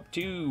brings us up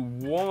to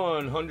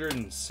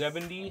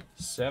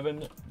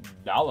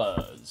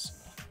 $177.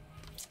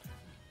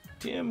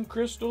 Tim,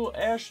 Crystal,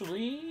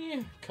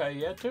 Ashley,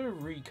 Cayetta,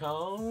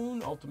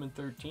 Recon, Ultimate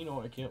 13.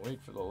 Oh, I can't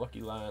wait for the Lucky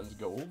Lines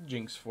Gold.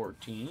 Jinx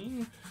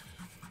 14.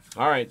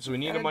 All right, so we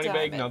need a money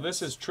bag. Now,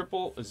 this is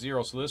 000,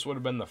 so this would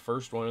have been the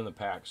first one in the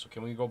pack. So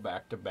can we go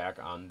back to back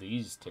on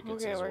these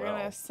tickets as well? Okay, we're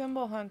going to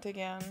symbol hunt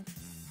again.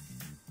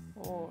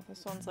 Oh,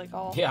 this one's like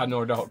all... Yeah,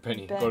 no doubt,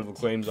 Penny. Bent. Go to the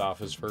claims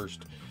office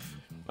first.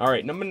 All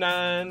right, number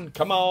 9.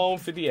 Come on,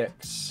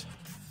 50X.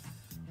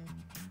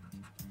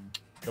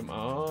 Come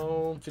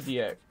on,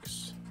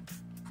 50X.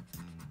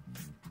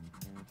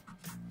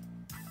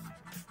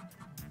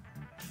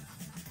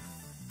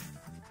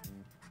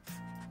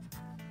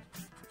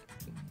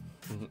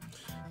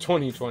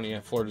 $20.20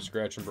 at Florida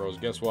Scratchin' Bros.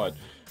 Guess what?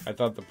 I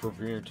thought the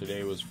premiere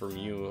today was from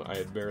you. I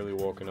had barely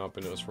woken up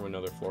and it was from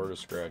another Florida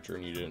Scratcher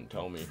and you didn't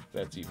tell me.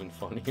 That's even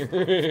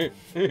funnier.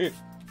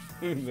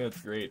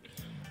 That's great.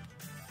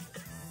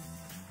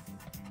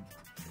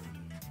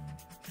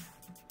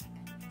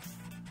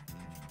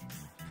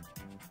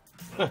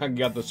 I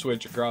got the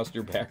switch across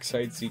your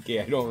backside, CK.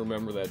 I don't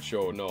remember that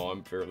show. No,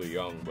 I'm fairly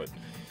young, but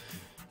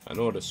I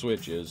know what a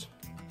switch is.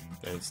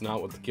 And it's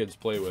not what the kids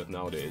play with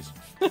nowadays.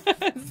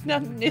 It's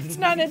not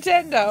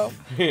Nintendo.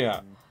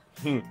 Yeah.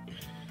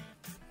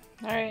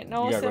 Alright,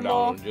 no you gotta symbol.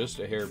 go down just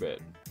a hair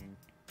bit.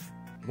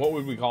 What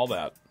would we call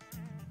that?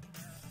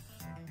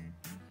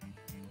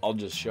 I'll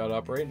just shut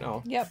up right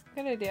now. Yep,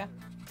 good idea.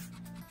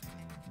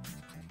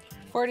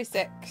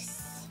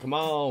 46. Come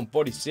on,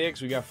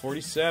 46. We got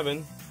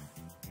 47.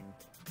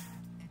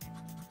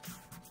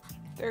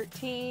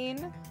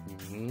 13.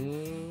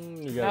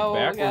 We got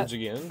it backwards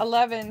again.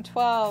 11,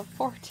 12,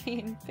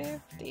 14,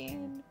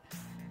 15.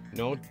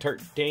 No,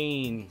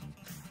 13.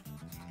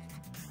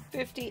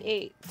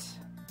 58.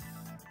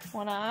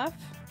 One off.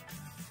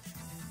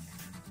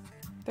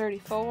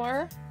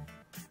 34.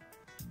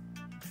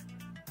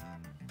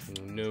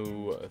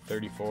 No,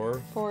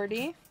 34.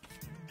 40.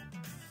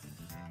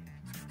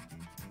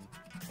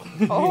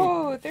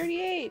 Oh,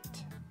 38.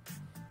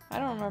 I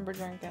don't remember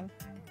drinking.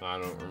 I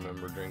don't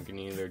remember drinking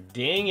either.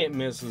 Dang it,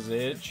 Mrs.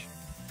 Itch.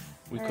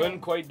 We All couldn't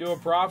right. quite do a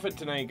profit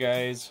tonight,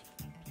 guys.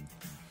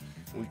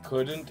 We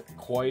couldn't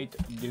quite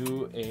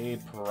do a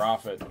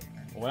profit.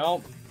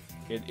 Well,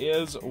 it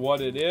is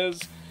what it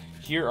is.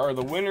 Here are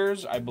the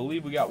winners. I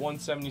believe we got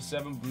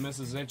 177, but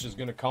Mrs. Itch is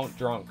going to count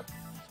drunk.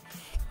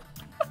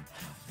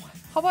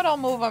 How about I'll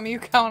move them? You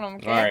count them,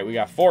 okay? All right, we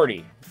got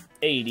 40,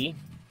 80.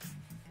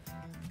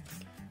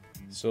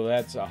 So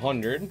that's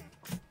 100,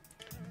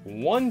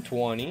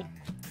 120,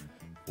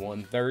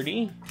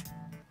 130,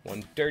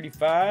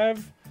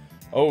 135.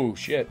 Oh,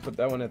 shit. Put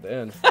that one at the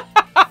end.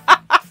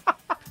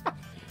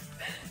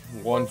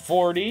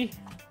 140,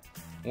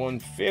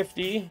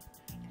 150,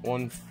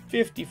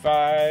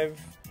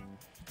 155,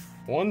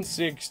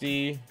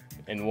 160,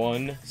 and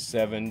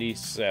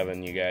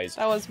 177, you guys.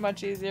 That was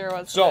much easier,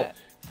 wasn't So, it?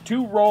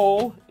 To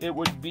roll, it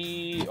would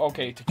be,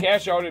 okay, to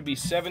cash out, it would be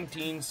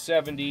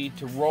 $17.70.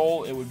 To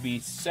roll, it would be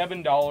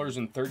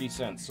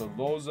 $7.30. So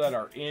those that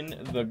are in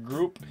the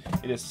group,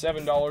 it is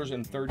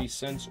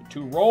 $7.30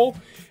 to roll.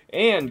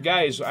 And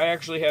guys, I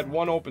actually had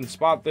one open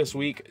spot this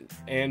week,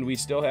 and we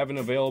still have an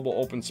available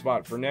open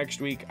spot for next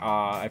week.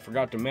 I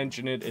forgot to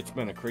mention it. It's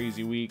been a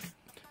crazy week.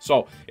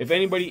 So if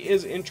anybody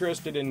is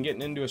interested in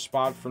getting into a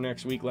spot for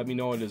next week, let me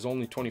know. It is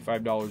only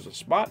 $25 a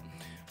spot.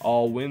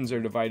 All wins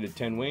are divided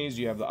 10 ways.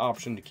 You have the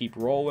option to keep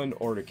rolling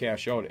or to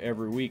cash out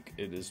every week.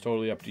 It is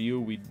totally up to you.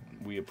 We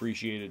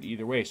appreciate it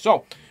either way.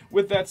 So,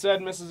 with that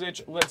said, Mrs.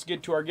 Itch, let's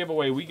get to our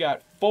giveaway. We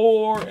got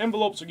 4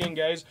 envelopes again,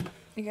 guys.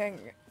 You gotta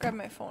grab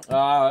my phone.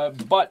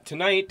 But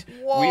tonight,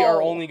 we are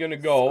only going to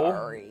go...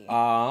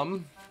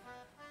 to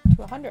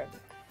 100.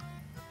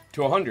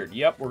 To 100.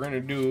 Yep, we're going to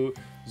do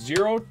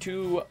 0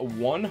 to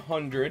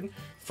 100.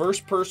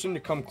 First person to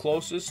come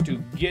closest to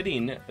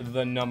getting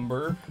the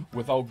number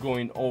without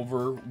going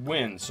over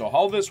wins. So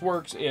how this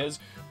works is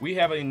we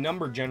have a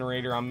number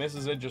generator on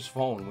Mrs. Itch's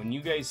phone. When you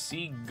guys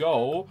see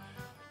go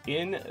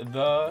in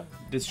the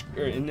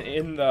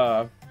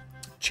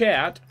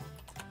chat,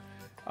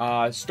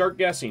 start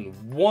guessing.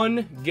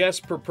 1 guess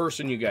per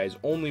person, you guys.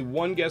 Only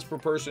 1 guess per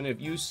person. If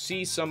you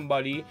see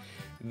somebody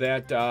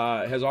that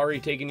has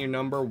already taken your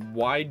number,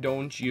 why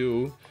don't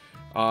you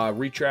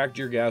retract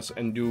your guess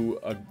and do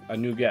a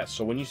new guess?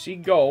 So when you see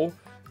go,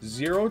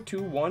 0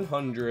 to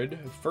 100,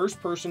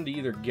 first person to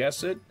either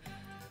guess it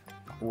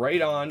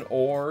right on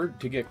or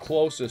to get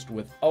closest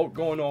without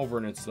going over,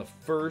 and it's the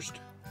first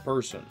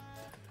person.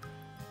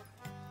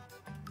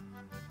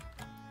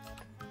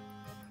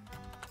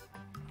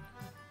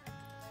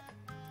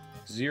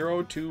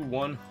 Zero to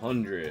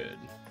 100.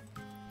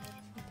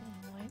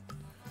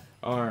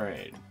 All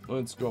right,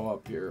 let's go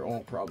up here. Oh,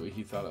 probably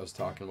he thought I was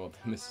talking about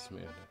Mrs.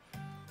 Amanda.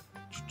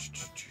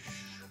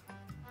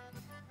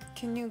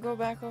 Can you go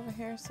back over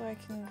here so I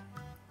can...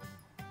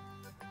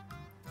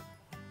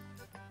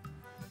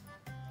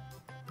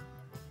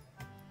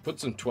 Put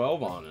some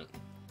 12 on it.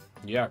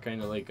 Yeah,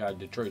 kind of like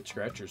Detroit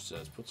Scratcher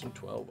says. Put some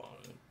 12 on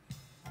it.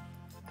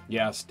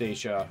 Yeah,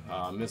 Stacia,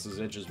 Mrs.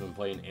 Itch has been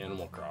playing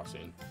Animal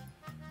Crossing.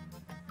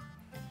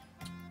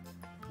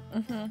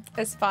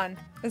 It's fun.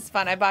 It's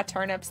fun. I bought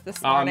turnips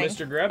this morning.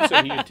 Mr. Grab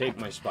said he'd take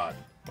my spot.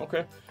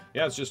 Okay.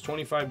 Yeah, it's just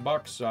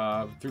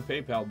 $25 through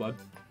PayPal, bud.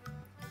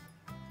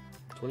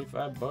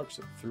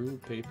 $25 through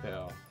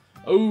PayPal.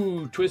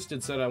 Oh,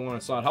 Twisted said I want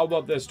a slot. How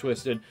about this,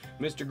 Twisted?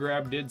 Mr.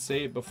 Grab did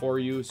say it before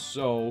you,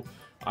 so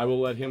I will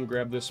let him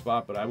grab this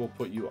spot, but I will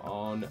put you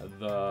on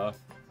the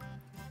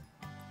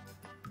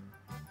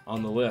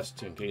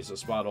list in case a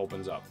spot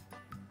opens up.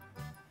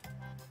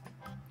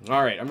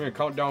 All right, I'm going to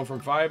count down from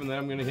 5, and then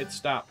I'm going to hit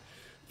stop.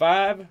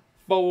 5,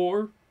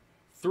 4,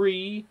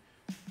 3,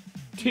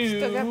 2.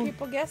 Still got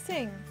people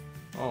guessing.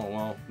 Oh,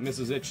 well,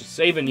 Mrs. Itch is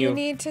saving you. You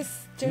need to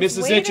just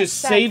Mrs. wait Itch a is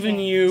saving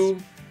second.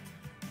 you.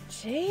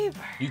 Jaber.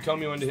 You tell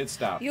me when to hit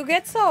stop. You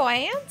get so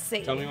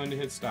antsy. Tell me when to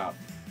hit stop.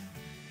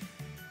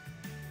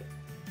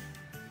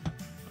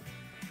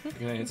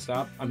 Can I hit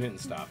stop? I'm hitting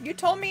stop. You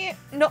told me...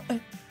 No.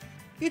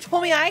 You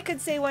told me I could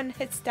say when to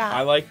hit stop.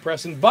 I like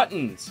pressing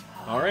buttons.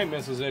 All right,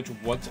 Mrs. Itch,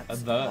 what's the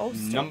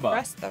supposed number? to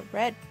press the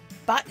red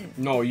button.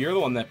 No, you're the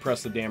one that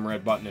pressed the damn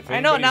red button. If I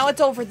know, now it's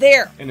over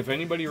there. And if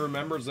anybody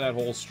remembers that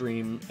whole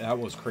stream, that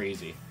was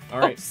crazy. All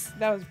right. Oops,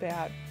 that was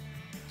bad.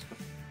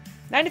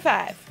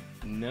 95.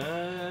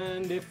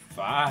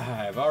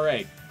 95. All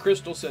right.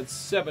 Crystal said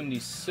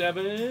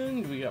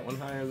 77. We got one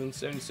higher than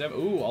 77.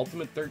 Ooh,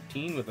 Ultimate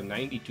 13 with a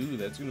 92.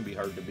 That's going to be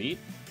hard to beat.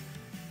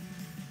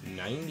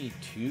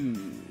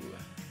 92.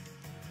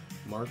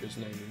 Marcus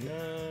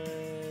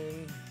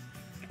 99.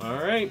 All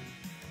right.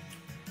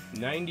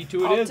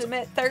 92 it is.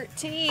 Ultimate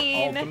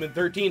 13. Ultimate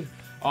 13.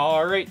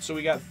 All right, so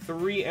we got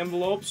 3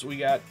 envelopes. We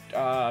got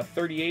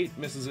 38.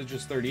 Mrs. Itch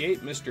is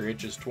 38. Mr.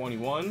 Itch is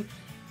 21.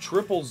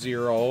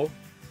 000.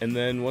 And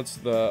then what's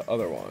the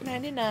other one?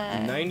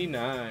 99.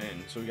 99.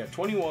 So we got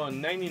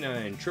 21,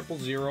 99,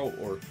 000,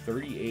 or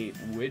 38.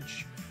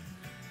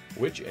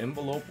 Which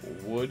envelope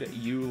would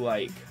you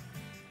like?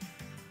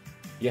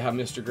 Yeah,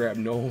 Mr. Grab,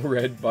 no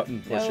red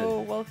button pushing.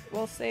 No,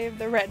 we'll save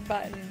the red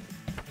button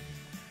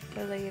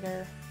for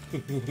later.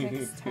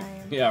 Next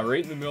time. Yeah,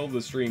 right in the middle of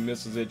the stream,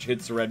 Mrs. Itch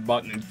hits the red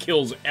button and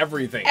kills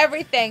everything.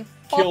 Everything.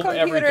 Whole Killed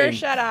computer everything.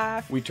 shut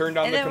off. We turned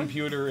on the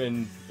computer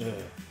and...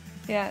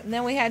 Yeah, and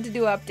then we had to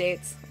do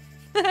updates.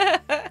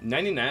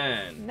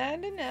 99.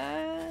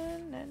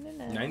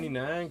 99.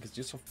 99, because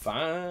you're so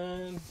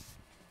fine.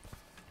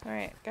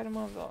 Alright, gotta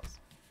move those.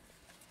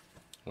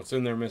 What's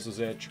in there, Mrs.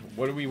 Itch?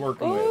 What are we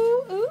working with?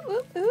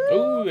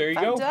 Ooh, There you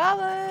go.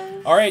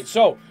 $5. All right,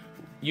 so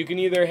you can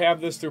either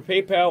have this through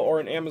PayPal or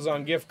an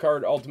Amazon gift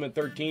card, Ultimate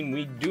 13.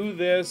 We do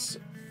this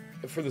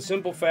for the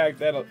simple fact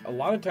that a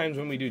lot of times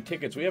when we do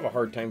tickets, we have a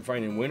hard time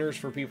finding winners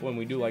for people, and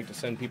we do like to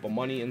send people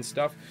money and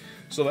stuff.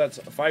 So that's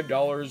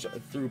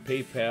 $5 through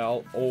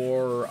PayPal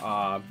or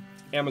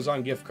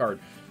Amazon gift card.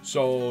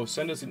 So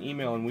send us an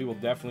email, and we will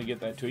definitely get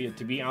that to you.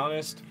 To be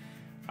honest,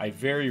 I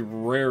very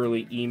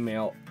rarely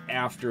email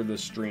after the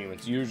stream.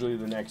 It's usually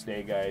the next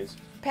day, guys.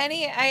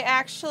 Penny,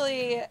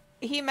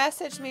 he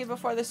messaged me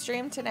before the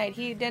stream tonight.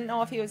 He didn't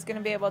know if he was going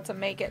to be able to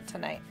make it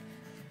tonight.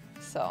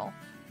 So.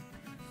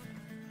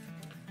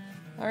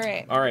 All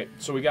right.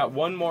 So we got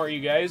one more, you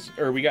guys.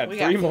 Or we got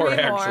three more,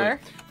 actually.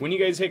 When you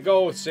guys hit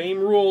go, same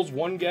rules.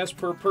 One guess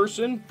per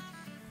person.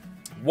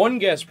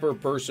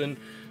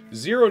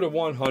 0 to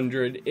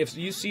 100. If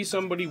you see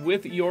somebody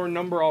with your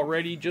number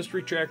already, just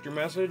retract your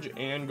message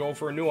and go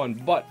for a new one.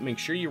 But make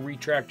sure you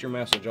retract your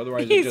message.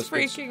 Otherwise, it just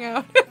freaking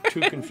out.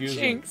 Too confusing.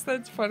 Jinx,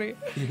 that's funny.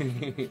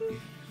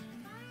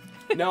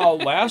 Now,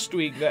 last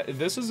week,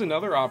 this is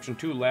another option,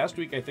 too. Last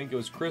week, I think it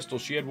was Crystal.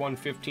 She had won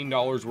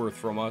 $15 worth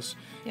from us.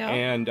 Yeah.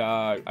 And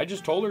I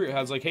just told her,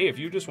 I was like, hey, if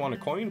you just want a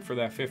coin for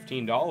that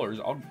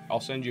 $15, I'll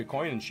send you a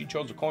coin. And she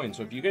chose a coin.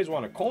 So if you guys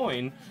want a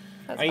coin...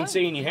 I ain't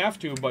saying you have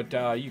to,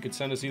 but you could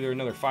send us either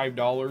another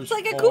 $5. It's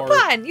like a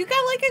coupon. You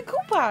got like a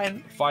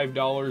coupon.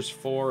 $5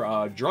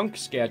 for Drunk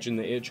Scratchin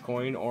the Itch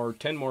coin, or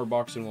 10 more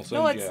bucks, and we'll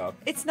send you.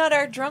 It's not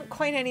our drunk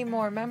coin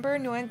anymore. Remember,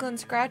 New England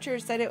Scratcher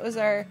said it was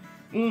our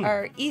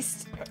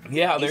East.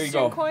 Yeah, there you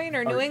go. Coin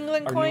or New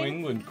England coin. Our New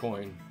England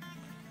coin.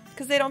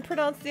 Because they don't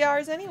pronounce the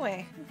R's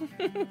anyway.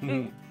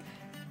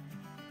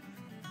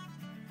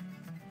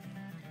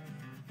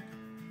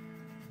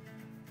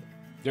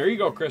 There you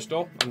go,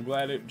 Crystal. I'm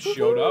glad it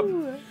showed up.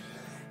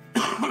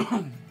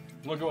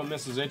 Look at what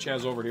Mrs. Itch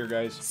has over here,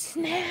 guys.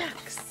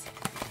 Snacks.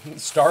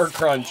 Star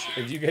Crunch.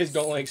 If you guys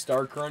don't like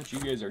Star Crunch,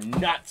 you guys are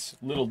nuts.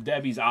 Little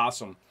Debbie's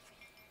awesome.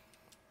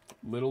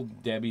 Little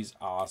Debbie's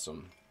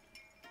awesome.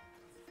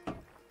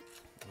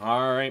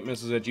 All right,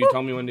 Mrs. Itch, you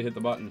tell me when to hit the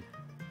button.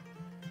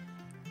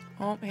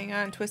 Oh, hang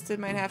on. Twisted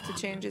might have to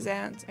change his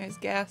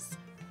guess.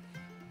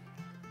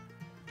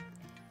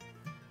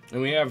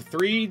 And we have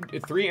three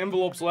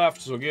envelopes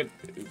left, so get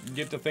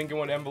to thinking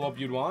what envelope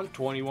you'd want.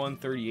 21,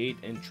 38,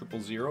 and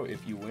 000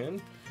 if you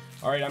win.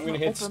 All right, I'm going to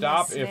hit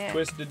stop. If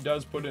Twisted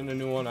does put in a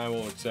new one, I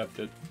will accept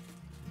it.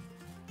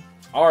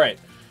 All right,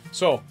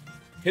 so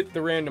hit the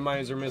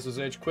randomizer, Mrs.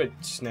 Itch. Quit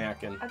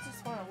snacking. I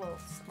just want a little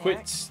snack.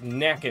 Quit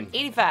snacking.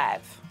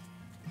 85.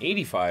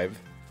 85?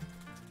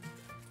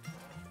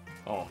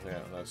 Oh, yeah,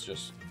 that's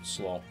just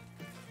slow.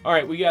 All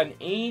right, we got an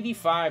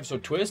 85, so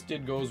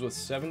Twisted goes with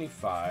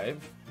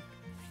 75.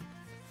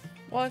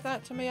 Well, I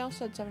thought somebody else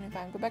said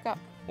 75. Go back up.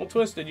 Well,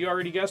 Twisted, you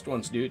already guessed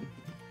once, dude.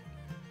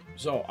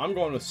 So I'm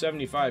going with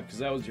 75 because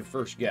that was your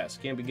first guess.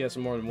 Can't be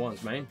guessing more than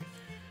once, man.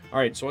 All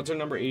right, so what's our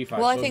number 85?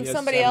 Well, so I think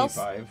somebody else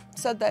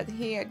said that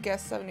he had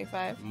guessed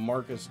 75.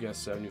 Marcus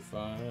guessed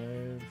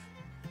 75.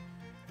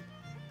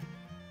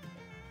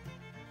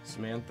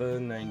 Samantha,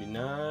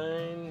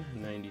 99.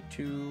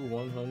 92,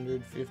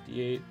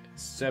 158,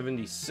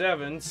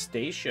 77.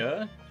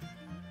 Stacia.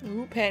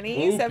 Ooh,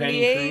 Penny,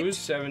 78. Penny Cruz,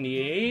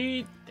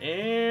 78.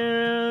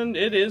 And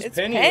it is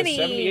Penny with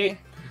 78.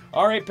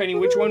 All right, Penny,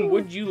 which one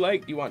would you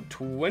like? You want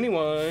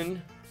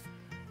 21?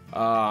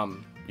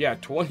 Yeah,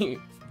 20.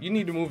 You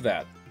need to move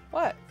that.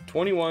 What?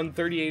 21,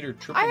 38, or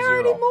 000. I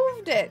already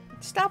moved it.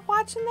 Stop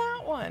watching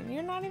that one.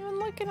 You're not even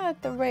looking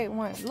at the right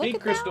one. Hey,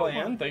 Crystal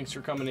Ann, thanks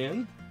for coming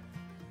in.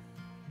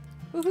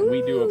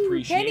 We do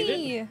appreciate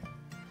it.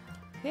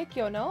 Pick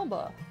your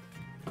number.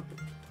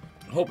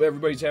 Hope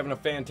everybody's having a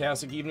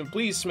fantastic evening.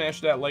 Please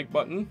smash that like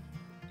button.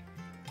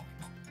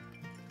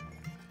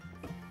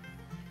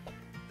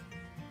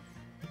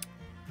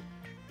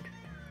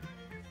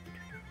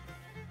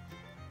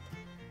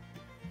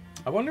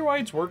 I wonder why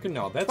it's working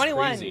now. That's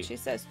 21. Crazy. She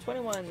says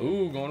 21.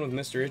 Ooh, going with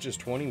Mr. Itch's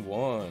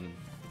 21.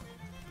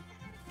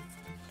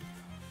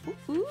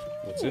 Ooh,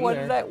 what's in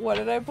there? What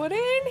did I put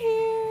in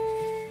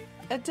here?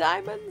 A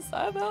diamond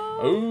 7.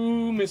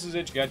 Ooh, Mrs.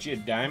 Itch got you a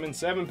diamond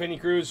 7, Penny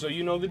Cruz. So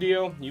you know the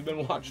deal. You've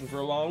been watching for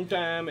a long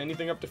time.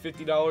 Anything up to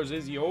 $50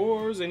 is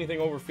yours. Anything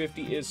over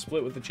 50 is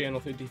split with the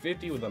channel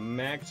 50-50 with a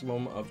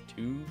maximum of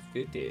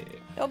 $250.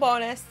 No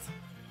bonus.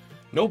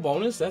 No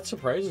bonus? That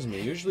surprises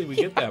me. Usually we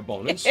get that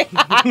bonus.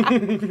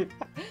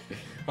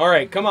 All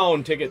right, come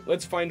on, Ticket.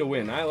 Let's find a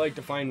win. I like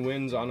to find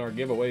wins on our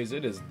giveaways.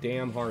 It is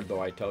damn hard,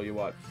 though, I tell you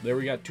what. There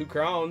we got 2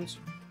 crowns.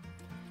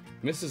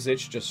 Mrs.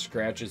 Itch just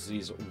scratches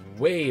these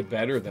way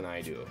better than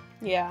I do.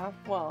 Yeah,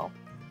 well,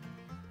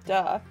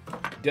 duh.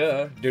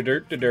 Duh.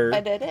 Dirt.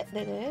 I did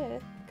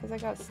it. Because I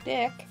got a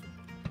stick.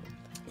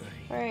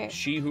 All right.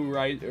 She who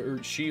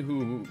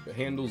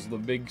handles the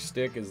big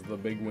stick is the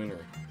big winner.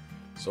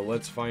 So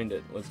let's find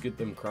it. Let's get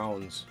them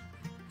crowns.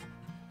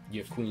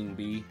 You queen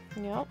bee.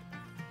 Yep.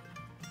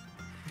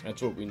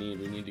 That's what we need.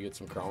 We need to get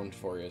some crowns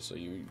for you, so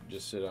you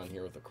just sit on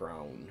here with a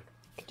crown.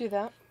 Could do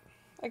that.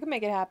 I could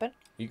make it happen.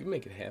 You can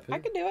make it happen. I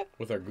could do it.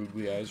 With our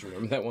googly eyes.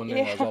 Remember that one that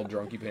has all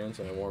drunky pants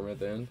and I wore them at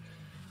the end?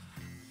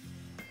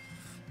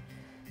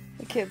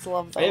 The kids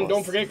love those. And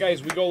don't forget,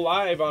 guys, we go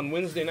live on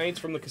Wednesday nights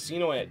from the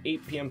casino at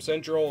 8 p.m.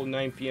 Central,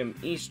 9 p.m.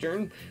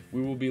 Eastern.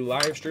 We will be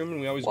live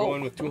streaming. We always go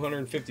in with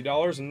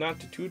 $250, and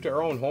not to toot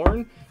our own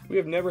horn, we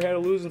have never had a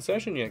losing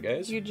session yet,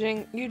 guys. You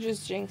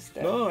just jinxed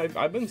it. No,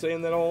 I've been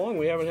saying that all along.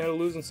 We haven't had a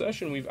losing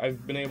session.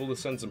 I've been able to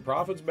send some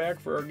profits back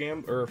for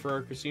our for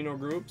our casino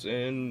groups,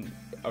 and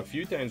a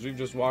few times we've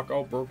just walked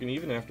out broken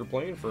even after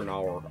playing for an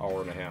hour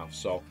and a half.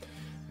 So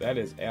that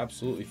is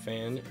absolutely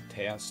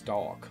fantastic.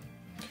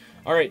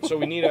 All right, so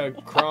we need a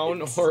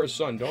crown or a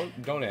sun.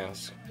 Don't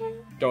ask.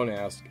 Don't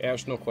ask.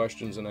 Ask no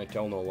questions, and I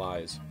tell no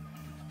lies.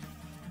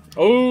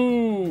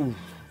 Oh,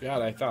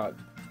 God, I thought.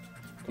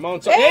 Come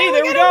on, son. Hey,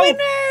 there we go.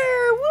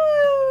 Winner!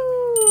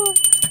 Woo!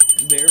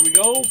 There we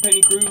go.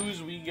 Penny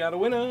Cruise. We got a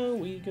winner.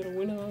 We got a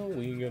winner.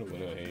 We got a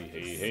winner.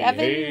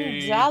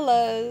 Hey.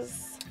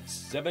 $7.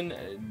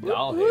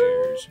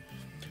 $7.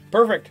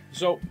 Perfect.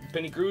 So,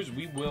 Penny Cruise,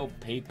 we will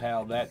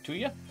PayPal that to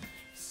you.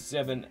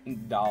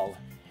 $7.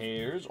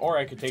 Or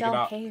I could take it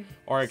off.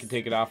 Or I could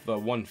take it off the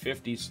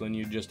 150. So then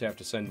you just have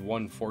to send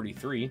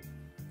 143.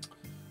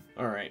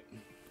 All right.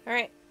 All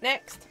right.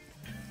 Next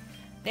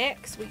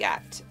we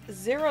got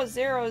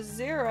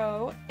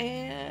 000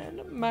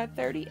 and my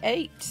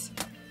 38.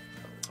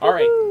 All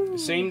right.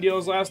 Same deal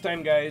as last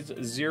time, guys.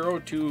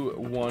 0 to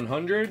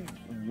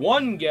 100.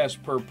 One guess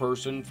per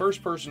person.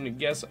 First person to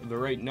guess the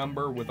right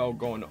number without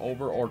going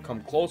over, or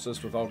come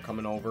closest without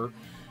coming over,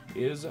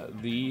 is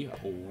the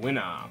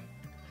winner.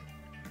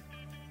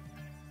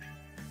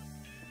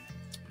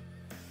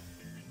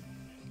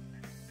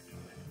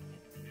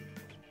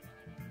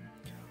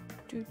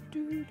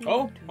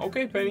 Oh,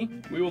 okay, Penny.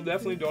 We will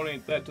definitely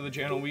donate that to the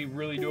channel. We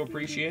really do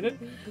appreciate it.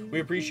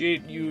 We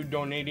appreciate you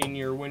donating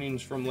your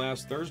winnings from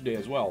last Thursday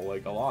as well,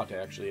 like a lot,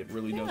 actually. It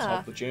really does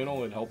help the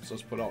channel. It helps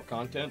us put out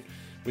content.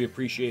 We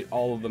appreciate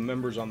all of the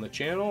members on the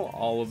channel,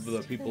 all of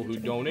the people who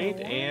donate,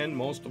 and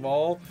most of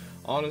all,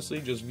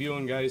 honestly, just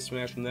viewing, guys,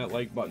 smashing that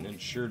like button.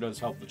 It sure does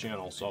help the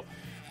channel, so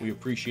we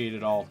appreciate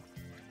it all.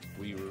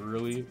 We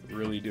really,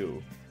 really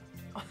do.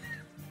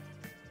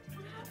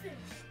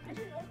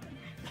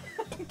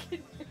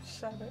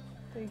 Shut it.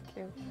 Thank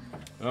you.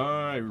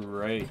 All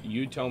right,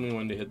 you tell me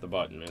when to hit the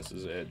button,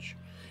 Mrs. Itch.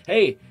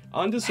 Hey,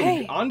 on to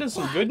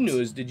some good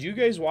news. Did you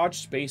guys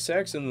watch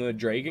SpaceX and the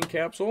Dragon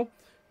capsule?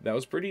 That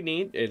was pretty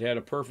neat. It had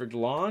a perfect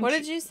launch. What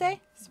did you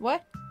say?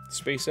 What?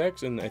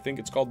 SpaceX, and I think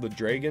it's called the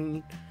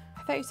Dragon.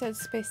 I thought you said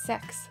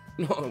SpaceX.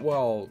 No,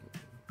 well,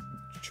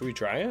 should we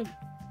try it?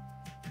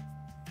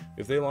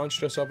 If they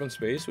launched us up in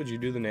space, would you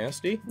do the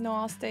nasty? No,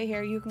 I'll stay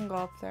here. You can go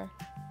up there.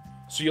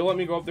 So you'll let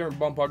me go up there and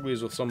bump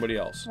uglies with somebody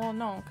else? Well,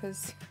 no,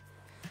 because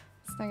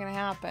it's not going to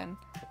happen.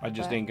 I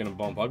just ain't going to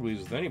bump uglies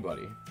with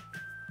anybody.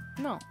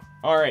 No.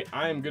 All right,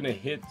 I'm going to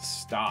hit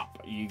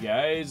stop, you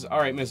guys. All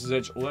right, Mrs.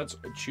 Itch, let's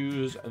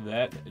choose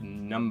that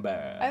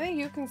number. I think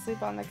you can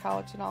sleep on the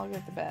couch and I'll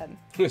get the bed.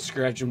 The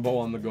scratch and bowl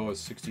on the go is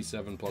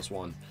 67 plus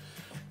 1.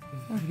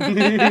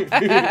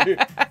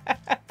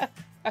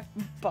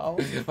 Bo.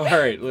 All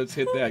right, let's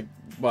hit that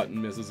button,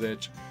 Mrs.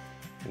 Itch.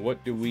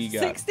 What do we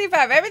got?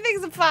 65.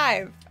 Everything's a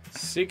 5.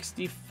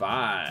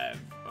 65.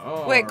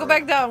 Oh. Wait, go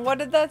back down. What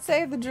did that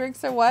say? The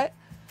drinks are what?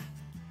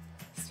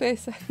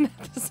 Space.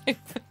 Not the same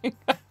thing.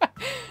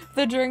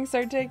 The drinks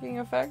are taking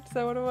effect. Is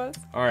that what it was?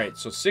 All right,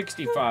 so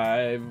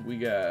 65. We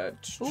got.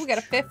 Ooh, we got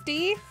a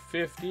 50.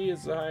 50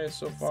 is the highest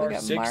so far. So we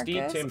got 60.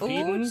 Marcus. Tim Ooh,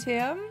 Peden.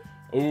 Tim.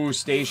 Ooh,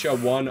 Stacia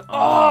won off.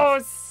 Oh,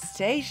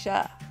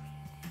 Stacia.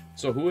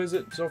 So who is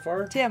it so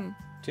far? Tim.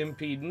 Tim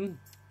Peden.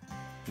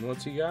 And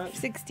what's he got?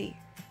 60.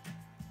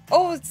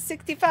 Oh, it's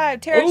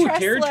 65. Tara Tressler.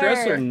 Tara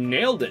Tressler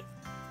nailed it.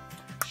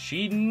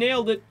 She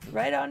nailed it.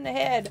 Right on the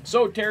head.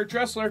 So, Tara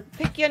Tressler.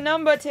 Pick your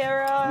number,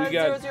 Tara. We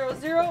got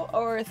 000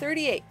 or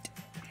 38.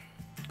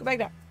 Go back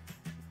down.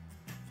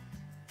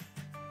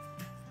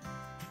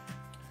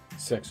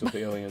 Sex with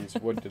aliens.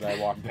 What did I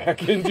walk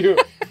back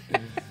into?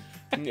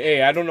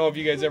 Hey, I don't know if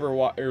you guys ever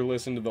or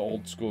listen to the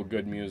old school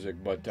good music,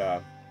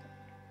 but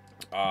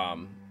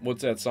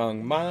what's that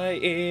song? My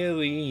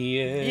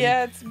alien.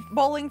 Yeah, it's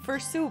Bowling for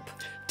Soup.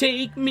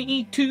 Take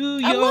me to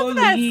I your love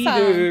that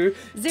leader.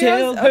 song.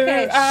 Tell her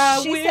okay, I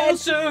she will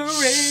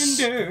said,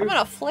 surrender. I'm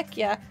gonna flick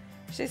ya.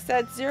 She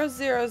said 000.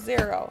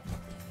 000.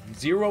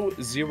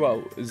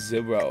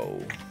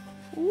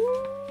 Ooh.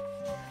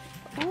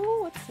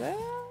 Ooh, what's that?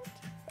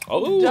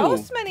 Oh.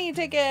 Dose mini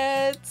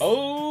tickets.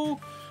 Oh.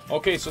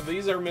 Okay, so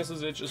these are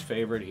Mrs. Itch's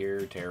favorite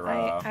here,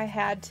 Tara. I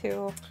had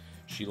to.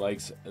 She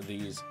likes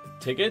these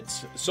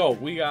tickets. So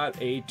we got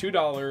a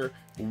 $2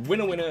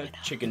 Winna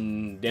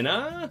chicken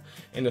dinner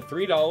and a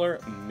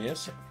 $3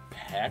 Miss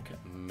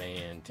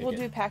Pac-Man ticket. We'll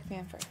do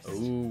Pac-Man first.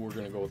 Oh, we're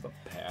gonna go with the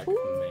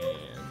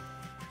Pac-Man.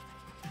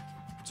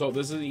 So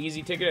this is an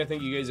easy ticket. I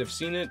think you guys have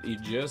seen it. You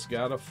just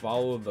gotta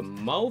follow the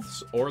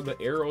mouths or the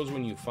arrows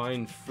when you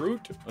find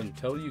fruit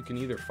until you can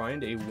either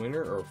find a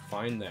winner or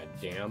find that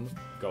damn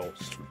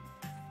ghost.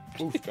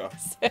 Oofta.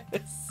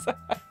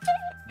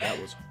 That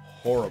was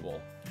horrible.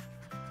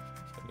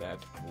 That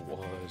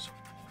was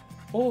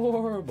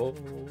horrible.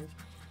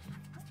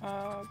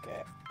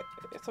 Okay.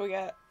 So we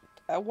got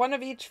one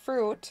of each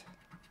fruit.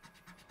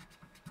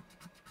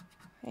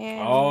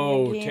 And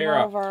Oh, game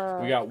Tara, over.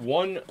 we got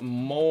one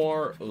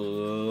more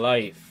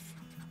life.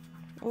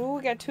 Ooh,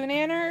 we got 2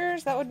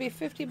 nanners. That would be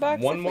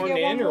 $50 One if more we get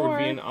nanner one more.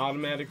 would be an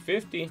automatic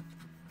 50.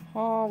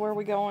 Oh, where are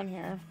we going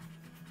here?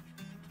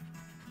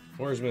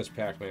 Where's Miss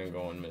Pac-Man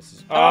going,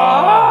 Mrs.?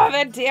 Oh,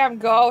 that damn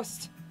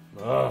ghost.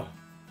 Ugh.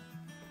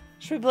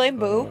 Should we blame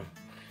Boo?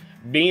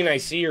 Bean, I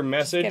see your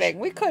message. Kidding.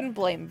 We couldn't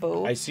blame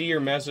Boo. I see your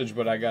message,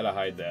 but I gotta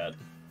hide that.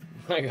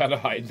 I gotta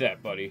hide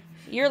that, buddy.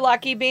 You're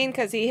lucky, Bean,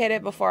 because he hit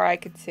it before I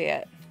could see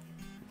it.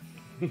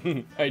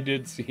 I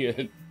did see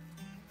it.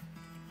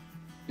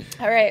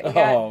 All right, we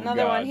got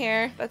another God. one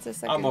here. That's a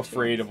second. I'm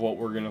afraid of what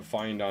we're gonna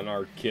find on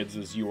our kids'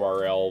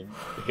 URL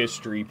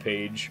history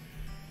page.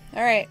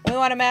 All right, we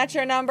want to match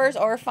our numbers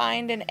or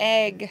find an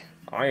egg.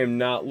 I am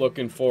not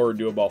looking forward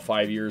to about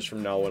 5 years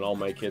from now when all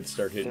my kids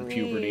start hitting 3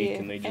 puberty.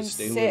 Can they just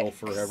and stay 6. little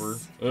forever?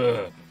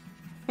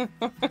 Ugh.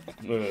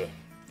 Ugh.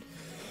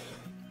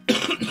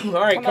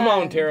 All right, come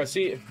on, Tara.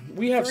 See,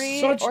 we have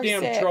 3 such or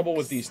damn 6. trouble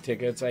with these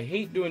tickets. I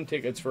hate doing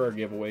tickets for our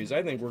giveaways.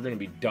 I think we're going to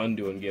be done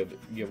doing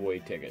giveaway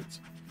tickets.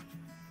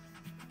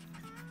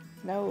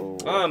 No.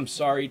 I'm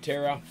sorry,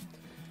 Tara.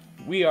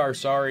 We are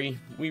sorry.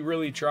 We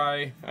really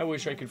try. I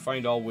wish I could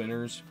find all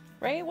winners.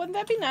 Right? Wouldn't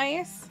that be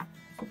nice?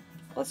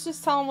 Let's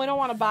just tell them we don't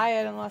want to buy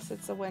it unless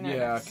it's a winner.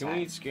 Yeah, next time.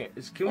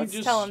 Let's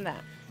just tell them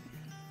that.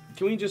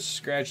 Can we just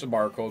scratch the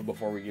barcode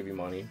before we give you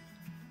money?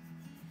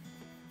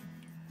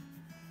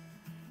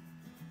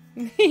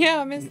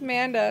 Yeah, Miss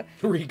Amanda.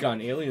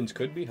 Recon aliens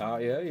could be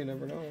hot. Yeah, you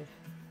never know.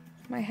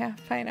 My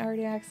half pint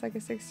already acts like a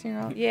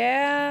 16-year-old.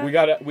 Yeah. We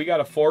got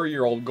a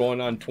 4-year-old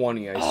going on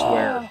 20. I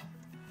swear.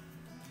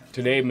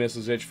 Today,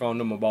 Mrs. Itch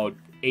found him about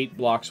 8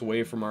 blocks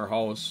away from our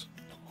house,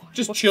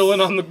 just chilling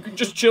on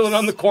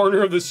the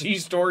corner of the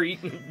C-store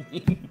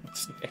eating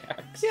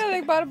snacks. Yeah,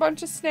 they bought a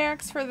bunch of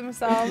snacks for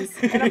themselves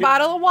and a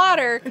bottle of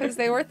water because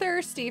they were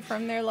thirsty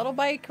from their little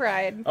bike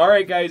ride. All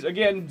right, guys.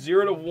 Again,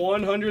 0 to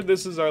 100.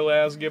 This is our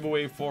last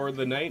giveaway for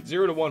the night.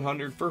 0 to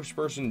 100. First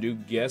person to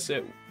guess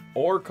it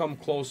or come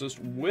closest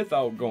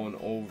without going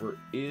over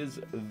is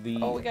the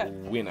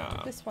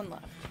winner. This one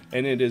left.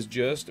 And it is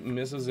just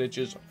Mrs.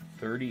 Itch's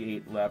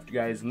 38 left,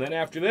 guys. And then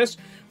after this,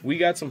 we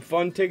got some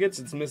fun tickets.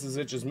 It's Mrs.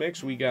 Itch's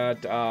Mix. We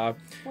got, I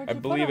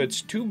believe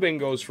it's 2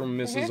 bingos from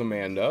Mrs.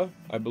 Amanda.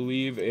 I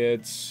believe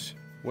it's,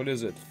 what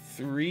is it,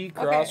 3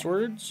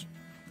 crosswords?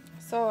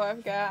 So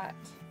I've got,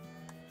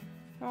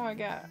 I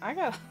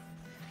got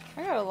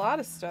a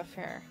lot of stuff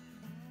here.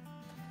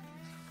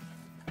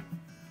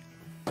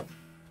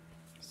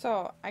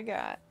 So I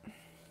got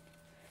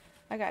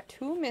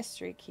 2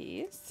 mystery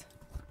keys.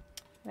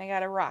 And I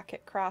got a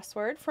rocket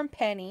crossword from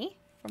Penny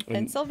from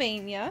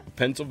Pennsylvania.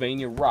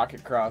 Pennsylvania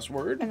rocket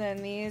crossword. And then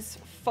these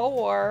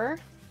 4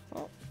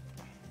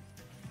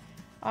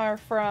 are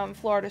from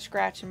Florida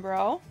Scratchin'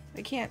 Bro.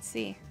 I can't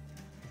see.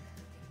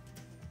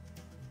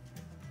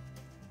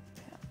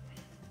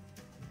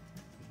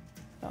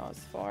 Those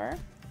 4.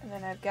 And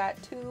then I've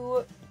got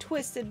 2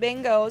 twisted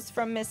bingos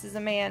from Mrs.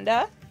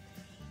 Amanda.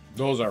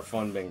 Those are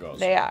fun bingos.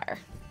 They are.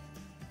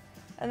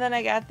 And then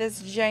I got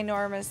this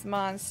ginormous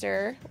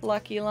monster,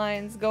 Lucky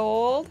Lines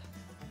Gold.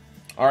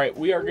 All right,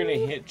 we are going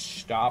to hit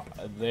stop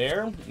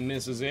there.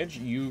 Mrs. Itch,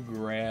 you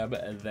grab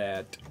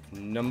that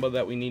number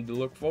that we need to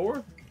look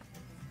for.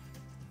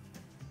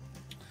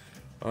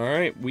 All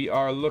right, we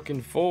are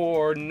looking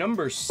for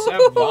number 7.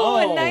 Ooh,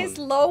 a nice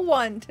low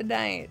one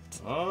tonight.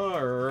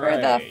 All right.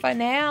 For the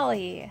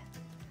finale.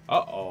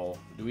 Uh-oh.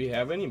 Do we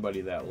have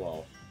anybody that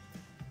low?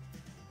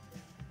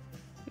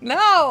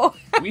 No.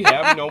 We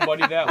have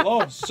nobody that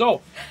low.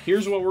 So,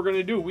 here's what we're going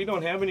to do. We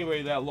don't have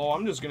anybody that low.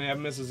 I'm just going to have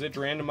Mrs. Itch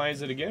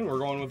randomize it again. We're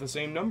going with the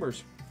same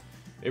numbers.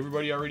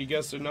 Everybody already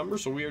guessed their number,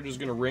 so we are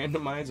just going to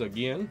randomize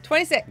again.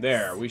 26.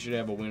 There. We should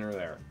have a winner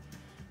there.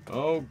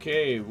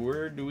 Okay,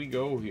 where do we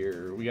go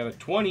here? We got a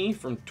 20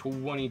 from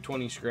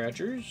 2020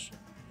 Scratchers.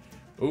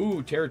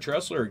 Ooh, Tara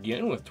Tressler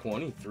again with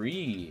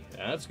 23.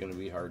 That's going to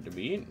be hard to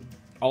beat.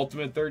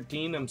 Ultimate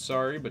 13, I'm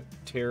sorry, but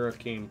Tara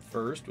came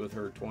first with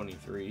her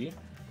 23.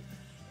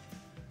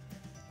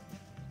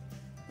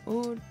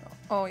 Ooh,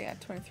 oh yeah,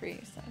 23 you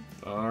said.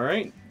 All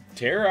right,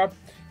 Tara,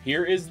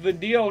 here is the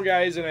deal,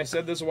 guys. And I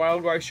said this a while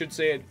ago, I should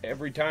say it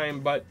every time,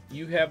 but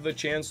you have the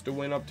chance to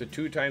win up to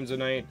 2 times a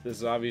night. This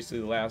is obviously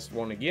the last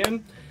one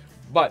again,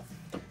 but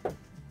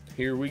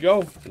here we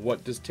go.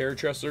 What does Tara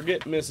Tressler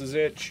get, Mrs.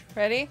 Itch?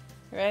 Ready?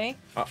 Ready?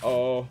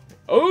 Uh-oh.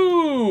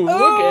 Ooh,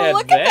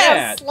 look at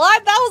that.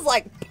 Slide. That was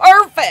like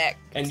perfect.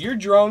 And you're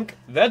drunk.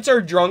 That's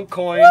our drunk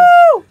coin.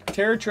 Woo!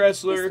 Tara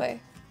Tressler. This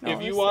way. No,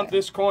 if you want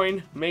this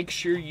coin, make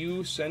sure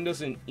you send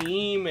us an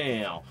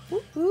email.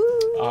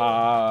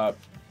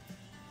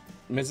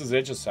 Mrs.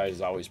 Itch's side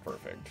is always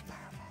perfect.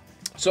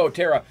 So,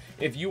 Tara,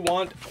 if you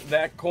want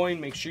that coin,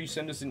 make sure you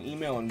send us an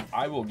email, and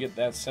I will get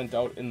that sent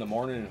out in the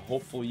morning, and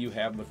hopefully you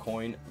have the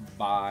coin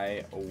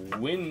by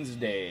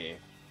Wednesday.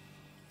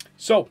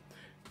 So,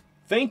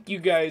 thank you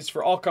guys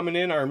for all coming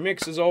in. Our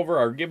mix is over.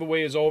 Our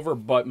giveaway is over,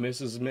 but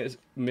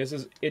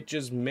Mrs.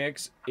 Itch's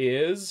mix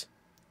is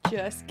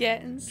Just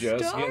getting started.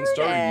 Just getting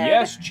started.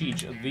 Yes,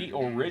 Cheech, the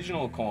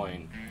original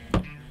coin.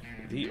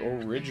 The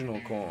original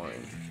coin.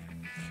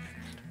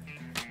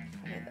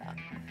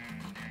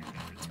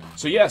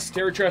 So yes,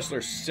 Terry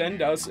Tressler,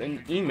 send us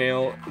an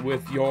email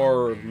with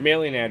your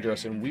mailing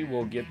address, and we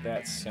will get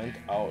that sent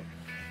out.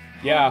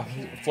 Yeah,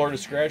 Florida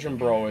Scratchin'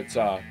 Bro. It's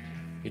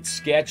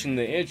Scratchin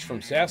the Itch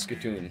from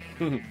Saskatoon.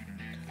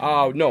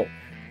 No,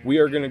 we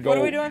are gonna go. What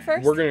are we doing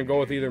first? We're gonna go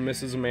with either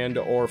Mrs. Amanda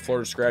or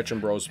Florida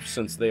Scratchin' Bros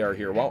since they are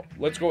here. Well,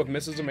 let's go with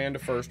Mrs. Amanda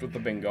first with the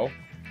bingo.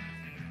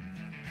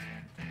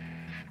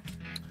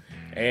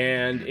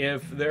 And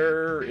if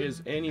there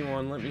is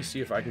anyone, let me see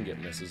if I can get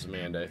Mrs.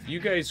 Amanda. If you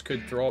guys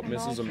could throw up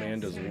Mrs.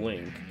 Amanda's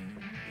link.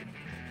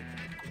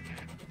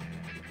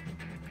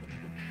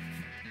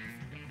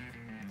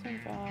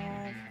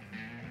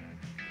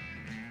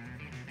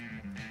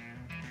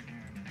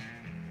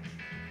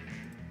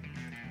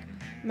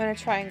 I'm going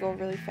to try and go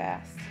really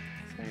fast.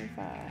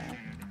 75.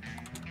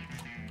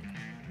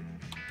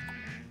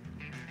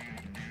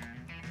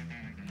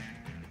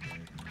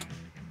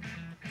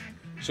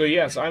 So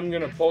yes, I'm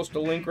going to post a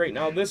link right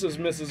now. This is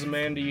Mrs.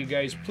 Amanda, you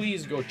guys.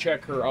 Please go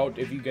check her out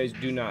if you guys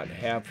do not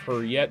have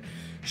her yet.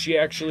 She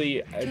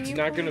actually, it's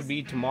not going to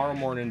be tomorrow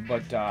morning,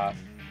 but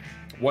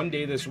one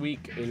day this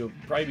week, it'll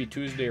probably be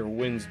Tuesday or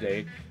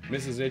Wednesday,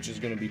 Mrs. Itch is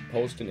going to be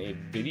posting a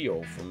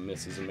video from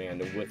Mrs.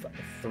 Amanda with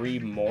 3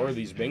 more of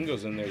these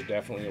bingos, and there's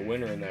definitely a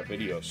winner in that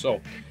video. So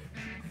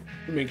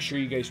make sure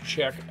you guys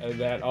check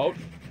that out.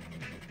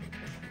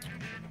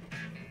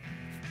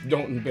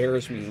 Don't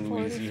embarrass me,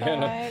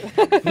 Louisiana.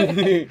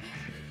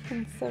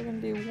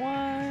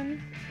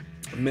 71.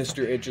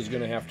 Mr. Itch is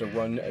going to have to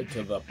run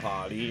to the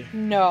potty.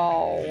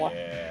 No.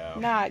 Yeah.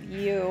 Not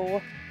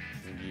you.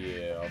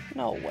 Yeah.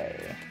 No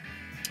way.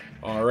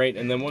 All right,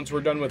 and then once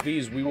we're done with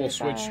these, we will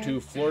switch to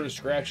Florida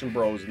Scratchin'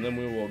 Bros, and then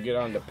we will get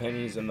on to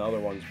pennies and the other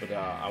ones. But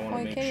I want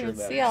to make sure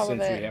that since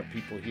we have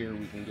people here,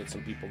 we can get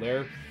some people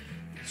there.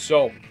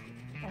 So,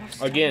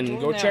 again,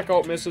 go check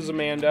out Mrs.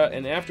 Amanda,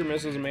 and after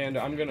Mrs.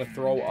 Amanda, I'm going to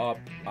throw up...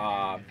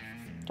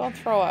 Don't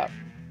throw up.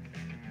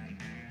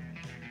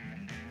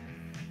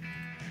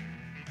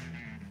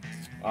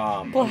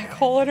 Black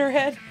hole in her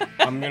head.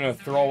 I'm going to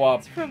throw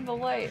up... It's from the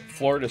light.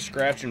 Florida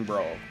Scratchin'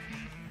 Bro.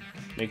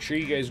 Make sure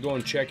you guys go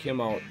and check him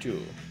out,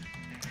 too.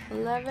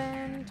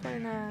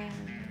 11:29.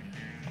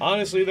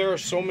 Honestly, there are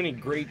so many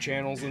great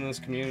channels in this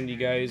community,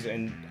 guys,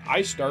 and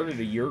I started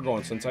a year ago,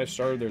 and since I've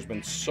started, there's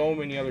been so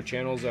many other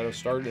channels that have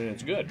started, and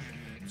it's good.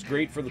 It's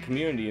great for the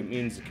community. It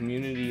means the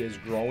community is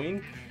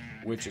growing,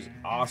 which is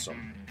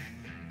awesome.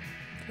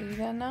 Are you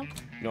done now?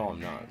 No, I'm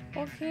not.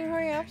 Well, can you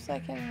hurry up so I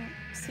can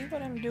see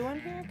what I'm doing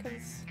here?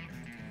 Because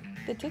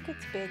the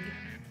ticket's big.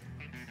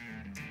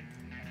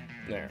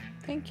 There.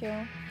 Thank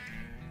you.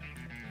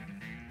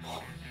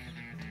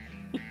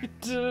 You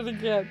did it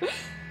again.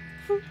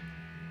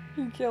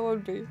 You're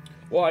killing me.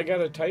 Well, I got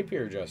to type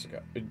here,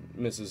 Jessica.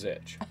 Mrs.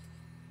 Itch.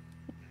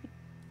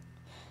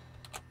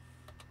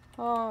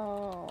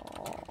 Oh.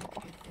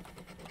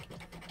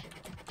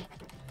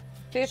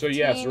 So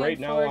yes, right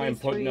now I'm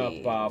putting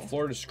up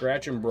Florida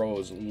Scratchin'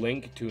 Bros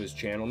link to his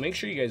channel. Make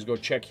sure you guys go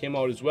check him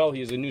out as well.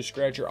 He's a new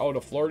scratcher out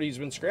of Florida. He's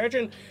been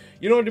scratching.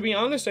 You know, to be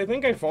honest, I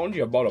think I found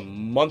you about a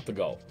month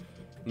ago.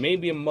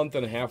 Maybe a month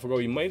and a half ago.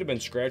 You might have been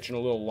scratching a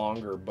little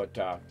longer, but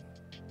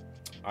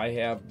I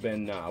have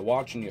been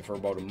watching you for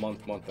about a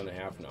month and a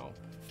half now.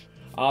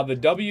 The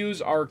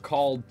W's are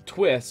called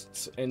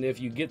twists, and if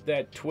you get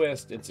that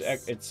twist,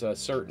 it's a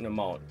certain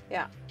amount.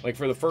 Yeah. Like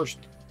for the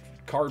first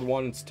card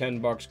 1, it's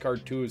 $10.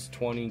 Card 2 is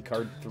 20.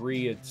 Card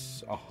 3,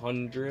 it's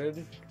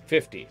 100.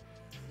 50.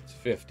 It's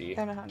 50.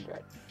 And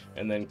 100.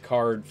 And then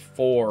card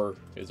 4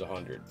 is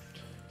 100.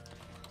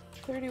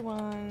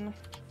 31.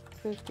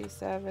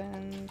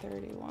 57,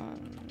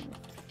 31.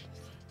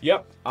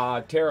 Yep,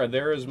 Tara,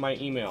 there is my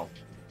email.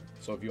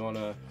 So if you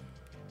wanna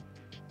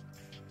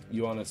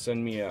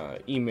send me an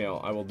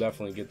email, I will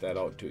definitely get that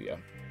out to you.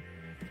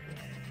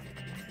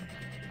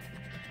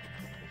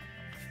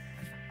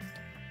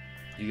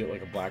 You get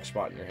like a black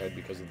spot in your head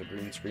because of the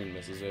green screen,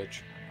 Mrs.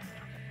 Itch.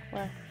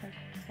 Where?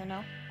 I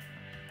know.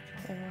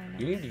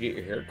 You need to get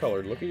your hair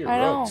colored. Look at your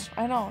roots.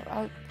 I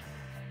know.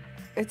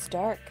 It's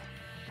dark.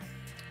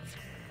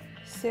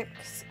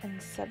 6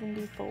 and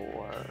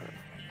 74.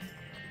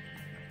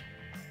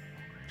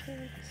 6,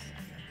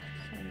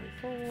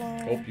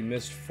 74. Hope you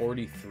missed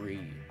 43.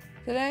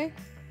 Did I?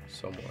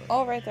 Somewhere.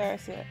 Oh, right there. I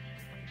see it.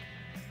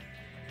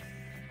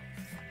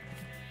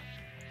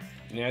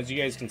 And as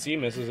you guys can see,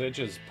 Mrs.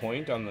 Itch's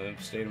point on the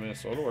state of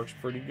Minnesota works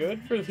pretty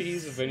good for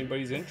these if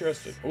anybody's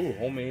interested. Ooh,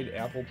 homemade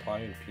apple pie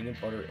and peanut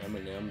butter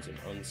M&Ms and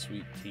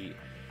unsweet tea.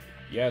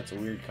 Yeah, it's a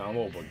weird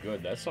combo, but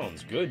good. That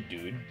sounds good,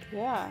 dude.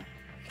 Yeah.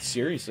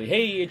 Seriously.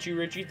 Hey, Itchy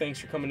Richie, thanks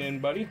for coming in,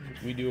 buddy.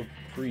 We do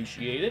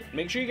appreciate it.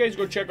 Make sure you guys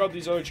go check out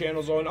these other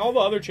channels, though, and all the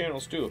other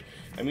channels, too.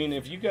 I mean,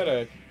 if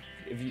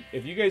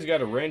if you guys got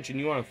a wrench and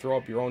you want to throw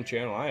up your own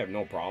channel, I have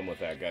no problem with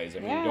that, guys. I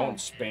mean, don't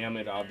spam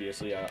it.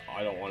 Obviously,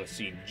 I don't want to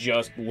see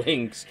just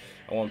links.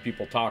 I want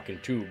people talking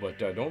too, but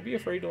don't be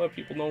afraid to let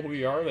people know who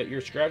you are, that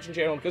you're Scratching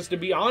channel. Because to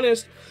be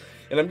honest,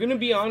 and I'm gonna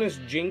be honest,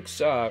 Jinx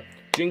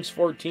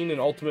 14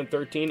 and Ultimate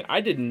 13,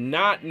 I did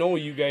not know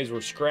you guys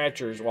were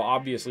Scratchers. Well,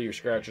 obviously you're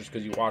Scratchers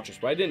because you watch us,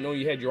 but I didn't know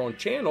you had your own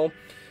channel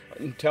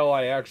until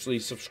I actually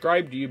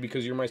subscribed to you,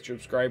 because you're my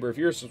subscriber. If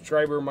you're a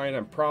subscriber of mine,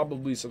 I'm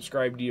probably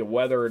subscribed to you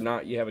whether or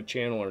not you have a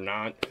channel or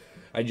not.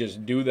 I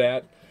just do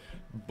that.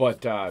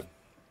 But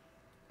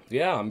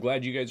yeah, I'm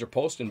glad you guys are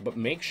posting, but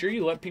make sure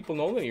you let people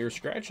know that you're a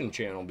Scratching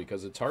channel,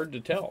 because it's hard to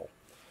tell.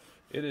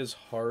 It is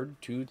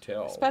hard to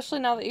tell. Especially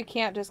now that you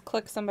can't just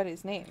click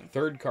somebody's name.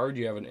 Third card,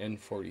 you have an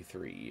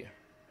N43.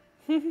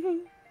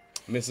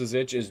 Mrs.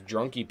 Itch is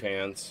Drunky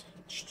Pants.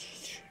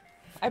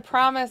 I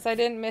promise I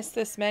didn't miss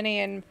this many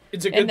in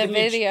the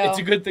video. It's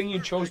a good thing you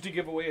chose to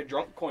give away a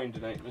drunk coin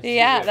tonight, Mrs.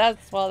 Yeah, Itch.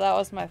 that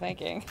was my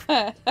thinking.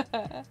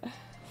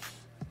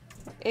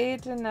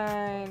 8 to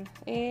 9,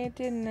 8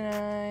 to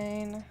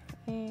 9,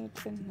 8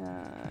 to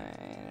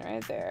 9,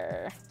 right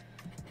there.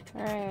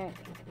 All right,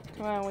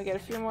 come on, we get a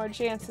few more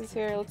chances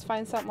here. Let's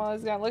find something while I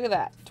was gone. Look at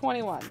that,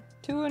 21,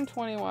 2 and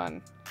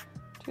 21,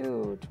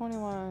 2,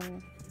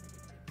 21,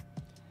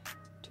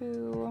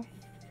 2.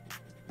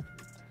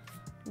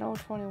 No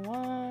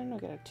 21, we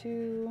got a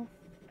 2,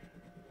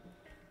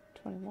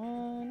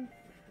 21,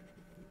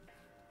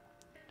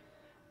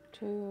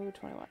 2,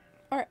 21.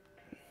 All right,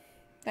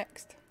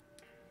 next.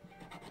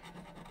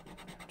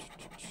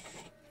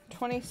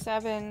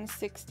 27,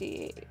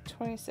 68,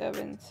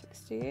 27,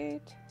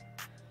 68.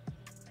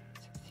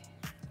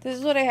 This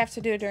is what I have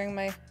to do during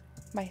my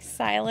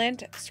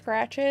silent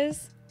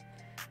scratches.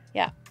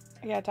 Yeah,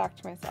 I gotta talk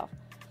to myself.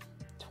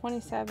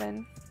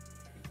 27.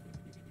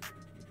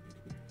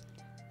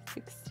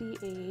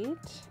 68 right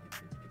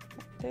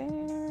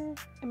there,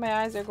 and my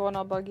eyes are going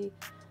all buggy.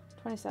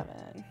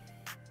 27,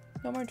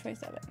 no more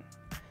 27.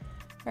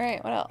 All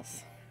right, what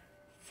else?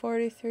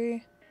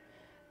 43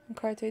 and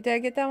card 3. Did I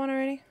get that one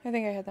already? I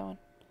think I had that one.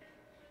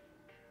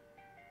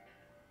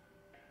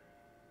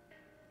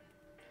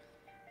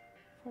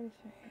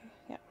 43,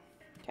 yeah,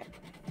 okay.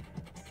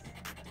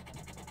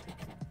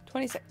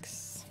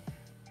 26,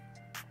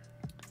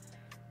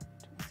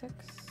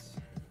 26,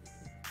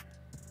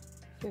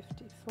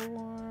 54,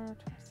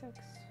 26,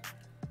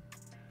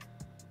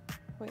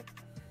 wait,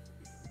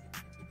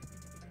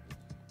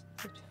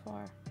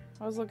 54,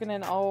 I was looking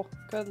in, oh,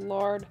 good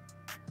Lord,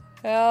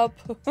 help,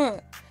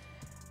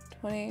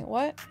 20,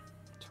 what,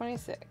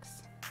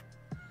 26,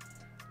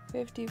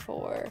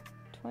 54,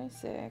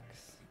 26,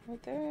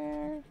 right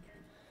there,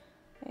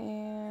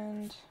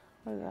 and,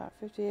 what is that,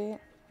 58,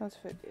 that's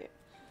 58,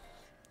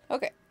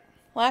 okay,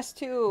 last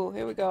two,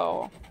 here we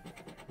go.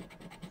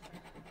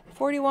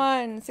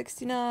 41,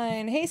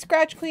 69. Hey,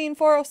 Scratch Queen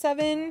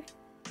 407.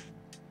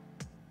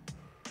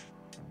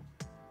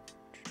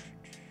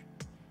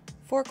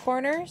 4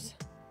 corners.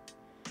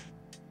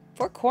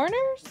 4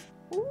 corners?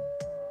 Ooh.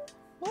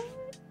 What?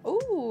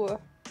 Ooh.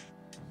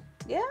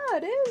 Yeah,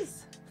 it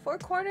is. 4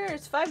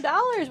 corners,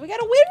 $5. We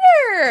got a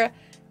winner.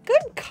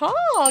 Good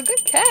call.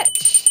 Good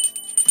catch.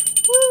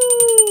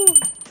 Woo.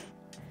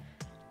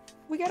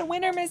 We got a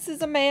winner,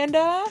 Mrs.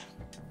 Amanda.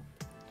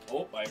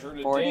 Oh, I heard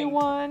a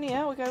 41, ding.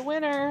 Yeah, we got a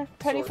winner.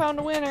 Penny found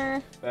a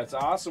winner. That's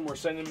awesome. We're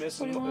sending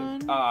Mrs.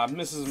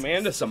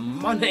 Amanda some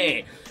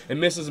money. And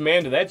Mrs.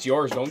 Amanda, that's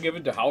yours. Don't give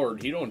it to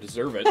Howard. He don't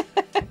deserve it.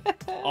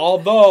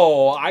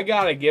 Although, I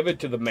gotta give it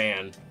to the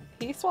man.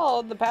 He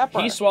swallowed the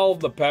pepper. He swallowed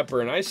the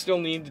pepper, and I still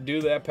need to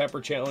do that pepper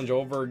challenge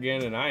over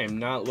again, and I am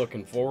not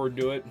looking forward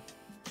to it.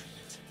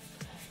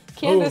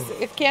 Candace,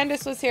 if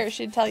Candace was here,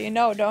 she'd tell you,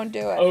 no, don't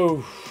do it.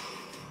 Oh.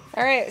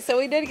 All right, so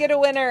we did get a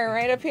winner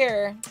right up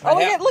here. Oh,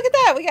 look at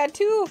that. We got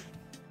two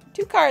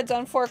cards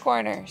on 4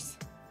 corners.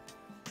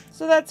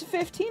 So that's a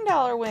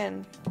 $15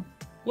 win.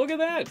 Look at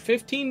that.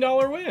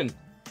 $15 win.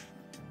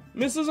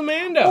 Mrs.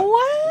 Amanda.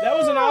 Wow. That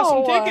was an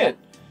awesome ticket.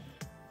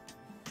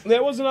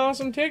 That was an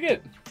awesome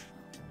ticket.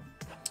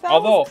 That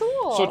was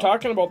cool. So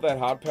talking about that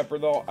hot pepper,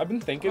 though, I've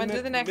been thinking that,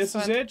 do the next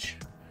Mrs. one. Itch,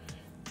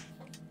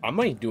 I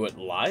might do it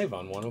live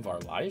on one of our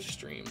live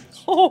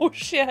streams. Oh,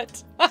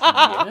 shit.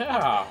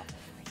 Yeah.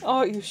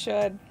 Oh, you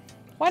should.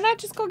 Why not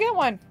just go get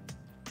one?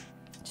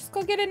 Just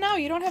go get it now.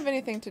 You don't have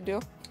anything to do.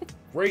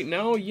 Right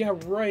now? Yeah,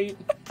 right.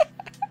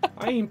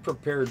 I ain't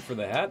prepared for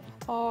that.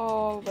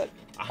 Oh, but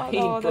I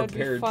ain't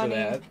prepared for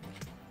that.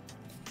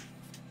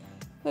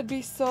 That'd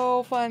be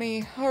so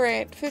funny. All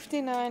right,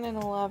 59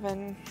 and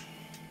 11.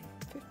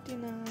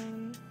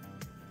 59.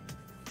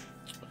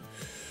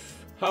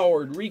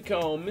 Howard,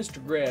 Recon,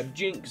 Mr. Grab,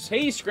 Jinx.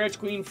 Hey, Scratch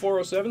Queen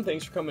 407,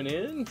 thanks for coming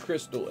in.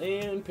 Crystal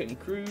Ann, Pen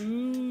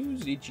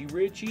Cruz, Itchy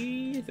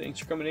Richie, thanks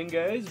for coming in,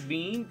 guys.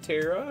 Bean,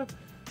 Tara.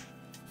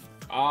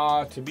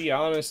 To be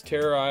honest,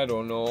 Tara, I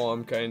don't know.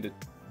 I'm kind of...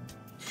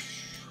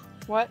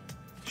 What?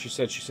 She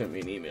said she sent me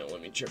an email.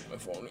 Let me check my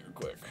phone here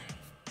quick.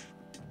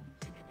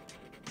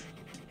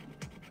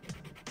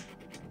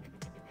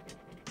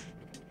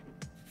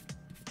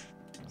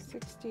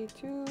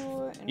 62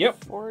 and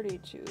Yep.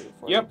 42.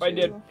 Yep, I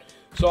did.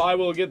 So I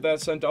will get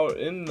that sent out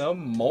in the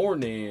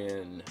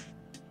morning.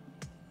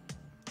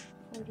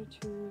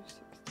 42,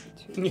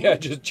 62. Yeah,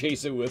 just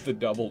chase it with a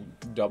double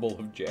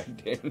of Jack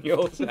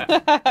Daniels.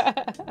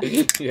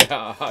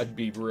 Yeah, I'd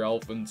be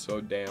Ralphing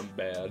so damn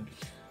bad.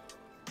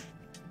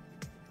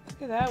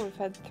 Look at that, we've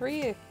had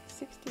 3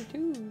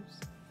 62s.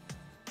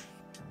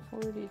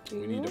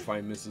 42. We need to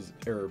find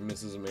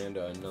Mrs.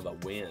 Amanda another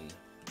win.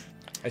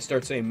 I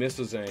start saying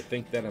Mrs. and I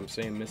think that I'm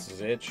saying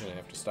Mrs. Itch and I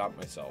have to stop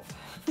myself.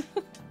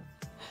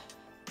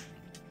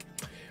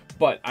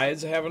 But I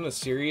was having a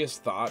serious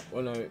thought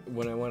when I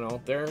went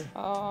out there.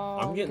 Oh,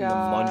 I'm getting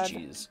God. the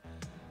munchies.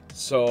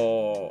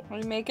 So. Are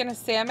you making a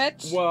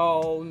sandwich?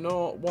 Well,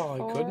 no. Well, I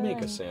could make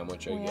a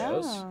sandwich, I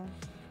guess.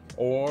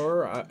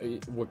 Or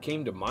what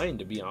came to mind,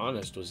 to be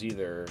honest, was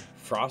either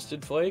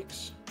Frosted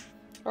Flakes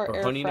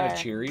or Honey Nut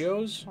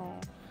Cheerios. Oh.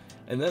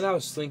 And then I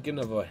was thinking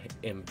of a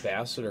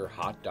Ambassador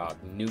hot dog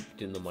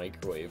nuked in the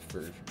microwave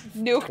for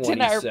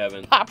 27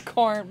 in our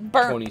popcorn,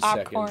 burnt 20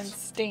 popcorn seconds.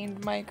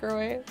 stained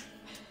microwave.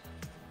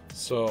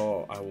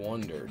 So I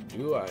wonder,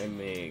 do I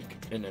make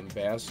an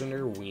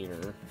Ambassador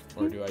wiener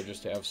or do I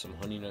just have some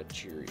Honey Nut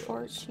Cheerios?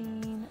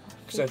 14.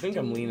 Because I think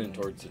I'm leaning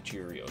towards the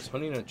Cheerios.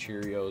 Honey Nut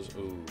Cheerios,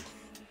 oof.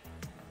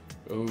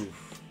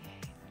 Oof.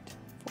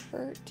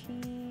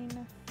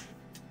 14.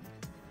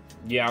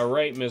 Yeah,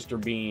 right, Mr.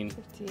 Bean.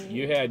 58.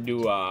 You had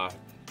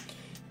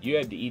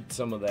to eat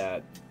some of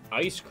that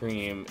ice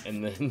cream,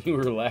 and then you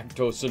were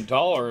lactose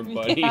intolerant,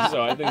 buddy. Yeah.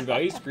 So I think the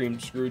ice cream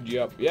screwed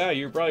you up. Yeah,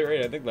 you're probably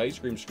right. I think the ice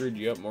cream screwed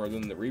you up more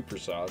than the Reaper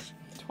sauce.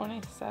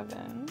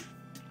 27.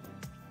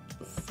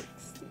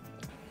 60.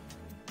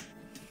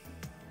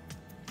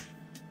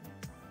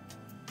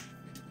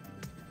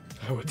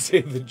 I would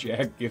say the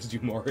Jack gives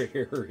you more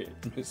hair,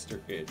 Mr.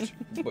 Hitch,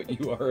 but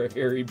you are a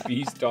hairy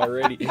beast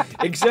already.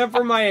 Except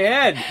for my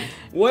head.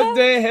 What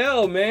the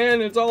hell,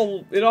 man? It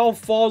all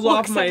falls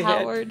off my head.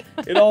 Howard.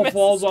 It all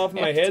falls off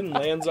my head and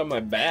lands on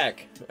my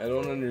back. I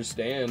don't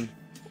understand.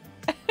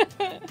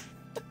 I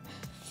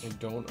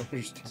don't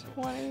understand.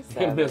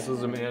 27.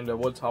 Mrs. Amanda,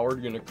 what's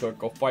Howard gonna cook?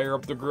 Go fire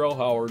up the grill,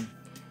 Howard.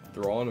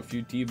 Throw on a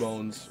few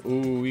T-bones.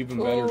 Ooh, even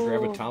better,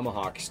 grab a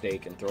tomahawk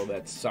steak and throw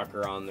that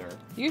sucker on there.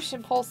 You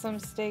should pull some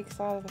steaks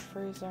out of the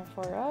freezer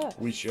for us.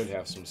 We should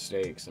have some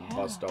steaks and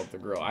bust out the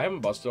grill. I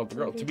haven't busted out the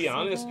grill. 37. To be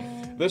honest,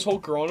 this whole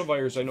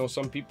coronavirus, I know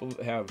some people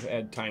have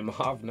had time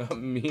off, not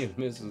me and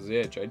Mrs.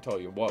 Itch. I tell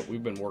you what,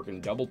 we've been working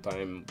double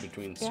time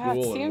between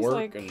school and work.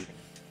 Like and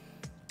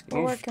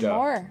we're working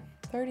more.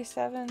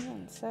 37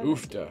 and 70.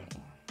 Oofta.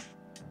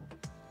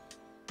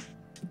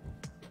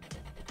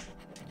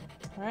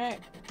 All right.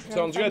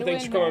 Sounds good.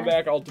 Thanks for coming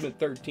back, Ultimate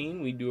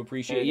 13. We do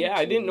appreciate it. Yeah,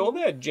 I didn't know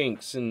that,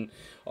 Jinx. And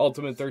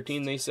Ultimate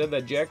 13, they said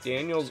that Jack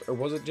Daniels, or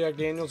was it Jack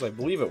Daniels? I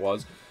believe it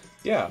was.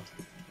 Yeah,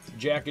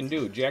 Jack and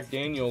Do. Jack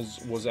Daniels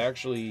was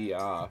actually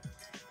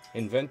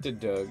invented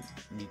to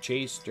be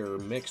chased or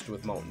mixed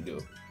with Mountain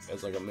Dew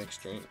as like a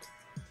mixed drink.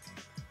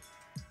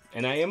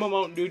 And I am a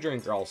Mountain Dew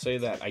drinker, I'll say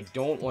that. I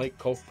don't like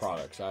Coke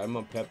products. I'm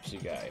a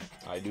Pepsi guy.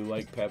 I do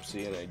like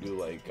Pepsi and I do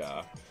like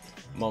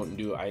Mountain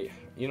Dew.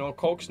 You know,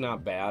 Coke's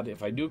not bad.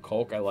 If I do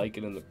Coke, I like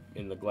it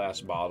in the glass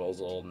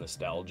bottles, a little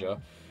nostalgia.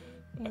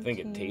 I think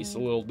it tastes a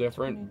little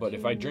different. But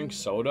if I drink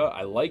soda,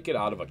 I like it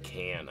out of a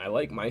can. I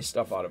like my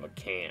stuff out of a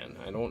can.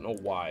 I don't know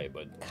why,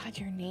 but... God,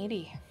 you're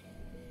needy.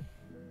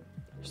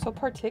 You're so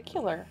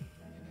particular.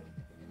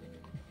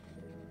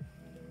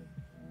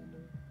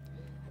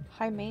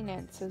 High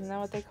maintenance. Isn't that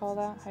what they call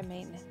that? High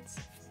maintenance.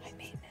 High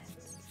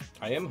maintenance.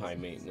 I am high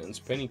maintenance.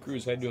 Penny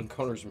Cruz had to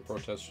encounter some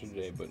protests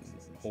today, but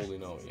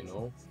holding out, you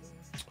know?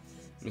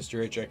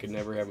 Mr. Itch, I could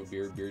never have a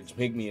beard. Beards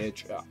make me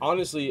itch.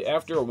 Honestly,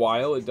 after a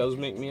while, it does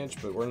make me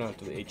itch, but we're not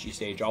to the itchy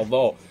stage.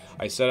 Although,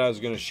 I said I was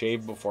going to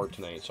shave before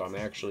tonight, so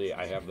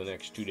I have the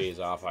next 2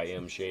 days off. I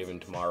am shaving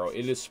tomorrow.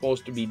 It is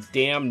supposed to be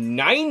damn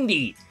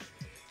 90!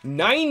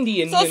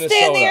 90 in Minnesota. So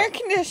stay in the air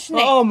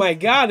conditioning. Oh my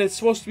God, it's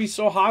supposed to be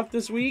so hot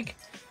this week.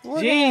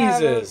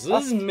 Jesus,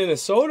 this is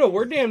Minnesota.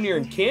 We're damn near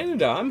in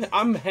Canada.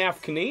 I'm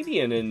half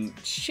Canadian, and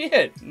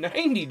shit,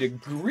 90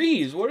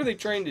 degrees. What are they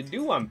trying to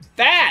do? I'm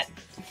fat.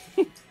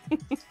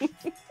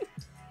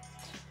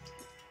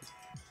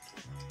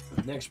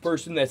 Next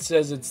person that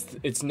says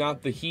it's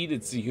not the heat,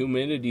 it's the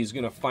humidity is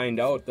gonna find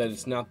out that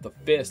it's not the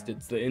fist,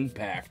 it's the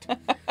impact. All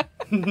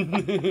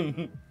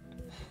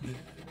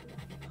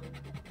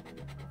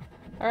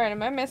right,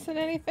 am I missing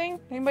anything?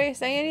 Anybody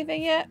say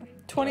anything yet?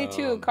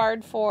 22,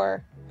 card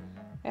 4.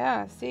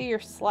 Yeah, see, you're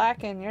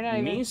slacking. You're not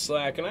even. Me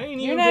slacking. I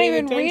ain't you're even not paying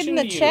even attention reading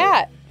the to you.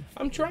 chat.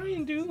 I'm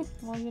trying to.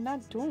 Well, you're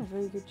not doing a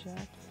very good job.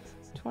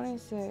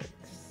 26.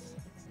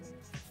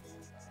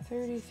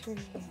 33.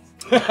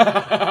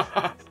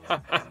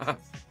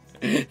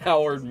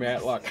 Howard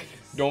Matlock.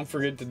 Don't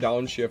forget to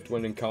downshift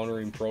when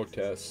encountering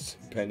protests,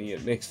 Penny.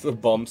 It makes the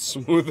bumps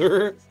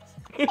smoother.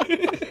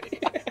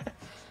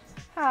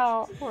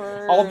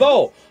 Howard.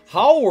 Although,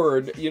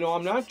 Howard, you know,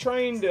 I'm not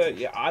trying to...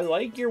 Yeah, I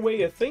like your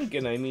way of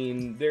thinking. I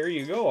mean, there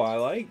you go. I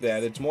like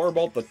that. It's more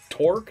about the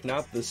torque,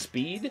 not the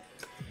speed.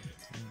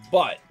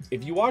 But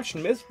if you watched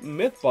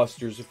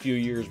Mythbusters a few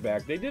years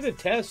back, they did a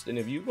test, and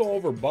if you go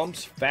over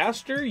bumps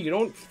faster, you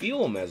don't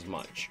feel them as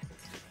much.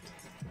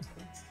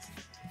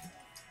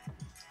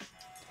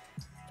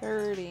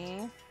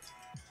 30,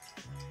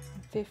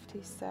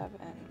 57.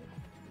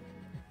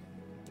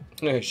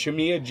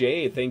 Shamia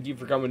J, thank you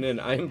for coming in.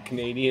 I am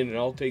Canadian, and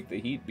I'll take the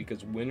heat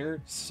because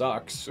winter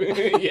sucks.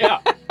 Yeah,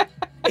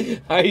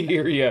 I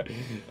hear you.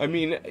 I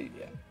mean,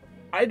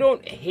 I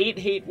don't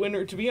hate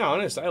winter, to be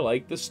honest. I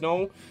like the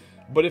snow.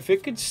 But if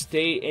it could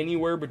stay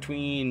anywhere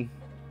between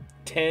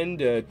 10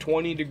 to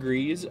 20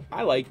 degrees,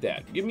 I like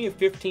that. Give me a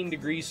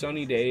 15-degree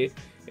sunny day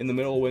in the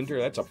middle of winter.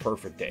 That's a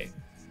perfect day.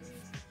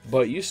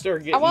 But you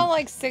start getting... I want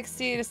like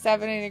 60 to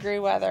 70 degree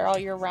weather all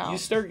year round. You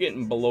start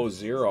getting below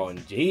zero,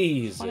 and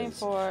Jesus.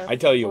 24, I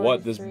tell you 43.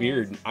 what, this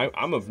beard,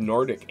 I'm of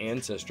Nordic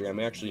ancestry. I'm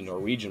actually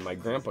Norwegian. My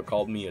grandpa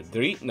called me a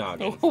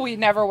drittnagen. We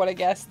never would have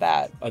guessed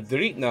that. A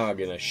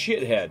drittnagen, a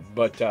shithead.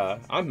 But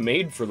I'm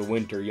made for the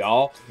winter,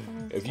 y'all.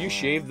 Okay. If you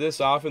shave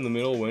this off in the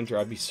middle of winter,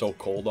 I'd be so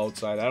cold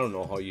outside. I don't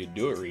know how you'd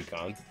do it,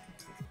 Recon.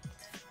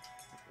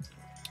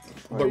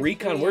 But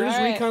Recon, where does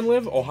Recon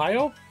live?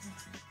 Ohio?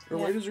 Or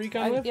where does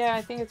Recon live? Yeah,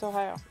 I think it's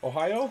Ohio.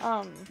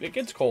 Ohio? It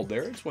gets cold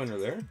there. It's winter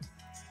there.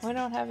 We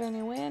don't have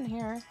any wind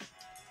here.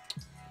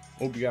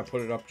 Oh, you gotta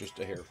put it up just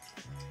a hair.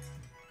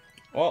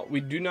 Well, we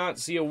do not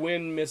see a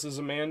win, Mrs.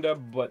 Amanda,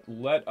 but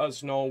let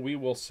us know. We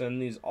will send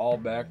these all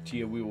back to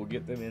you. We will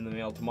get them in the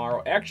mail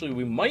tomorrow. Actually,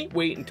 we might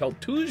wait until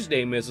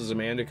Tuesday, Mrs.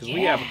 Amanda, because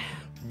we have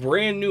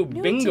brand new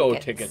bingo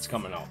tickets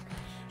coming out.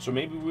 So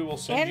maybe we will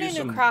send you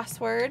some... And a new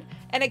crossword,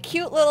 and a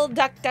cute little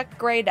duck,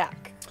 gray duck.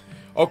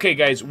 Okay,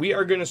 guys, we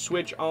are going to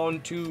switch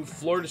on to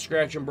Florida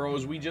Scratchin'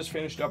 Bros. We just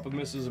finished up with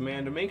Mrs.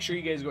 Amanda. Make sure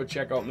you guys go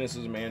check out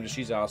Mrs. Amanda.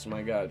 She's awesome.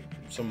 I got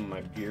some of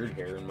my beard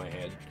hair in my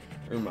head,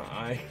 or in my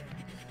eye.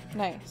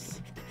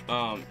 Nice.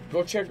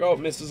 Go check out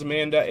Mrs.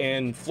 Amanda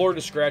and Florida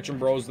Scratchin'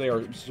 Bros. They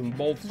are some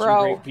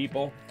great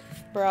people.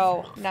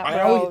 Bro, not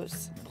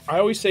bros. I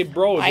always say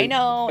bros. I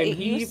know, it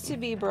used to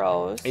be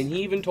bros. And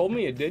he even told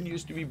me it did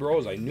used to be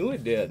bros. I knew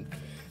it did.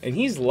 And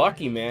he's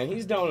lucky, man.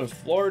 He's down in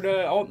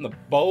Florida, out in the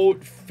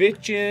boat,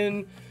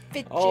 fishing.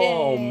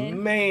 Oh,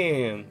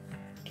 man.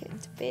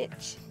 Kids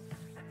fish.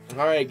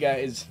 All right,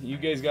 guys. You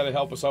guys got to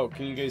help us out.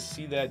 Can you guys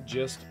see that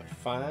just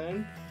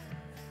fine?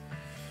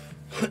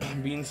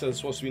 Bean says it's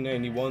supposed to be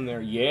 91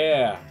 there.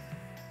 Yeah.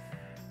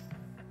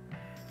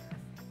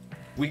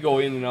 We go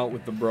in and out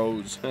with the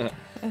bros.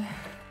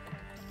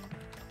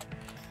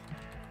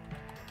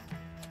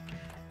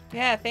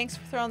 Yeah, thanks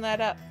for throwing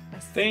that up.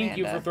 Thank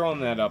you for throwing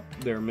that up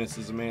there,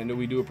 Mrs. Amanda.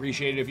 We do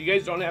appreciate it. If you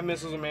guys don't have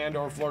Mrs. Amanda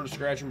or Florida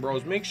Scratchin'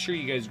 Bros, make sure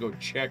you guys go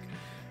check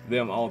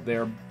them out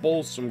there.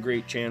 Both some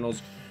great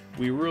channels.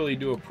 We really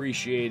do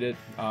appreciate it.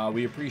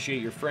 We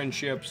appreciate your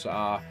friendships.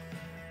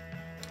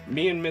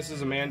 Me and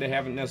Mrs. Amanda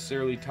haven't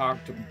necessarily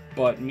talked,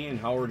 but me and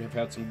Howard have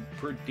had some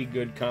pretty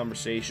good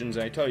conversations.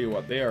 I tell you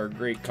what, they are a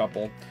great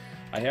couple.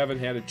 I haven't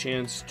had a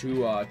chance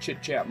to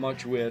chit-chat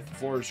much with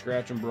Florida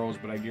Scratchin' Bros,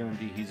 but I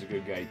guarantee he's a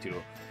good guy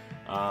too.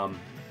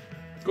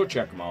 Go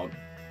check them out.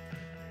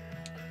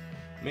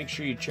 Make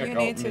sure you check out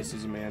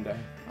Mrs. Amanda.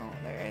 Oh,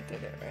 there, I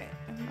did it right.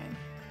 Never mind.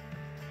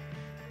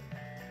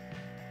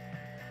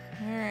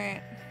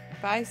 Alright.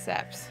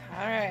 Biceps.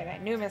 Alright, I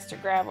knew Mr.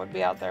 Grab would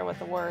be out there with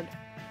the word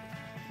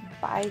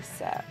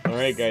biceps.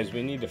 Alright, guys,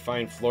 we need to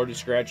find Florida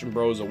Scratchin'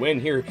 Bros a win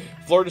here.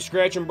 Florida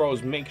Scratchin'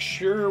 Bros, make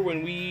sure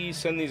when we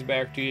send these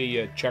back to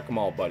you, you check them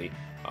out, buddy.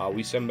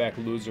 We send back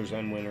losers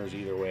and winners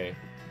either way.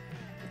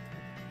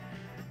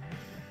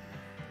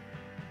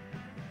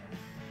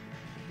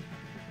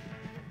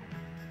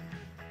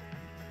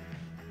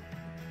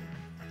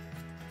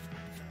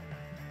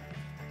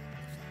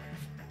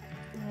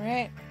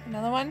 Alright,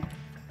 another one.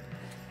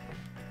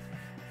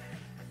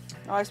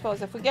 Oh, I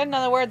suppose if we get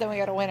another word, then we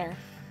got a winner.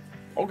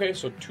 Okay,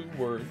 so 2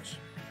 words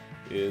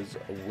is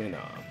a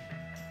winner.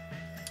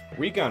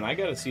 Recon, I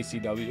got a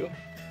CCW.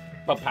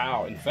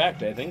 Pow. In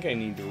fact, I think I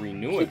need to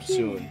renew it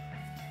soon.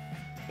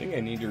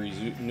 You need to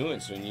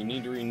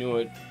renew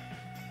it.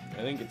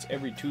 I think it's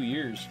every 2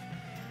 years.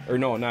 Or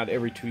no, not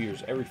every 2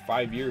 years. Every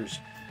 5 years.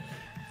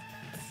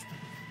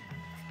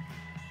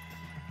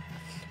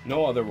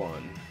 No other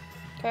one.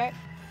 Okay.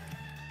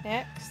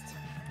 Next.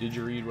 Did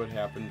you read what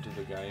happened to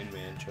the guy in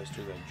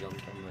Manchester that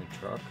jumped on my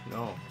truck?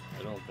 No,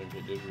 I don't think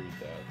I did read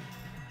that.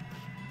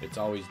 It's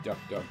always duck,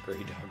 duck, grey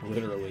dog,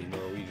 literally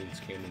Norwegian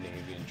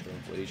Scandinavian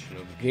translation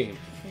of the game.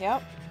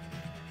 Yep.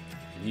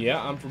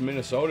 Yeah, I'm from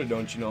Minnesota,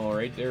 don't you know?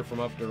 Right there from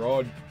up the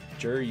road.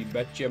 Sure, you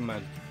betcha,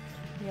 man.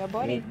 Yeah,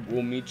 buddy.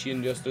 We'll meet you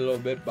in just a little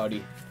bit,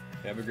 buddy.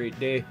 Have a great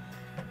day.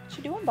 What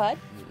you doing, bud?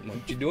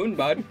 What you doing,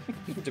 bud?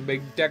 It's a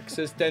big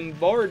Texas 10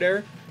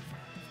 border.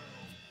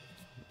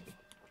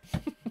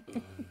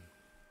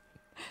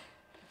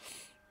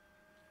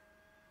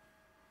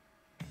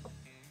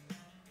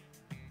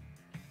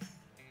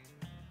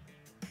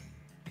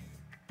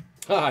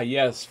 Ah,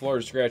 yes,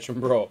 Florida Scratchin'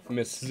 Bro.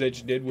 Mrs.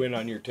 Itch did win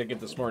on your ticket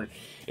this morning.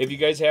 If you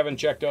guys haven't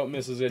checked out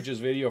Mrs.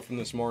 Itch's video from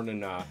this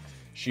morning,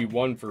 she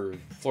won for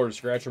Florida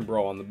Scratchin'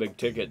 Bro on the big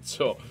ticket.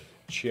 So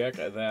check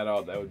that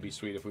out. That would be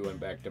sweet if we went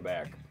back to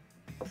back.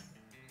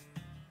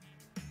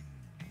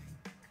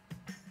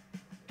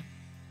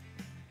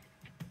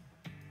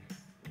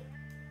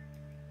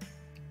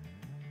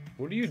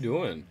 What are you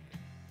doing?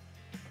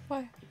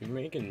 What? You're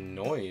making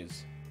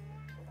noise.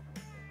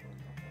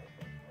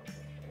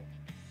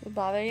 Does it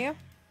bother you?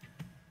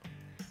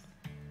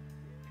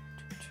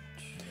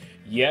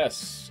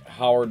 Yes,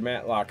 Howard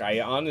Matlock.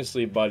 I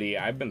honestly, buddy,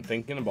 I've been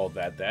thinking about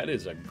that. That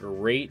is a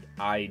great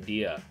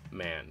idea,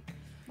 man.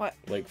 What?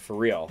 Like, for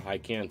real. I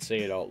can't say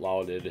it out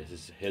loud. It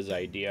is his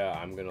idea.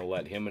 I'm going to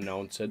let him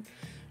announce it.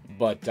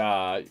 But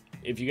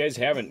if you guys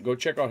haven't, go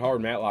check out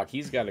Howard Matlock.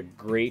 He's got a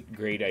great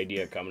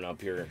idea coming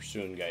up here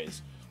soon,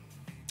 guys.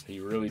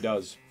 He really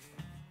does.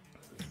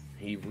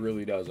 He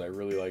really does. I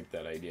really like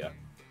that idea.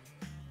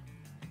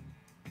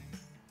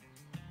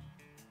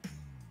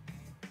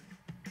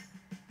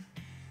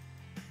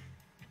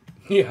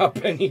 Yeah,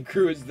 Penny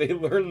Cruz, they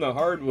learned the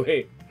hard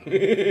way.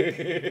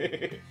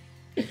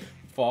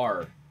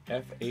 Far.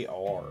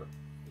 F-A-R.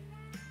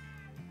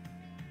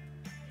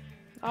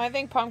 Oh, I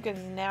think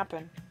Pumpkin's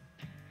napping.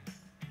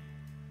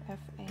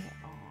 F-A-R.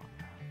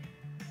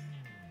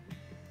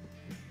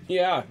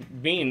 Yeah,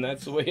 Bean,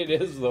 that's the way it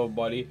is, though,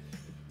 buddy.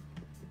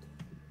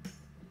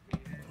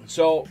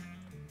 So,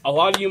 a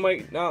lot of you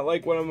might not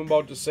like what I'm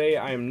about to say.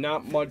 I am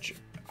not much...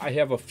 I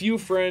have a few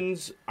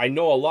friends. I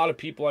know a lot of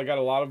people. I got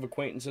a lot of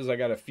acquaintances. I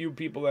got a few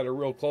people that are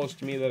real close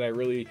to me that I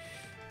really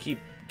keep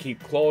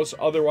close.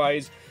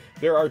 Otherwise,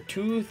 there are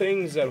two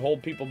things that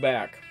hold people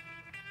back.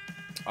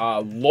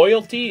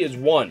 Loyalty is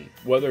one.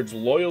 Whether it's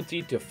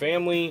loyalty to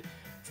family,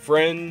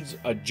 friends,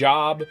 a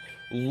job.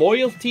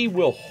 Loyalty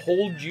will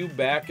hold you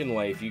back in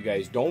life, you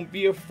guys. Don't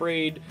be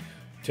afraid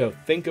to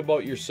think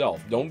about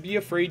yourself. Don't be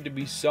afraid to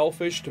be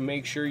selfish to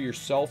make sure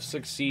yourself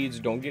succeeds.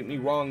 Don't get me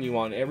wrong, you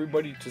want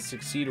everybody to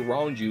succeed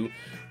around you,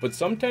 but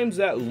sometimes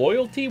that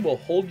loyalty will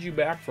hold you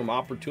back from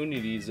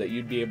opportunities that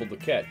you'd be able to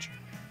catch.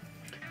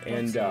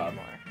 And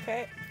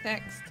okay,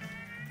 next.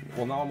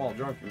 Well, now I'm all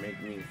drunk. You're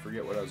making me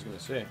forget what I was going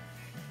to say.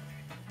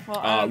 Well,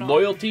 I don't know.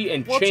 Loyalty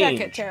and we'll change.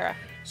 Check it, Tara.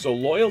 So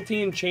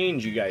loyalty and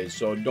change, you guys.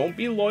 So don't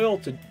be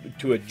loyal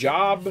to a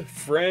job,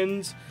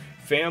 friends,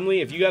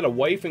 family. If you got a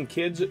wife and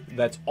kids,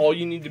 that's all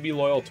you need to be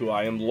loyal to.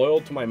 I am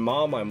loyal to my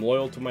mom, I'm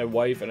loyal to my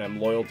wife, and I'm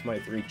loyal to my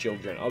 3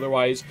 children.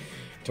 Otherwise,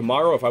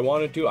 tomorrow, if I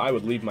wanted to, I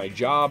would leave my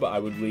job, I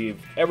would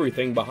leave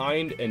everything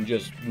behind and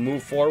just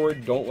move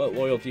forward. Don't let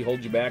loyalty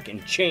hold you back,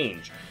 and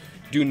change.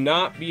 Do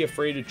not be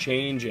afraid of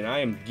change, and I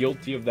am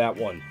guilty of that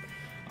one.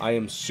 I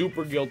am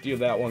super guilty of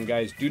that one,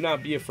 guys. Do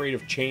not be afraid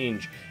of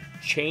change.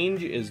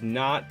 Change is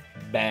not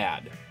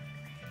bad.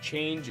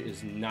 Change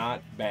is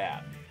not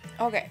bad.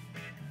 Okay.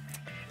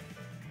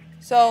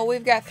 So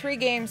we've got 3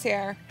 games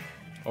here.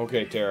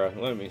 Okay, Tara,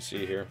 let me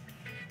see here.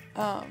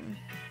 So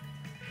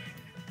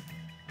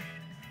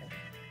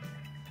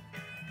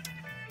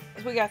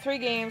we got 3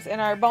 games, and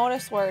our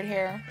bonus word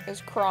here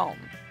is Chrome.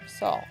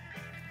 So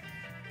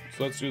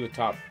let's do the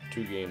top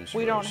 2 games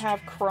we first. don't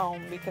have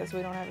Chrome because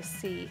we don't have a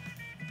C.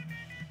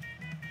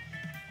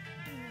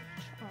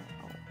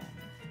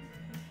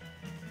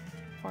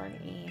 Or an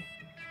E.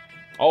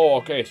 Oh,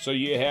 okay, so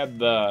you had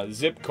the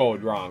zip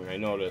code wrong, I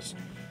noticed.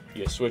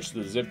 You switched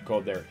the zip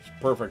code there.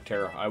 Perfect,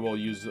 Tara. I will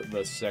use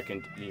the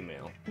second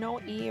email. No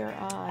E or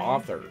I.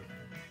 Author.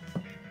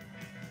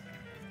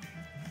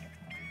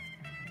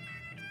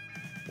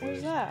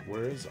 Where's that?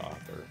 Where is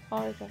author?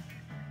 Oh, right there.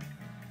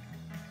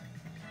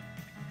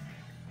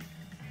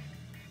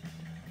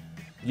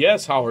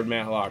 Yes, Howard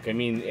Matlock. I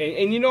mean,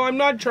 and you know, I'm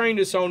not trying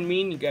to sound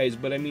mean, you guys,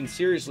 but I mean,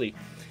 seriously,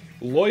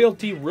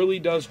 loyalty really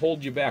does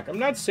hold you back. I'm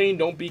not saying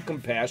don't be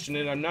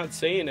compassionate. I'm not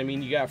saying, I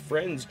mean, you got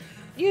friends.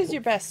 Use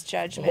your best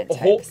judgment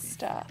type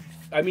stuff.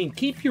 I mean,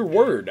 keep your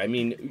word. I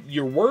mean,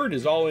 your word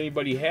is all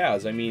anybody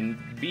has. I mean,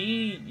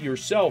 be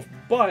yourself,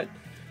 but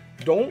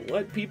don't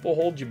let people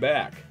hold you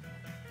back.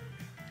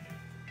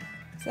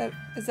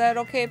 Is that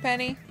okay,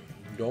 Penny?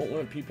 Don't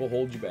let people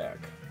hold you back.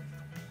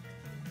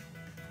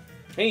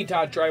 Hey,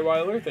 Todd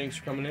Treweiler. Thanks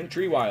for coming in.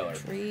 Treweiler.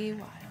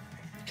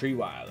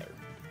 Treweiler.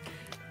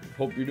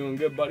 Hope you're doing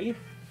good, buddy.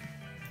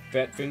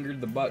 Fat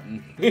fingered the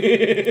button.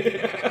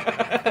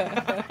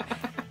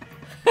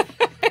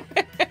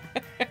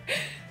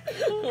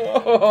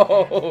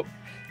 Whoa.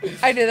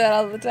 I do that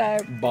all the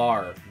time.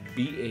 Bar.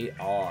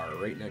 B-A-R.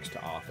 Right next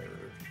to author.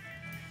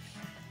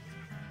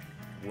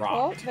 Rot.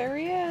 Oh, there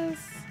he is.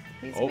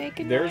 He's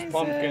making there's noises.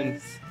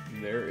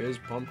 Pumpkin. There is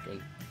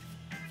Pumpkin.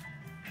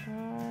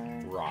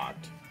 Rot.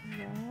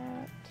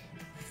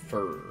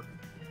 Fur.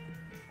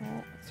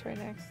 Oh, it's right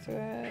next to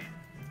it.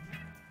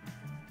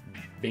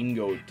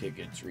 Bingo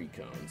tickets,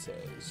 Recon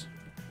says.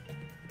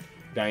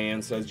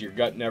 Diane says, your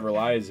gut never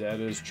lies. That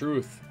is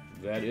truth.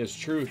 That is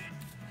truth.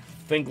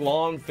 Think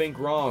long, think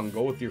wrong.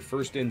 Go with your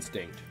first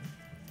instinct.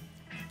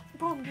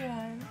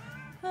 Pumpkin.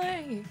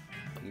 Hi.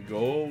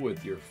 Go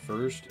with your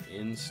first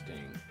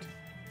instinct.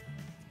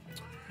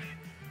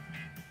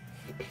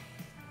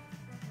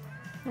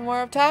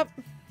 More up top?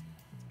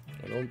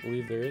 I don't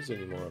believe there is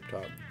any more up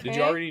top. Did Okay.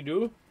 you already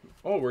do?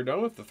 Oh, we're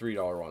done with the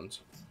 $3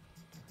 ones.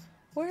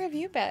 Where have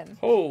you been?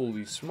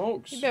 Holy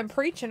smokes. You've been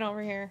preaching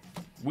over here.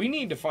 We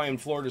need to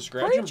find Florida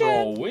Scratchin' Bro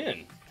a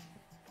win.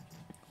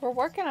 We're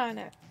working on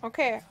it.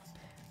 Okay.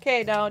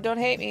 Okay, now don't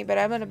hate me, but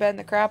I'm going to bend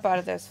the crap out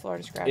of this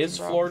Florida Scratchin' Bro. Is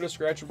Florida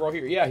Scratchin' Bro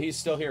here? Yeah, he's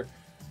still here.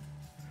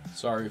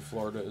 Sorry,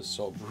 Florida is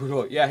so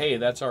brutal. Yeah, hey,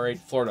 that's all right,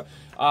 Florida.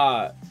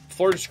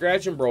 Florida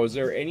Scratchin' Bro, is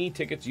there any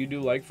tickets you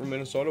do like from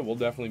Minnesota? We'll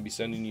definitely be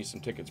sending you some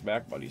tickets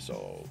back, buddy.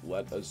 So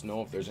let us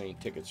know if there's any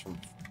tickets from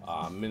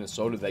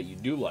Minnesota that you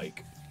do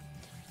like.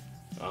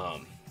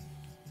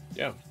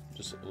 Yeah,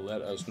 just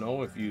let us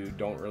know. If you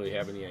don't really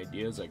have any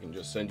ideas, I can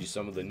just send you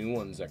some of the new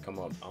ones that come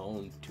out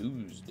on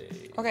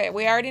Tuesday. Okay,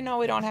 we already know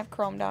we don't have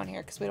Chrome down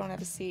here because we don't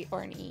have a C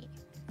or an E.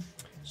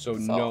 So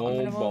no I'm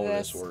gonna move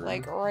bonus this, word.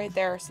 like right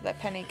there so that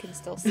Penny can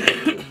still see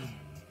it.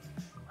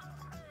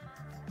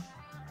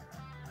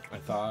 I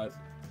thought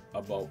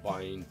about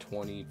buying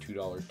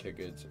 $22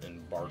 tickets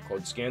and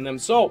barcode scan them.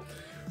 So,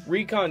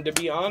 Recon, to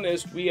be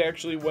honest, we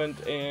actually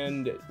went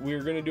and we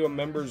were going to do a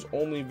members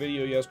only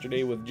video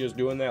yesterday with just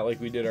doing that like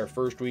we did our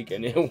first week,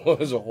 and it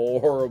was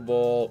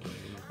horrible.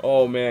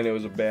 Oh man, it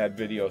was a bad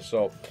video.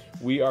 So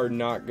we are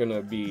not going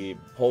to be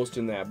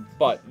posting that.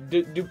 But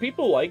do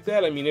people like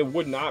that? I mean, it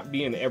would not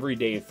be an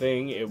everyday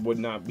thing. It would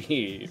not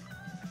be...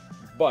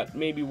 But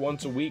maybe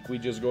once a week we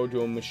just go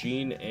to a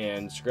machine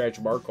and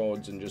scratch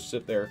barcodes and just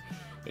sit there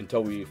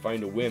until we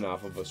find a win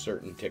off of a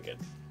certain ticket.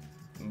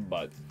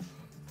 But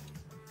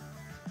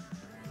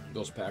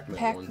those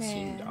Pac-Man ones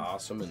seemed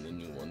awesome, and the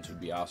new ones would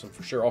be awesome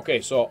for sure.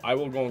 Okay, so I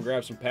will go and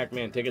grab some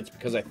Pac-Man tickets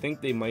because I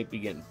think they might be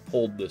getting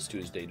pulled this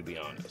Tuesday, to be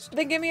honest.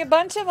 Then give me a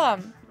bunch of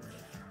them.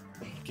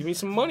 Give me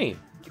some money.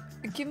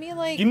 Give me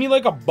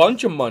like a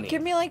bunch of money.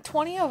 Give me like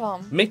 20 of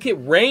them. Make it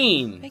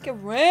rain. Make it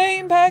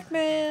rain,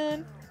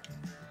 Pac-Man.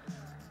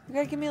 You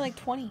gotta give me like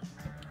 20.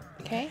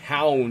 Okay?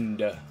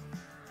 Hound.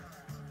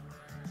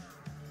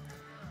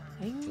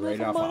 Ain't Right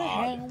nothing off but of a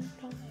Odd. hound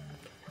dog.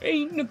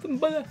 Ain't nothing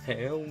but a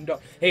hound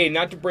dog. Hey,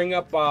 not to bring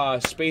up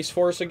Space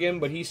Force again,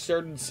 but he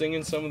started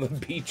singing some of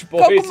the Beach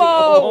Boys. Kokomo!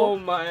 Oh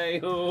my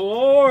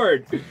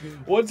lord!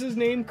 What's his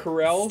name?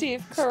 Carell?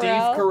 Steve Carell.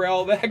 Steve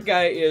Carell. That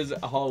guy is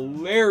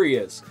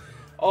hilarious.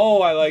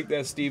 Oh, I like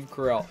that Steve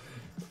Carell.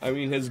 I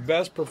mean, his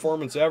best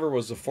performance ever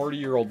was the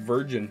 40-Year-Old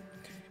Virgin.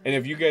 And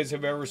if you guys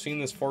have ever seen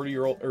this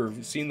 40-year-old or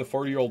seen the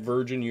 40-Year-Old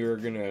Virgin, you're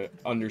gonna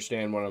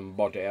understand what I'm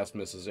about to ask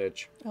Mrs.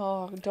 Itch.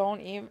 Oh,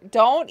 don't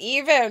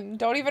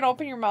even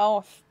open your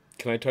mouth.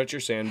 Can I touch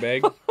your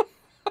sandbag?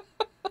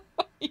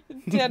 You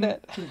did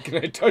it. Can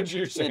I touch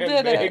your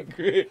sandbag?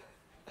 You did it.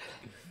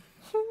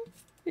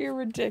 You're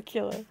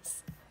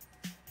ridiculous.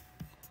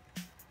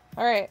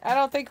 All right, I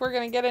don't think we're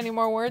gonna get any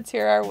more words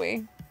here, are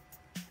we?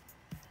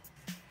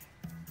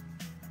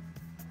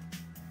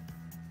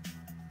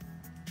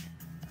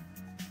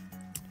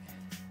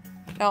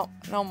 No,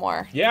 no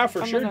more. Yeah,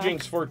 for sure,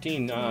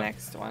 Jinx14.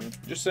 Next one.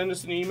 Just send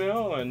us an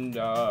email and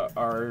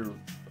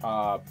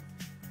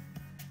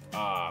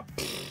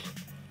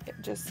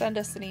just send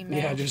us an email.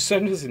 Yeah, just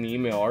send us an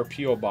email. Our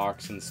P.O.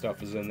 box and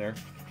stuff is in there.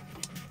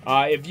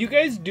 If you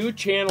guys do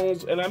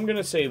channels, and I'm going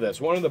to say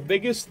this, one of the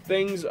biggest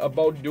things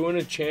about doing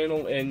a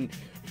channel and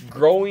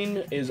growing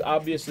is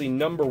obviously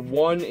number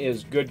one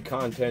is good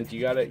content.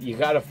 You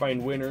gotta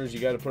find winners. You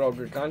gotta put out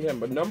good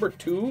content. But number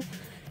two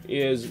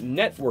is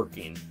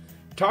networking.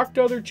 Talk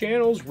to other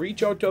channels,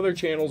 reach out to other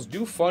channels,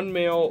 do fun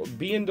mail,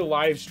 be into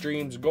live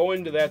streams, go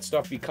into that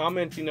stuff, be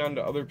commenting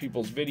onto other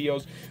people's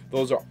videos.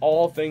 Those are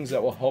all things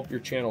that will help your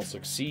channel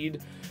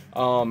succeed.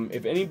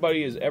 If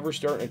anybody is ever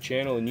starting a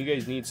channel and you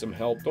guys need some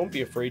help, don't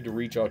be afraid to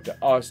reach out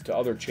to us, to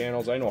other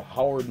channels. I know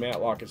Howard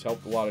Matlock has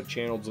helped a lot of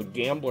channels. The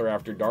Gambler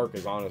After Dark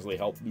has honestly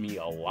helped me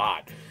a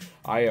lot.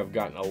 I have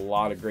gotten a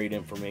lot of great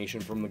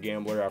information from the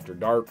Gambler After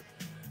Dark.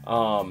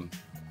 Ow.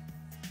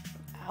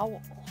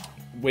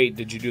 Wait,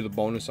 did you do the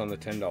bonus on the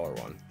 $10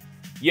 one?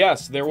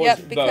 Yes, there was.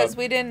 Yep, because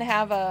we didn't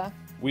have a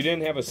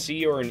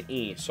C or an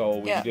E, so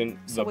we didn't.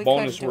 So the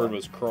bonus word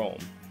was Chrome,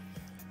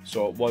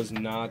 so it was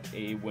not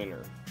a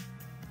winner.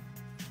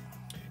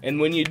 And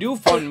when you do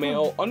fun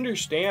mail,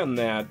 understand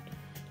that.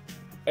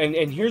 And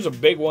here's a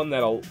big one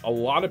that a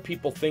lot of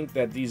people think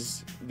that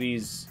these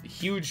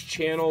huge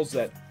channels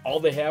that all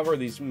they have are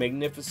these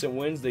magnificent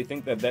wins. They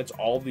think that that's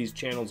all these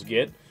channels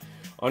get.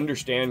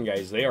 Understand,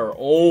 guys, they are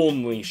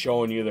only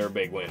showing you their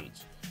big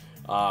wins.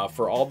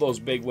 For all those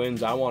big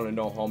wins, I want to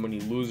know how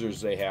many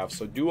losers they have.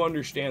 So do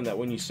understand that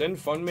when you send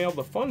fun mail,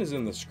 the fun is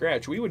in the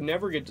scratch. We would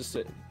never get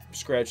to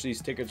scratch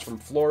these tickets from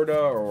Florida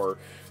or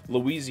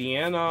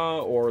Louisiana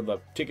or the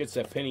tickets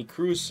that Penny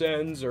Cruz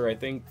sends, or I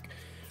think...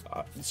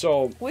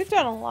 so we've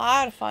done a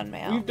lot of fun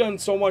mail. We've done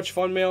so much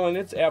fun mail, and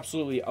it's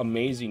absolutely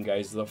amazing,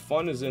 guys. The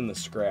fun is in the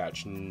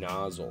scratch.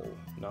 Nozzle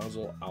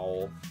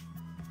owl.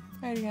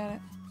 I already got it.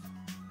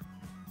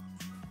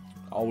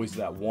 Always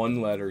that one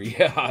letter.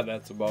 Yeah,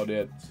 that's about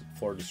it.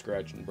 Florida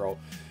Scratchin', bro.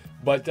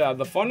 But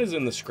the fun is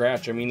in the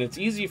scratch. I mean, it's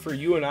easy for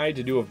you and I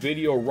to do a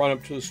video, run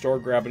up to the store,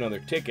 grab another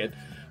ticket.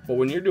 But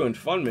when you're doing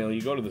fun mail,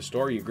 you go to the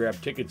store, you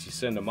grab tickets, you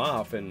send them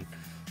off, and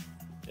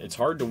it's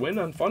hard to win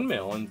on fun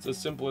mail, and it's as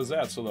simple as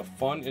that. So the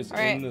fun is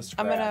in the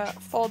scratch. I'm gonna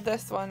fold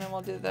this one, and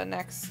we'll do the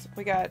next.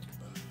 We got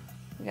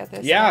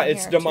this. Yeah,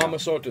 it's the Mama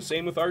Sota.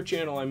 Same with our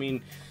channel. I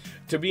mean,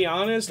 to be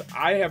honest,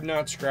 I have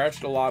not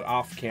scratched a lot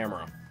off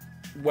camera.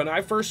 When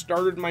I first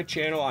started my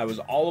channel, I was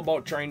all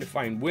about trying to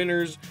find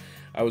winners.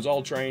 I was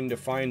all trying to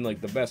find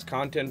like the best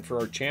content for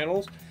our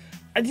channels.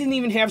 I didn't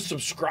even have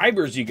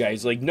subscribers, you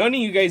guys. Like, none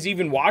of you guys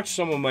even watched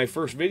some of my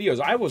first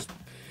videos. I was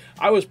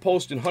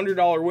posting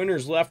 $100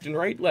 winners left and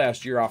right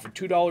last year off of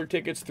 $2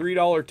 tickets,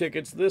 $3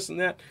 tickets, this and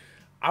that.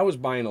 I was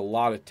buying a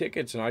lot of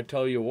tickets, and I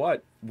tell you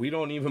what, we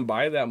don't even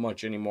buy that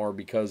much anymore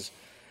because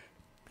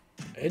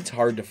it's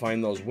hard to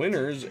find those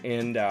winners.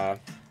 And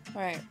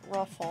right,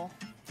 ruffle.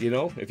 you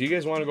know, if you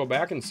guys want to go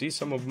back and see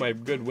some of my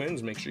good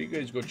wins, make sure you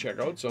guys go check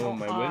out some of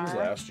my wins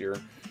last year.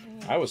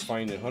 I was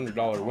finding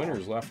 $100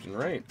 winners left and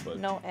right. But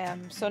no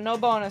M, so no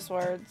bonus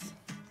words.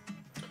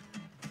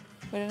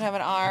 We didn't have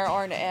an R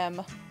or an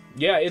M.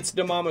 Yeah, it's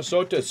the Mama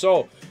Sota.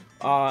 So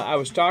I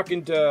was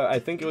talking to, I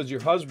think it was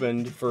your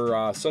husband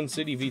for Sun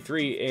City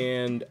V3,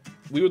 and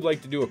we would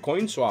like to do a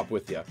coin swap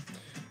with you.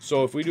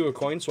 So if we do a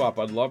coin swap,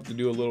 I'd love to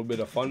do a little bit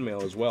of fun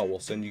mail as well. We'll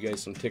send you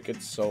guys some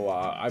tickets. So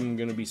I'm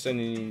going to be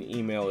sending you an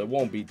email. It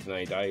won't be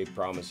tonight, I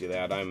promise you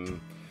that.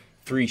 I'm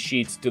 3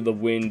 sheets to the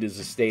wind as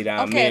a state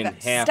I'm in.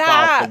 Half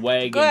off the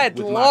wagon. Good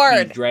with Lord.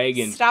 my feet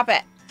dragging. Stop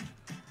it.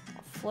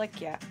 I'll flick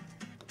ya.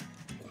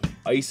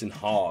 Ice and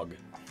hog.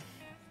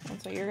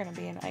 That's what you're going to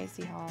be, an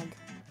icy hog.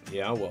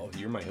 Yeah, well,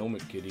 you're my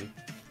helmet kitty.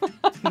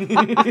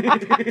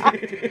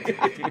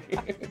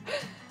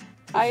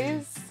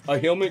 Ice. A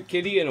helmet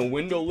kitty and a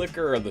window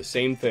licker are the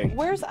same thing.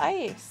 Where's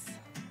ice?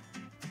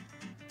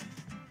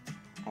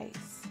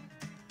 Ice.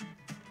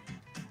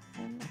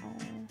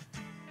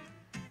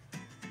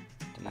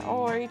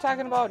 Oh, are you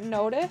talking about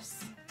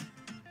notice?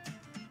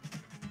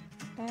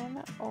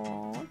 Notice.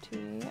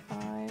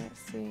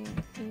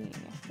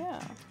 Yeah.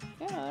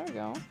 Yeah, there we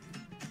go.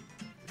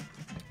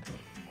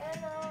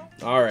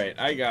 All right,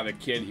 I got a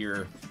kid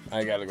here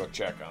I got to go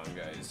check on,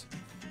 guys.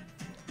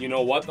 You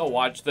know what, though?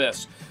 Watch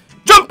this.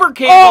 Jumper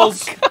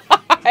cables!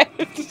 Oh,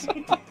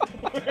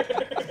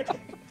 God.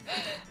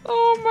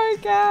 Oh, my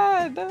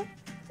God.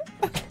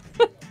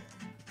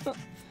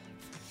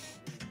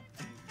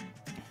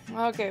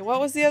 Okay, what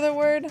was the other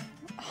word?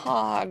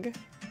 Hog.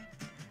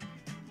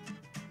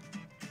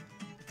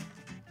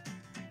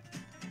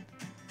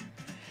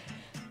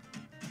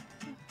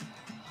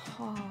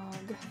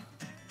 Hog.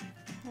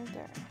 Right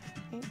there.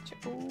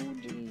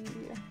 H-O-G.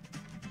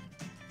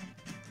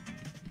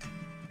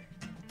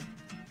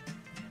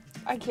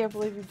 I can't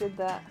believe you did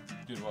that.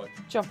 Did what?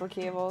 Jumper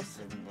cables.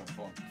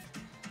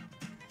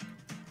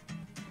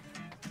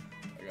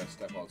 I gotta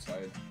step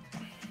outside.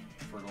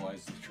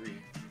 Fertilize the tree.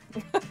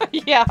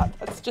 Yeah,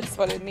 that's just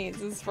what it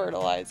needs, is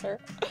fertilizer.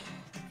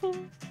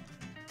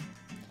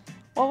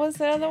 What was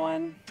the other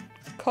one?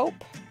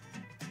 Cope?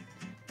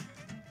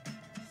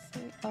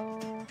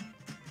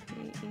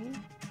 C-O-P-E?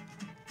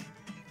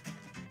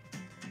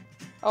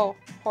 Oh,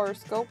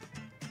 horoscope.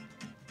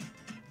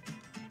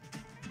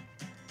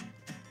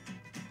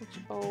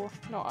 H-O,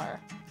 no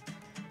R.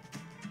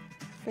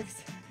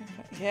 Fix.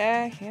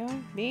 Yeah,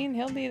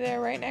 he'll be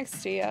there right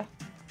next to you.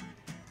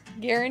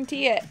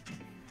 Guarantee it.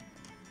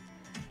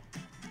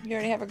 You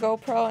already have a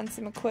GoPro and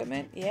some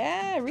equipment?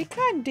 Yeah,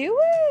 Recon, do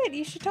it!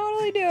 You should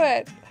totally do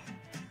it.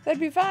 That'd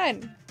be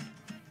fun.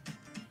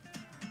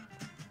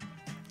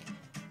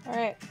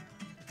 Alright.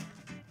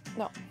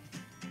 No.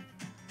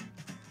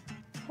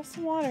 Have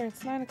some water.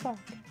 It's 9 o'clock.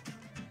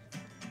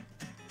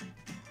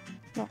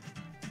 No.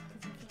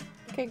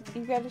 Okay,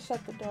 you gotta shut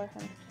the door,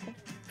 honey. Okay.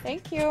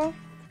 Thank you.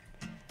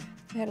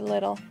 I had a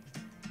little.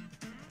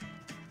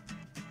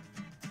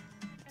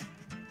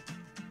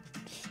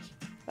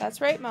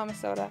 That's right, Mama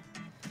Soda.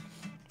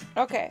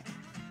 Okay.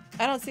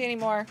 I don't see any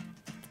more.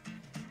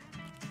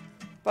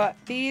 But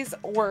these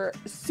were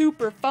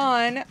super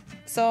fun.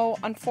 So,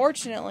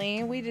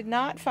 unfortunately, we did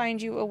not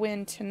find you a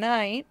win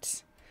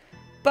tonight.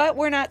 But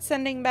we're not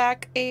sending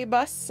back a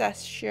bus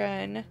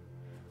session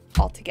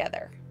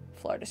altogether.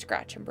 Florida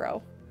Scratchin'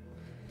 Bro.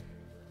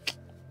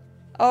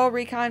 Oh,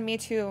 Recon, me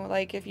too.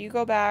 Like, if you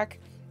go back,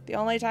 the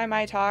only time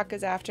I talk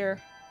is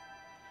after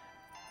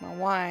my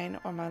wine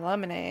or my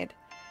lemonade.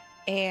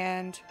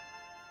 And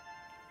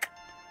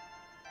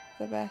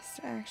the best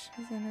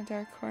actions in a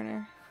dark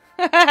corner.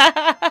 But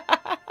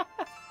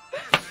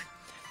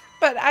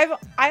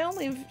I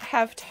only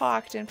have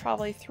talked in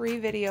probably 3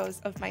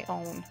 videos of my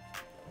own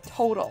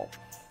total.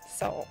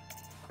 So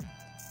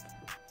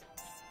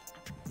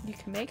you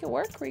can make it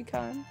work,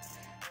 Recon.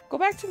 Go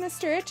back to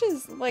Mr.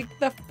 Itch's, like,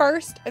 the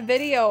first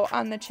video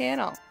on the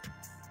channel.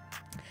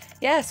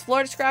 Yes,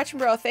 Florida Scratchin'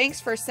 Bro, thanks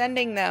for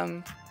sending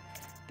them.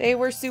 They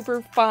were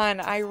super fun.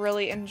 I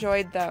really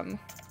enjoyed them.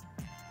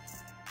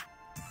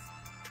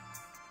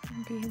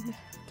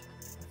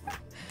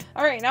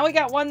 Alright, now we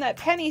got one that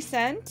Penny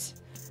sent.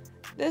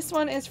 This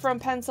one is from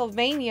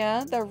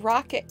Pennsylvania, the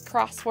Rocket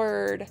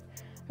Crossword.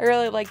 I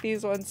really like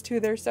these ones too.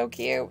 They're so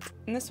cute.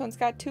 And this one's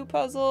got 2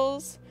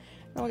 puzzles.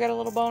 And we got a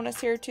little bonus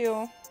here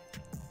too.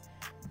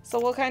 So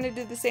we'll kind of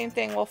do the same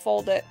thing. We'll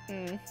fold it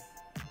and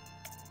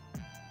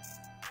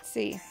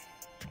see.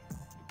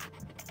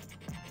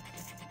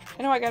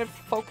 I know I gotta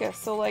focus.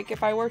 So like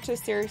if I were to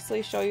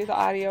seriously show you the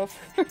audio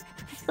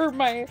for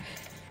my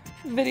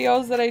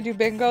videos that I do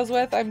bingos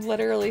with, I'm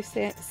literally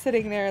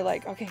sitting there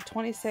like, okay,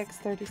 26,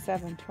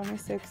 37,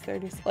 26,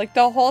 36, like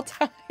the whole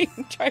time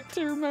trying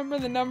to remember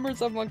the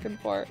numbers I'm looking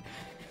for.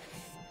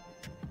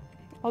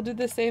 I'll do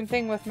the same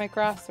thing with my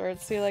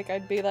crosswords. See, like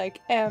I'd be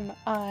like,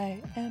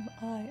 M-I,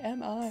 M-I,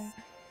 M-I.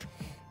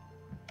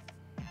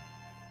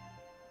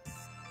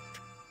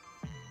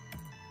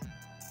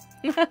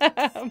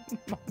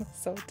 Mama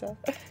Sota.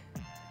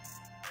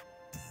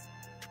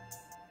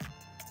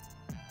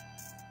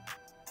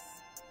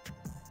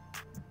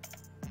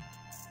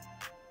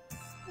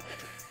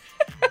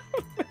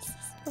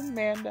 Mrs.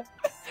 Amanda.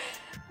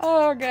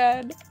 Oh,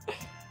 God.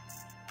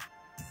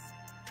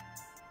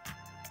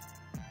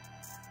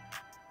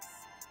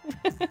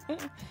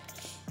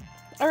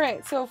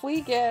 Alright, so if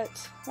we get...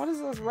 What does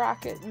this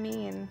rocket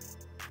mean?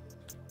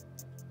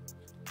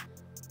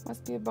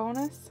 Must be a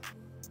bonus?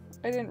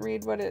 I didn't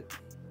read what it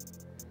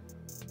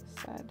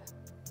said.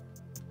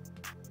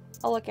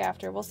 I'll look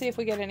after. We'll see if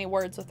we get any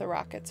words with the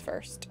rockets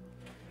first.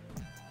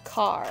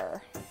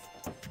 Car.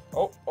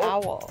 Oh.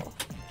 Owl.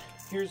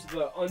 Here's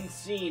the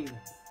unseen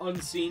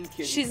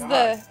kitty. She's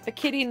the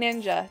kitty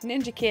ninja.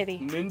 Ninja kitty.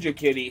 Ninja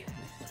kitty.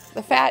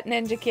 The fat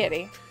ninja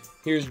kitty.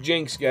 Here's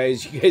Jinx,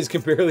 guys. You guys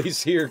can barely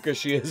see her because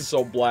she is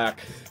so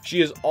black.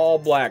 She is all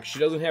black. She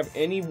doesn't have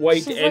any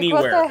white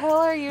anywhere. Like, what the hell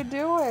are you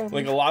doing?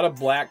 Like a lot of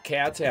black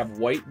cats have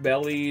white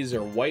bellies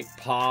or white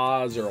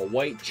paws or a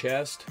white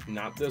chest.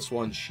 Not this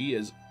one. She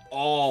is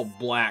all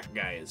black,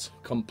 guys.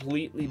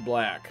 Completely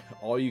black.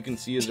 All you can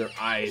see is her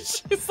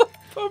eyes. She's like,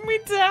 put me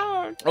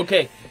down.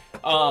 Okay.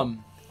 Car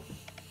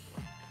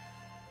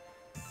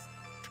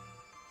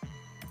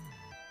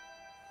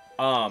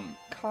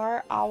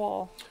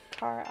owl.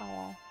 Car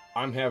owl.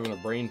 I'm having a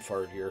brain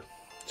fart here.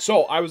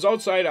 So, I was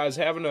outside. I was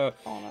having a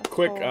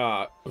quick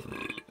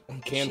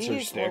cancer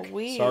stick.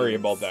 Louise. Sorry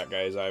about that,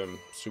 guys. I'm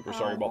super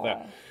sorry about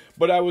that.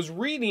 But I was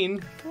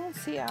reading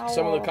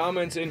some of the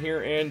comments in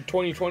here, and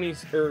 2020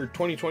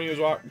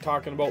 was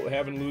talking about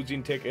having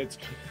losing tickets,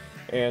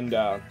 and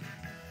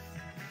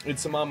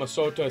it's Mama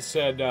Sota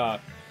said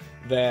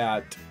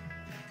that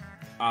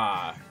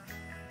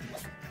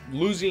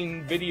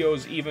losing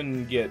videos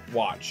even get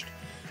watched.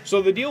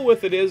 So the deal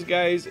with it is,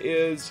 guys,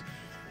 is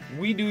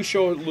we do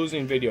show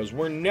losing videos.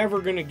 We're never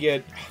going to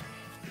get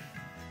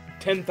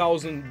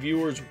 10,000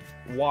 viewers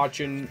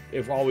watching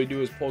if all we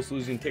do is post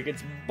losing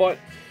tickets. But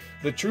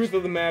the truth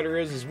of the matter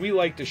is we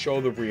like to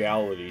show the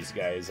realities,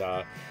 guys.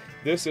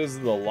 This is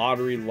the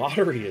lottery.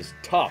 Lottery is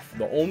tough.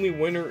 The only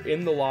winner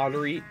in the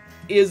lottery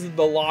is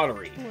the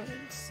lottery.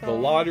 The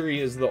lottery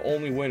is the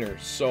only winner.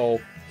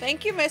 So...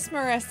 Thank you, Miss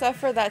Marissa,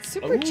 for that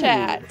super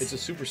chat. It's a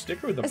super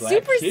sticker with a black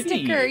super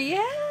kitty. Sticker, yeah.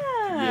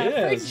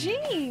 Yes. For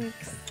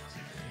Jinx.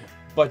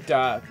 But,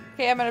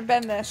 okay, I'm going to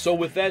bend this. So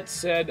with that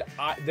said,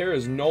 there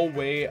is no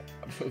way...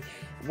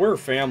 We're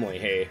family,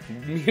 hey.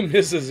 Me and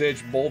Mrs.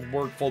 Itch both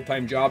work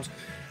full-time jobs.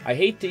 I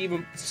hate to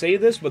even say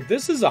this, but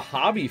this is a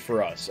hobby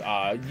for us.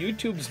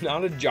 YouTube's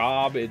not a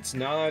job. It's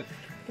not...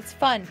 It's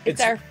fun.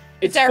 It's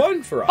our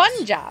fun for us.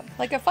 Fun job.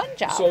 Like a fun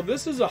job. So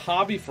this is a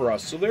hobby for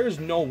us. So there's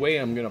no way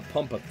I'm going to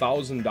pump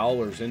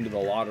 $1,000 into the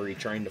lottery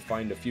trying to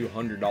find a few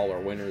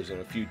 $100 winners and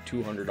a few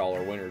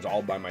 $200 winners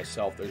all by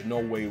myself. There's no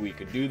way we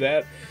could do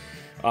that.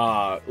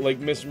 Like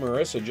Miss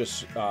Marissa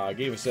just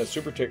gave us that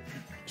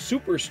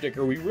super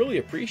sticker. We really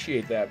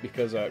appreciate that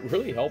because it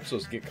really helps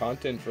us get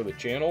content for the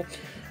channel.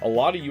 A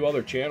lot of you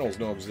other channels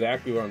know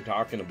exactly what I'm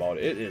talking about.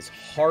 It is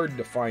hard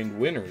to find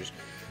winners.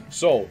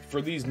 So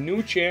for these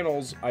new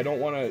channels, I don't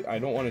want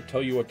to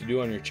tell you what to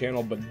do on your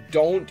channel, but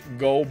don't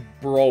go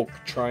broke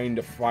trying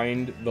to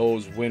find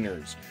those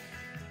winners.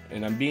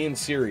 And I'm being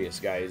serious,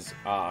 guys.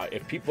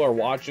 If people are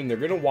watching, they're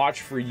gonna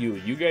watch for you.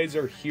 You guys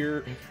are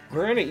here.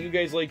 Granted, you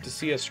guys like to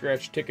see us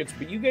scratch tickets,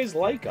 but you guys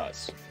like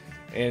us.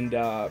 And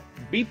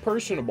be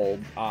personable.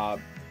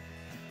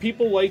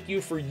 People like you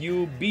for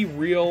you. Be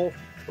real.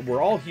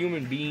 We're all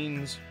human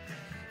beings.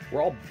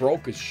 We're all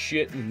broke as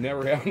shit and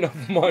never have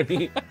enough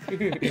money.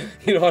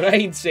 You know, and I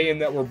ain't saying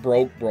that we're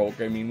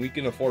broke. I mean, we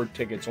can afford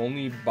tickets.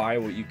 Only buy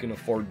what you can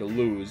afford to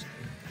lose.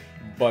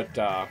 But,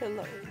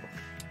 Hello.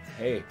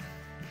 Hey.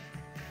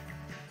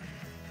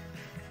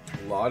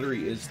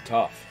 Lottery is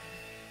tough.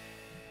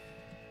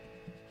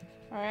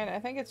 Alright, I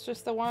think it's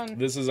just the one.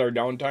 This is our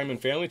downtime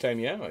and family time.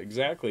 Yeah,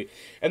 exactly.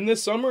 And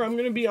this summer, I'm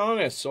going to be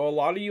honest. So a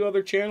lot of you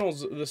other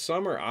channels this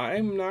summer,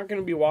 I'm not going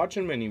to be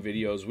watching many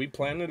videos. We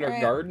planted our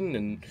garden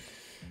and...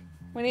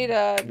 We need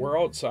a... We're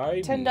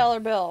outside.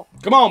 $10 bill.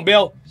 Come on,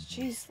 Bill.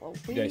 Jeez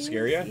Louise. Did I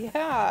scare you?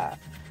 Yeah.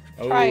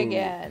 Try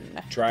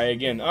again. Try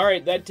again. All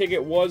right, that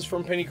ticket was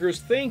from Penny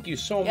Cruz. Thank you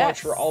so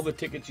much for all the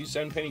tickets you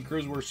send, Penny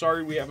Cruz. We're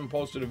sorry we haven't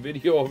posted a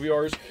video of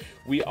yours.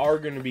 We are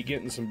going to be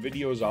getting some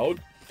videos out.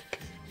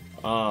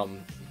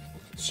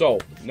 So,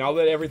 now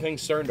that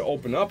everything's starting to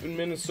open up in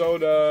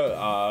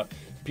Minnesota,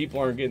 people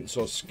aren't getting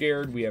so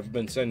scared. We have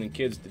been sending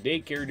kids to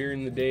daycare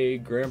during the day.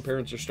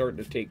 Grandparents are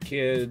starting to take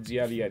kids,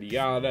 yada, yada,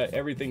 yada.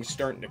 Everything's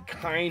starting to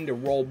kind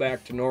of roll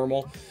back to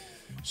normal.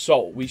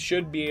 So we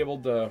should be able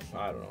to,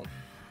 I don't know.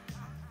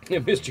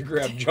 Mr.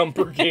 Grab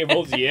jumper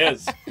cables,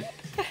 yes.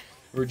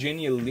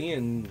 Virginia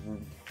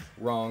Leon,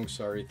 wrong,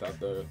 sorry, thought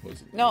that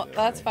was... No,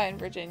 that's fine,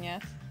 Virginia.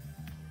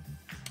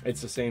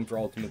 It's the same for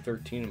Ultimate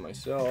 13 and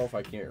myself.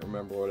 I can't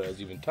remember what I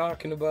was even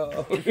talking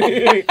about.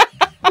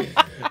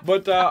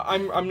 But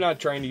I'm not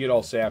trying to get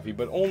all sappy,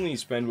 but only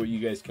spend what you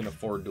guys can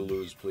afford to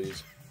lose,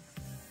 please.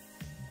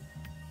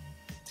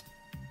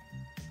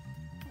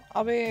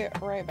 I'll be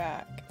right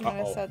back. I'm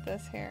gonna set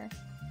this here.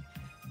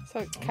 So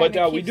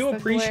it we do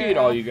appreciate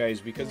all you guys,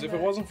 because if it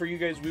wasn't for you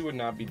guys, we would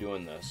not be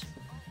doing this.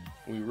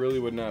 We really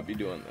would not be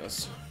doing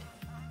this.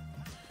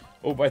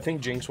 Oh, I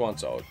think Jinx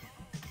wants out.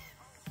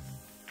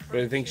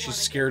 But I think she's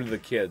scared of the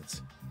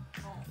kids.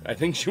 I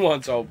think she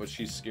wants out, but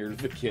she's scared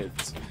of the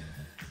kids.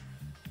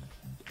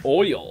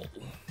 Oil.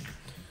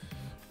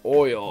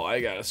 Oil.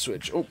 I gotta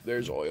switch. Oh,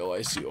 there's oil.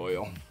 I see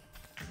oil.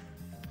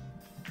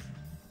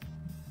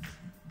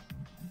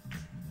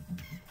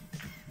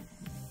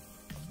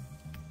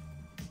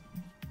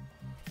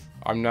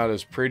 I'm not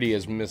as pretty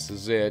as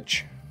Mrs.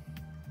 Itch.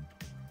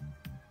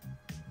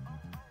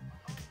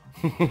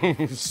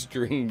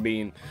 String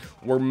Bean.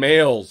 We're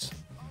males.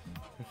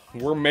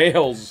 We're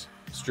males,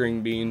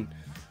 String Bean.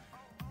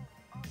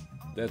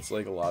 That's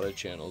like a lot of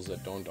channels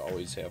that don't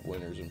always have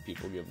winners and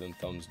people give them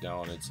thumbs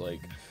down. It's like,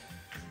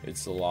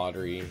 it's the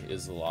lottery,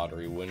 is the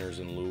lottery. Winners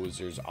and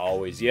losers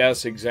always.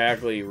 Yes,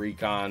 exactly,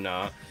 Recon.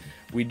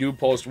 We do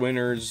post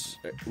winners.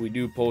 We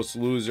do post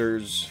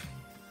losers.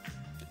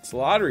 It's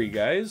lottery,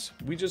 guys.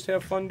 We just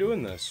have fun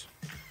doing this.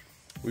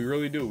 We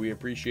really do. We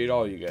appreciate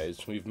all you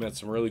guys. We've met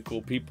some really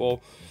cool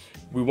people.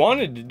 We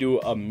wanted to do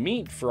a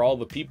meet for all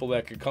the people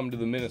that could come to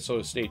the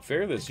Minnesota State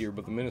Fair this year,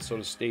 but the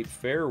Minnesota State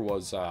Fair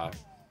was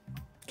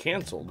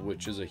canceled,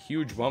 which is a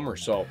huge bummer.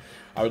 So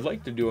I would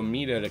like to do a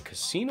meet at a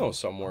casino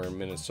somewhere in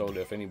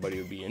Minnesota if anybody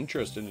would be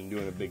interested in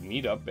doing a big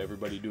meetup.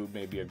 Everybody do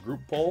maybe a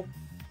group poll.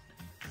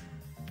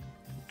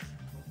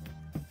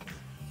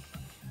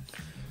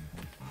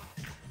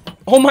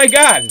 Oh my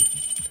God!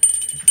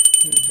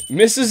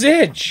 Mrs.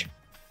 Itch!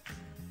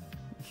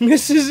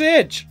 Mrs.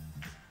 Itch!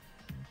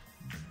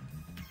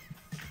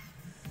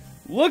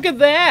 Look at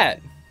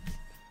that!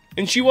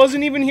 And she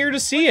wasn't even here to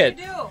see it.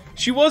 What'd you do?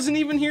 She wasn't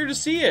even here to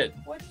see it.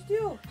 What'd you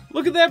do?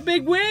 Look at that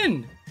big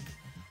win!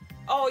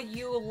 Oh,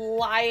 you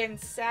lying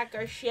sack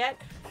of shit.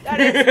 That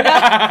is not,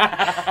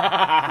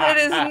 that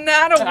is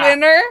not a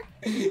winner.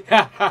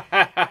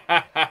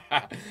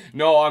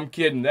 No, I'm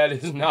kidding. That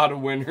is not a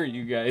winner,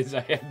 you guys.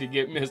 I had to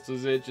get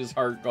Mrs. Itch's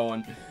heart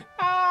going.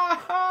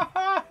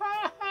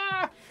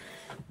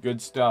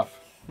 Good stuff.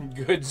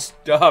 Good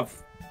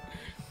stuff.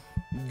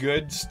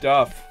 Good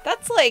stuff.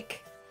 That's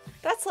like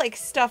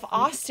stuff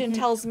Austin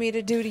tells me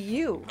to do to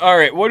you. All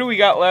right, what do we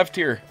got left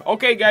here?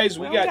 Okay, guys,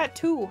 we got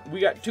two. We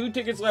got 2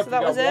 tickets left. So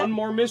we got one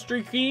more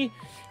mystery key,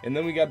 and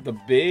then we got the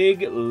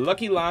big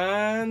Lucky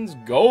Lions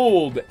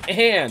Gold.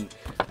 And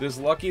this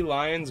Lucky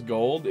Lions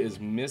Gold is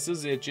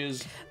Mrs.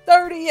 Itch's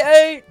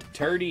 38.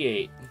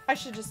 38. I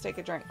should just take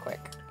a drink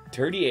quick.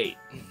 38.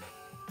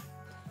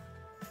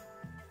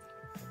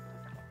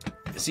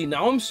 See,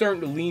 now I'm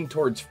starting to lean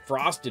towards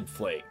Frosted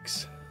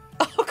Flakes.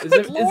 Oh,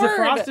 good Lord. Is it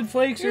Frosted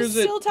Flakes You're or is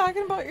it... still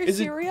talking about your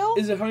cereal?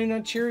 Is it Honey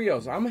Nut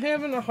Cheerios? I'm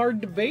having a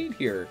hard debate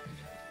here.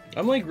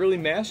 I'm like really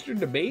master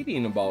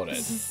debating about it.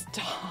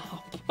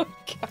 Stop.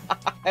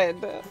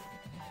 God.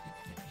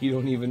 He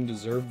don't even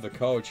deserve the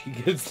couch. He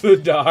gets the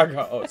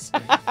doghouse.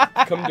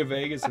 Come to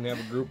Vegas and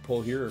have a group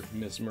pull here,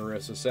 Miss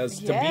Marissa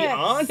says. Yes. To be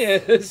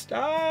honest.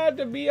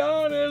 To be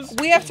honest.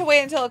 We have to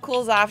wait until it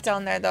cools off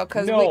down there,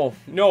 though.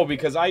 No,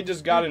 because I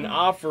just got an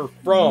offer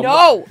from...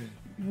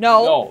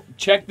 No.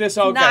 Check this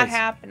out, Not guys.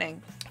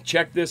 happening.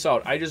 Check this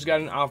out. I just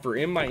got an offer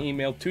in my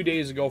email 2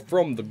 days ago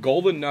from the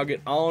Golden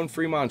Nugget on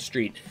Fremont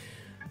Street.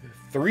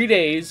 3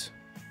 days.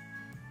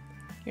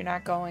 You're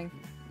not going.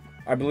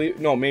 I believe...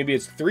 No, maybe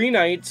it's 3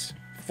 nights,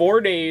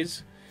 4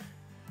 days,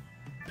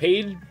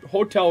 paid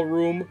hotel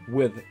room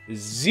with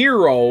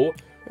 0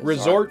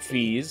 resort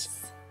fees,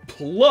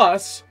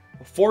 plus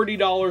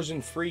 $40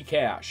 in free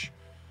cash.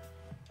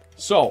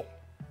 So...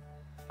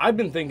 I've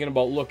been thinking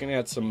about looking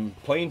at some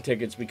plane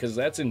tickets because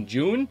that's in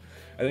June.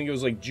 I think it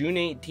was like June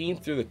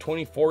 18th through the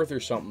 24th or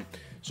something.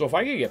 So if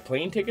I could get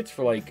plane tickets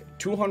for like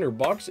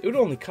 $200, it would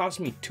only cost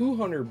me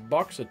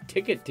 $200 a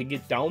ticket to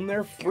get down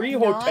there. Free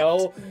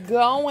hotel.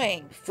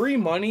 Going. Free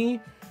money.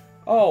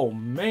 Oh,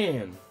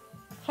 man.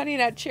 Honey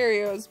Nut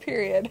Cheerios,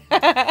 period.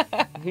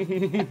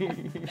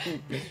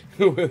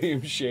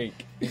 William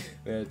Shank.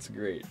 That's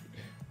great.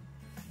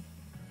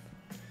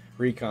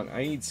 Recon,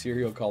 I eat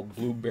cereal called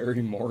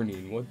Blueberry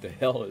Morning. What the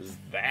hell is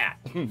that?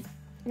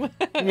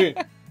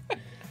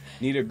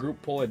 Need a group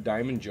pull at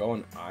Diamond Joe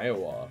in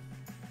Iowa.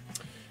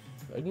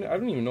 I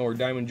don't even know where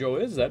Diamond Joe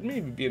is. That may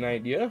be an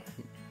idea.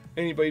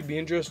 Anybody be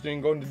interested in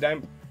going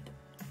to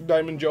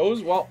Diamond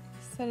Joe's? Well,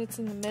 said it's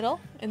in the middle?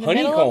 In the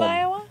middle of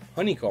Iowa?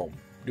 Honeycomb.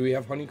 Do we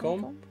have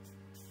Honeycomb?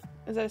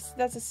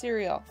 That's a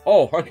cereal.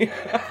 Oh, honey.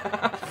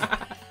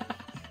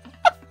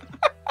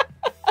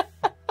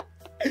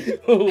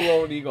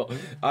 Lone Eagle.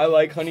 I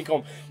like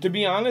honeycomb. To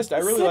be honest, I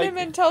really like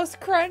Cinnamon Toast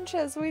Crunch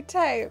as we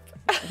type.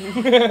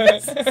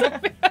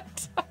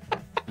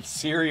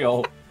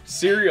 cereal.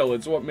 Cereal,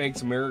 it's what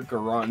makes America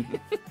run.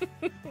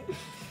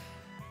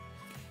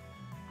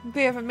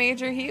 We have a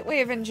major heat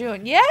wave in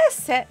June.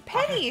 Yes, at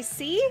Penny,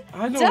 see?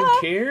 I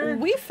don't care.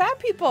 We fat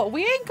people.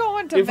 We ain't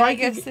going to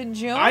Vegas in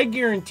June. I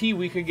guarantee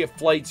we could get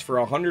flights for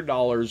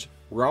 $100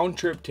 round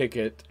trip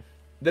ticket.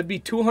 That'd be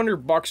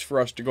 $200 for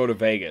us to go to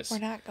Vegas. We're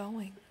not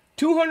going.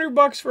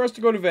 $200 for us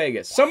to go to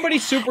Vegas. Somebody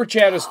super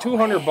chat us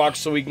 $200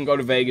 so we can go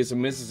to Vegas,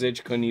 and Mrs.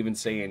 Itch couldn't even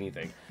say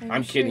anything.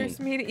 I'm kidding.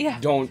 Meeting?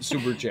 Yeah. Don't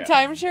super chat.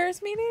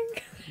 Timeshares meeting?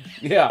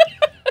 Yeah.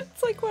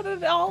 It's like what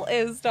it all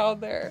is down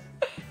there.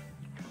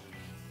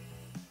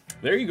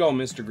 There you go,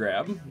 Mr.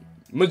 Grab.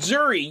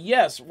 Missouri,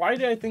 yes. Why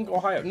did I think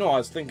Ohio? No, I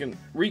was thinking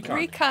Recon.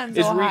 Recon's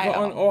Is Ohio.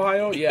 Recon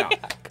Ohio? Yeah.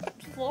 Yeah,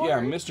 good Lord. Yeah,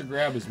 Mr.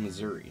 Grab is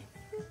Missouri.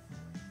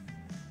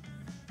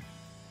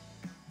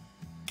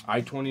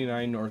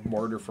 I-29 north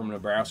border from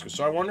Nebraska.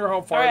 So I wonder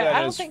how far that is.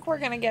 I don't think we're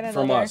going to get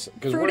from us.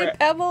 Fruity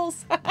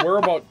Pebbles. We're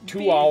about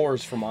 2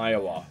 hours from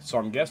Iowa. So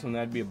I'm guessing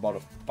that'd be about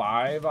a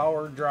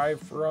 5-hour drive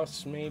for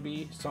us,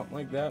 maybe. Something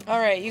like that. All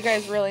right, you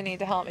guys really need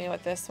to help me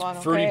with this one,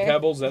 okay? Fruity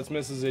Pebbles, that's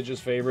Mrs. Itch's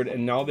favorite.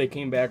 And now they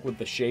came back with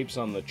the shapes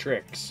on the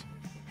tricks.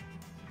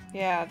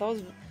 Yeah,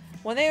 those...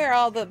 When they were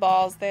all the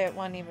balls, they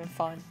weren't even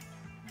fun.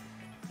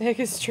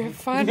 Biggest trip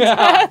fun.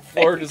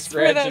 Florida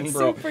Scratchin,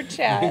 bro. Super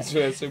chat. Thanks for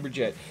that super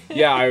chat.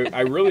 Yeah, I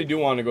really do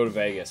want to go to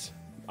Vegas.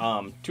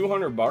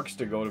 $200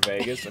 to go to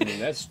Vegas. I mean,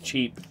 that's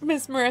cheap.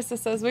 Miss Marissa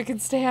says we can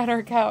stay on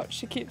our couch.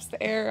 She keeps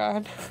the air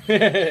on.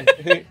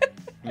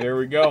 There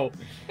we go.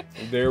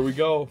 There we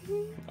go.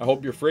 I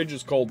hope your fridge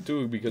is cold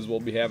too, because we'll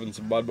be having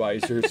some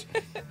Budweisers.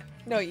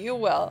 No, you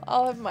will.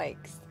 I'll have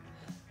mics.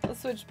 I'll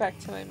switch back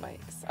to my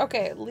mics.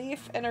 Okay,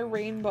 leaf and a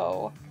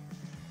rainbow.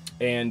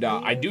 And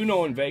I do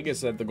know in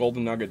Vegas that the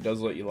Golden Nugget does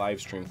let you live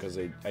stream, because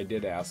I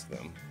did ask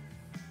them.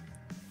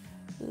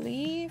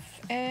 Leaf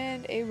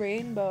and a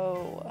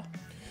rainbow.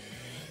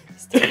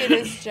 This ticket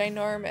is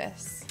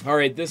ginormous. All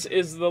right, this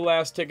is the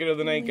last ticket of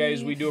the night,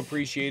 guys. We do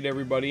appreciate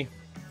everybody.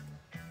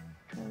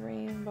 A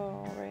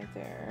rainbow right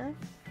there.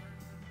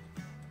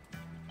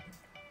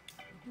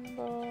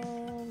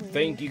 Rainbow.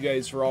 Thank you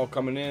guys for all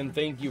coming in.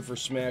 Thank you for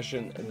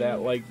smashing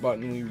that like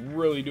button. We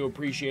really do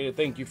appreciate it.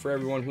 Thank you for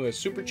everyone who has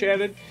super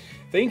chatted.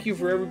 Thank you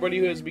for everybody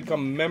who has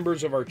become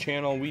members of our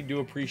channel. We do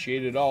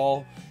appreciate it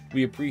all.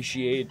 We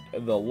appreciate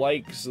the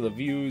likes, the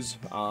views.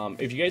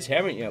 If you guys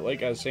haven't yet,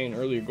 like I was saying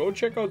earlier, go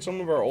check out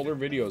some of our older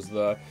videos.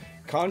 The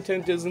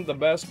content isn't the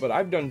best, but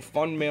I've done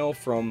fun mail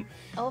from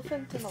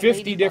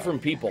 50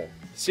 different people,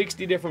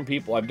 60 different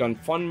people. I've done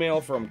fun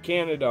mail from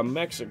Canada,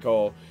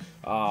 Mexico,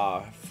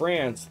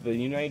 France, the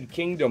United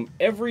Kingdom,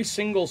 every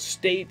single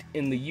state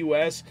in the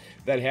U.S.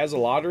 that has a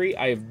lottery,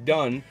 I have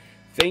done.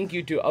 Thank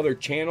you to other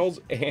channels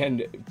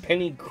and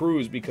Penny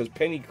Cruz, because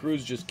Penny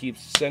Cruz just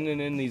keeps sending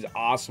in these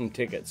awesome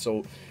tickets.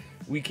 So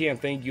we can't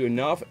thank you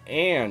enough.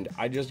 And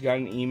I just got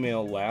an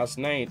email last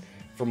night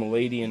from a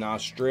lady in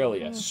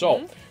Australia.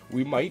 So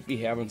we might be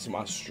having some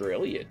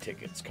Australia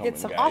tickets coming, Get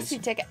some guys.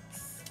 Aussie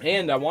tickets.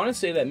 And I want to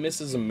say that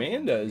Mrs.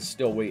 Amanda is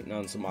still waiting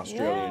on some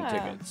Australian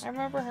tickets. I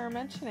remember her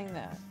mentioning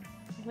that.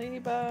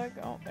 Ladybug.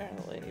 Oh, there's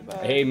a ladybug.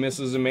 Hey,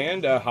 Mrs.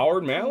 Amanda,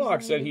 Howard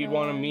Matlock said he'd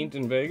want to meet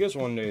in Vegas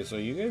one day, so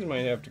you guys might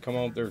have to come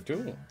out there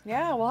too.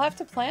 Yeah, we'll have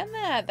to plan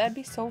that. That'd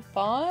be so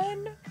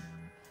fun.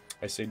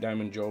 I say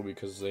Diamond Joe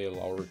because they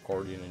allow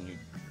recording,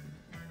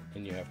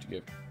 and you have to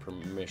get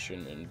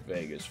permission in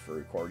Vegas for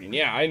recording.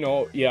 Yeah, I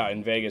know. Yeah,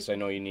 in Vegas, I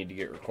know you need to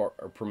get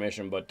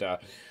permission, but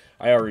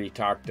I already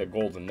talked to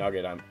Golden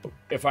Nugget.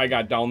 If I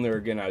got down there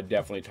again, I'd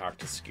definitely talk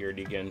to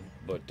Scaredy again,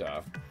 but...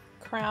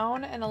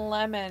 crown and a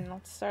lemon.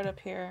 Let's start up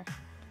here.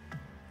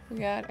 We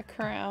got a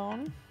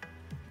crown.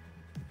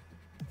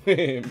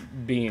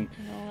 Bean.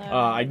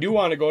 I do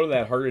want to go to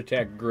that Heart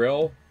Attack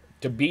Grill.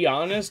 To be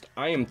honest,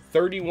 I am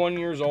 31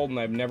 years old and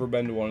I've never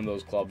been to one of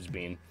those clubs,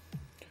 Bean.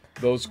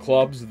 Those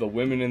clubs, the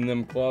women in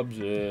them clubs,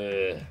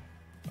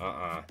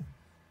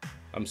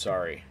 I'm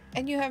sorry.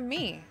 And you have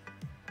me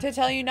to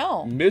tell you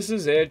no.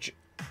 Mrs. Itch,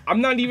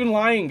 I'm not even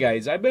lying,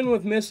 guys. I've been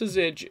with Mrs.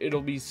 Itch.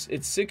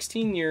 It's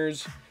 16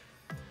 years.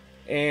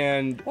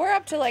 And we're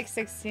up to like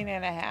 16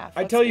 and a half.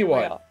 I tell you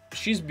what,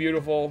 she's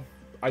beautiful.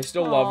 I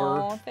still love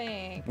her. Oh,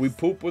 thanks. We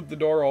poop with the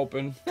door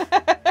open.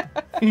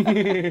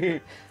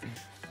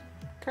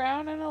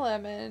 Crown and a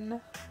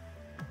lemon.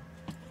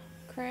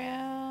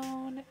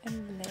 Crown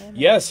and lemon.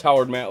 Yes,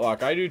 Howard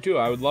Matlock, I do too.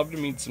 I would love to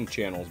meet some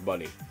channels,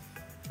 buddy.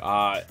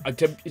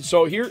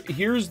 So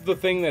here's the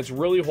thing that's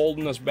really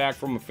holding us back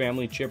from a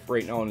family trip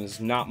right now, and it's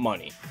not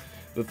money.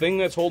 The thing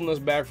that's holding us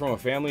back from a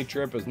family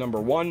trip is,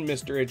 number one,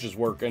 Mr. Itch is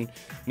working.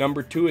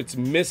 Number two, it's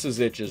Mrs.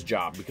 Itch's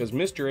job, because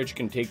Mr. Itch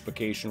can take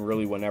vacation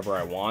really whenever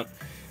I want.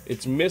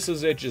 It's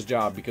Mrs. Itch's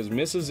job, because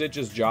Mrs.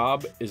 Itch's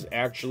job is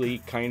actually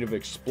kind of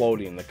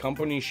exploding. The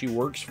company she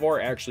works for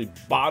actually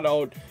bought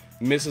out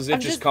Mrs.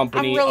 Itch's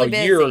company a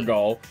year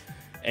ago.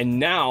 And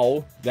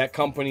now that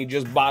company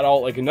just bought out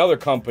like another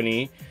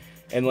company,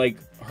 and like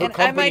her And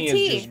company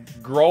MIT. is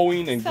just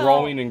growing and So-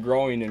 growing and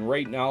growing. And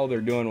right now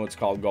they're doing what's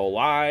called go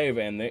live,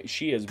 and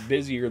she is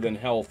busier than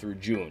hell through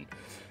June.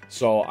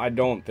 So I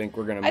don't think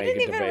we're gonna I make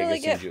didn't it to even Vegas really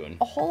in get June.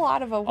 a whole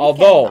lot of a weekend,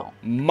 Although,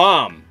 though.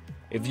 Mom,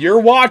 if you're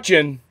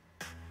watching,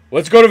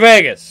 let's go to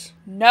Vegas.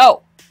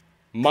 No.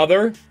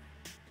 Mother,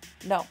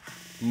 No.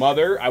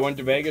 I went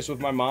to Vegas with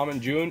my mom in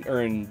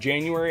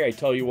January. I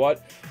tell you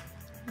what,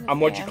 I'm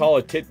what you call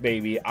a tit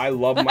baby. I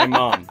love my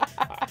mom.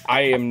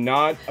 I am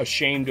not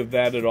ashamed of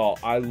that at all.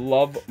 I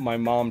love my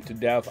mom to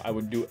death. I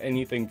would do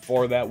anything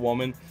for that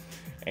woman.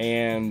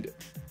 And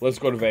let's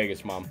go to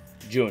Vegas, Mom.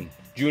 June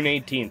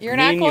 18th. You're Me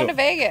not and going you. to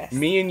Vegas.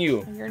 Me and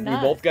you. You're We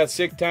not. both got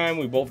sick time.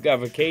 We both got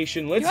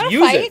vacation. Let's You want to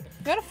use fight? it.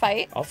 You want to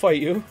fight? I'll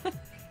fight you.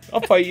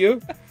 I'll fight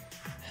you.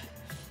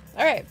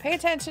 All right. Pay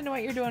attention to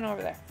what you're doing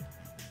over there.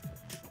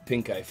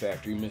 Pink Eye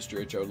Factory,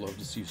 Mr. Itch. I would love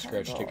to see you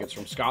scratch Oh. tickets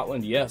from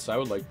Scotland. Yes, I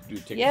would like to do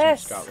tickets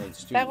Yes. from Scotland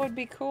too. That would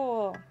be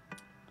cool.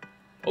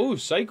 Oh,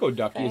 Psycho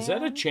Ducky. Is that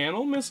a Fan.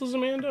 channel, Mrs.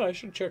 Amanda? I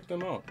should check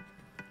them out.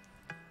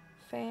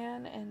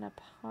 Fan in a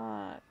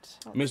pot.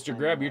 Mr.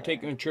 Grab, you're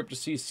taking a trip to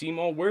see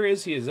Simo. Where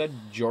is he? Is that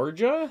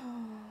Georgia?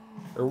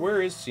 Or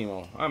where is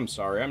Simo? I'm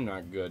sorry, I'm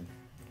not good.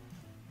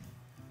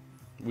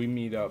 We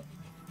meet up.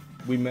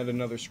 We met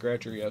another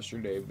scratcher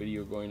yesterday.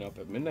 Video going up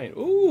at midnight.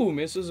 Ooh,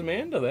 Mrs.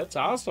 Amanda, that's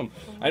awesome.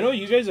 I know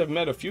you guys have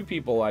met a few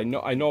people. I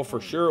know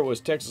for sure it was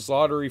Texas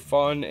Lottery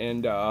Fun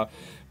and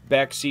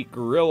Backseat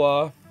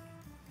Gorilla.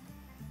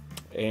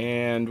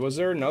 And was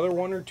there another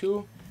one or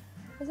two?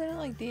 Wasn't it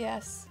like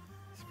DS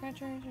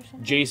scratchers or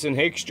something? Jason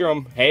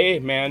Hickstrom. Hey,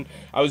 man.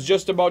 I was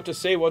just about to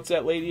say, what's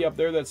that lady up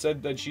there that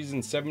said that she's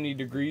in 70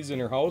 degrees in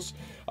her house?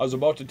 I was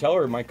about to tell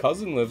her my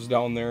cousin lives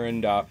down there,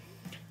 and I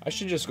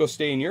should just go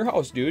stay in your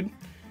house, dude.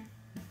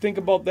 Think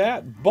about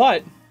that.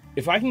 But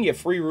if I can get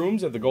free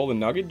rooms at the Golden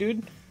Nugget,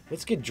 dude,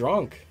 let's get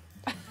drunk.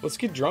 Let's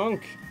get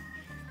drunk.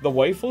 The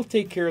wife will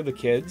take care of the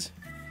kids.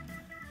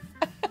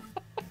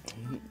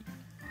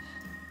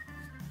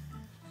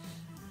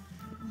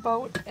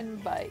 Boat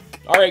and bike.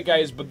 All right,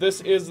 guys, but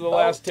this is the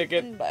last Boat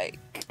ticket. and bike.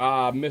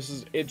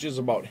 Mrs. Itch is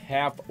about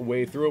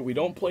halfway through it. We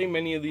don't play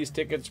many of these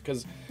tickets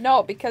because,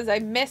 No, because I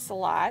miss a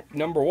lot.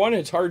 number one,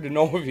 it's hard to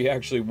know if you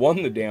actually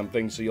won the damn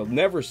thing, so you'll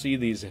never see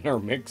these in our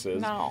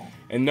mixes. No.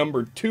 And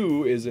number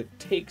two is it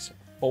takes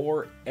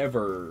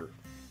forever.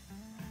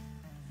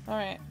 All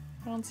right.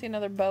 I don't see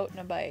another boat and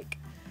a bike.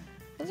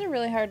 Those are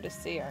really hard to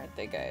see, aren't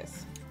they,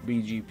 guys?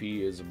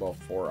 BGP is about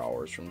 4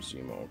 hours from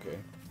SEMO, okay?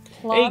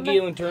 Plum Hey,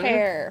 Galen Turner.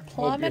 pear. Hope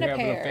Plum you're and a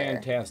having pear. a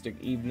fantastic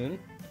evening.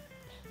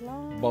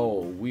 Plum. Bo,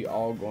 we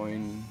all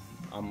going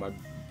on my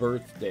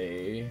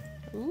birthday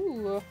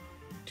Ooh.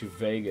 to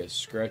Vegas.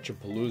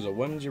 Scratch-a-palooza.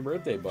 When's your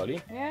birthday, buddy?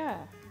 Yeah.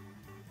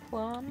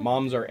 Plum.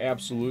 Moms are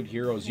absolute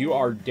heroes. You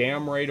are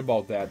damn right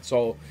about that.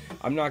 So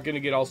I'm not going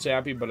to get all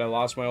sappy, but I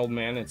lost my old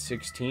man at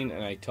 16,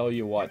 and I tell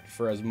you what,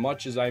 for as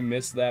much as I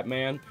miss that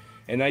man,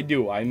 and I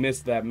do, I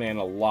miss that man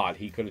a lot.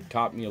 He could have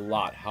taught me a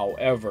lot.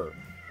 However,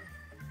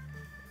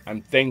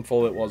 I'm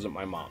thankful it wasn't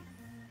my mom.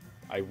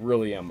 I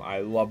really am. I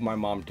love my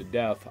mom to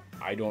death.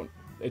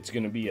 It's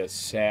going to be a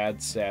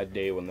sad, sad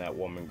day when that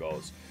woman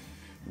goes.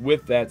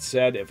 With that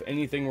said, if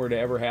anything were to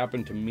ever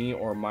happen to me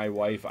or my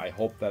wife, I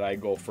hope that I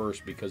go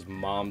first because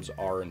moms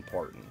are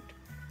important.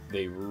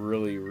 They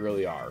really,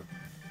 really are.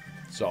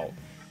 So,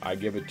 I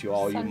give it to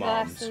all you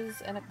moms.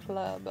 Sunglasses and a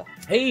club.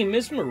 Hey,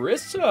 Miss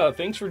Marissa,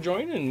 thanks for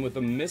joining with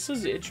a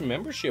Mrs. Itch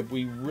membership.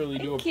 We really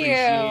do Thank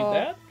appreciate you.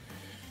 that.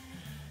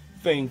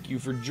 Thank you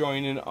for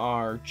joining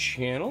our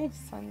channel.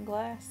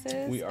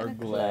 Sunglasses. We are and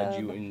a glad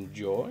club. you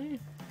enjoy.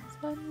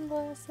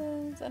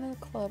 Sunglasses and a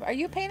club. Are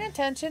you paying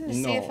attention to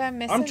see No, if I'm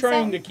missing I'm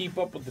trying something? to keep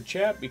up with the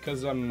chat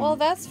because I'm. Well,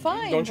 that's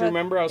fine. Don't you but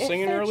remember I was if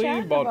singing they're earlier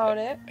chatting about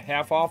it?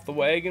 half off the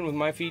wagon with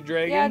my feet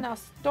dragging? Yeah, no,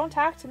 don't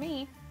talk to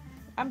me.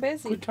 I'm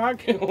busy. Quit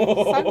talking.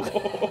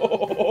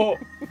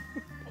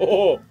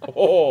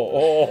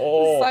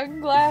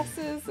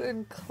 Sunglasses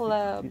and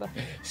club.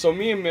 So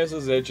me and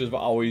Mrs. Itch have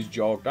always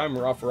joked. I'm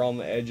rough around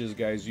the edges,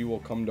 guys. You will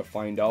come to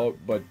find out.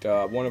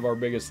 But one of our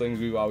biggest things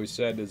we've always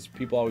said is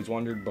people always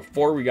wondered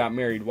before we got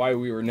married why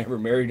we were never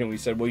married, and we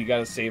said, well, you got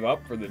to save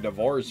up for the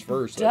divorce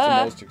first. That's Duh.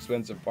 the most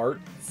expensive part.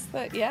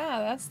 Yeah,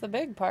 that's the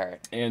big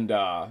part. And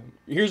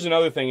here's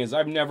another thing is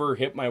I've never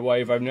hit my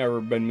wife. I've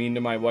never been mean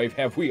to my wife.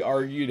 Have we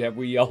argued? Have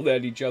we yelled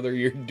at each other?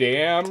 You're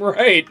damn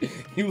right.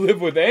 You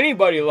live with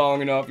anybody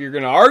long enough, you're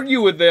going to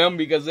argue with them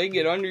because they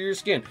get under your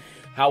skin.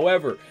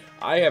 However,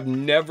 I have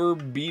never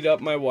beat up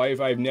my wife.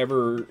 I've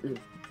never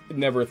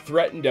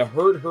threatened to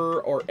hurt her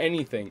or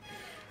anything.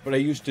 But I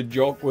used to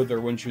joke with her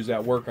when she was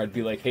at work. I'd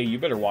be like, hey, you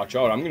better watch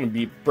out. I'm going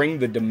to bring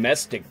the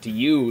domestic to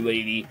you,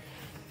 lady.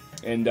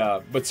 And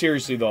but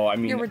seriously though, I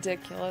mean, You're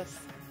ridiculous.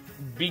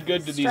 be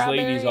good to these Strawberry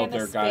ladies out and a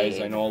there, guys.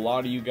 spade. I know a lot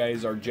of you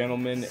guys are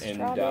gentlemen, and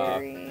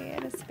Strawberry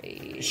and a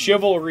spade.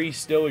 chivalry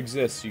still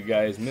exists, you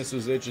guys.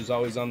 Mrs. Itch is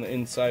always on the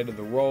inside of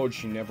the road.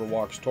 She never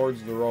walks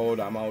towards the road.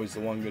 I'm always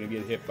the one going to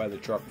get hit by the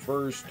truck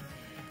first.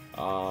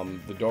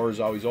 The door is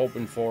always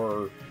open for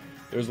her.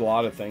 There's a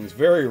lot of things.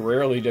 Very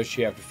rarely does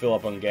she have to fill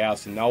up on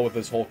gas, and now with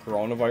this whole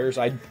coronavirus,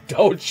 I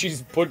doubt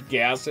she's put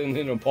gas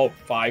in about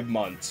 5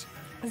 months.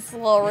 It's a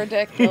little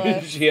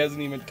ridiculous. She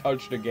hasn't even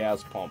touched a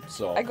gas pump,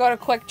 so. I go to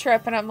Quick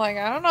Trip, and I'm like,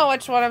 I don't know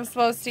which one I'm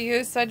supposed to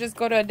use, so I just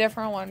go to a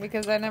different one,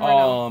 because I never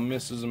know. Oh,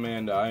 Mrs.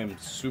 Amanda, I am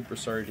super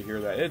sorry to hear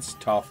that. It's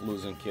tough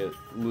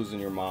losing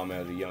your mom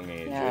at a young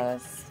age. Yeah,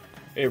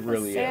 It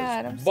really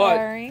sad. is. I'm but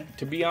sorry.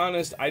 to be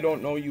honest, I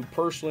don't know you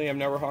personally. I've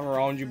never hung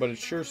around you, but it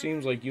sure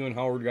seems like you and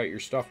Howard got your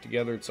stuff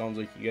together. It sounds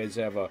like you guys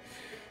have a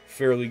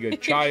fairly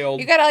good child.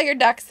 You got all your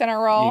ducks in a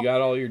row. You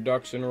got all your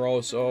ducks in a row,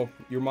 so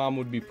your mom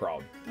would be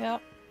proud.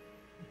 Yep.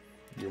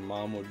 Your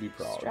mom would be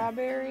proud.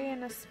 Strawberry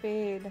and a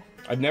spade.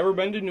 I've never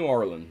been to New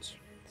Orleans.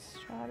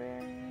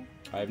 Strawberry.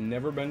 I've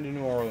never been to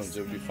New Orleans.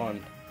 It would be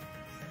fun.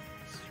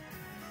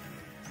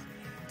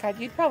 God,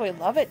 you'd probably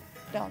love it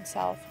down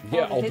south.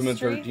 Yeah, All the Ultimate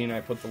history. 13.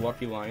 I put the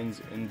lucky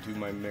lines into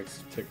my mix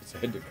of tickets. I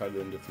had to cut it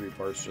into 3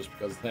 parts just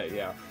because of that,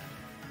 yeah.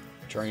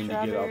 Trying to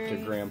get out to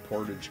Grand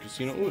Portage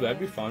Casino. Ooh,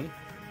 that'd be fun.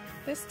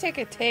 This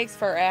ticket takes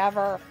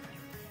forever.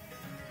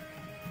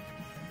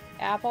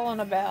 Apple and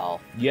a bell.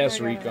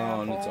 Yes, We're getting an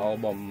Recon. It's apple. all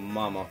about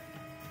mama.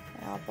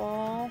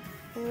 Apple.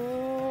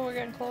 Ooh, we're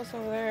getting close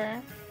over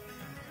there.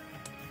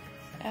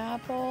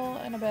 Apple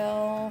and a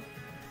bell.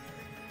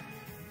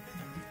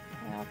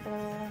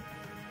 Apple.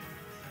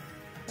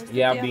 Where's the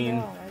Yeah, damn Bean.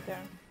 bell? Right there.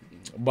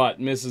 But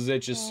Mrs.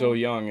 Itch is still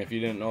young. If you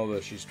didn't know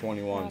this, she's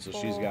 21, so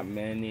she's Apple. got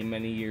many,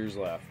 many years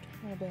left.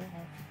 And a bell.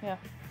 Yeah,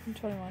 I'm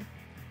 21.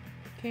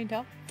 Can you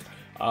tell?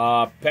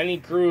 Penny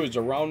Cruz,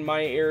 around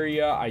my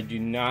area, I do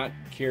not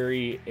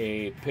carry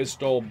a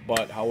pistol,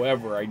 but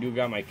however, I do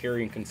got my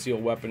carry and conceal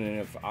weapon, and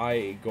if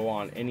I go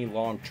on any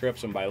long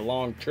trips, and by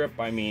long trip,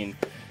 I mean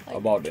Like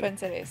about Twin an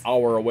Cities.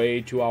 hour away,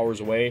 2 hours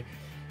away,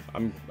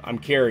 I'm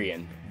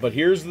carrying. But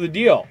here's the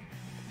deal.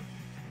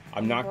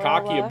 I'm not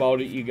cocky Umbrella.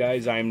 about it, you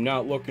guys. I'm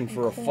not looking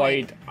for a Coin.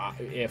 fight.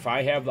 If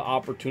I have the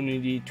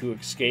opportunity to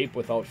escape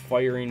without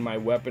firing my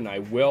weapon, I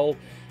will.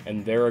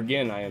 And there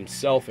again, I am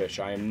selfish.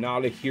 I am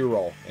not a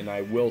hero. And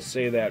I will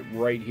say that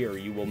right here.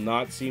 You will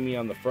not see me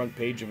on the front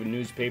page of a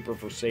newspaper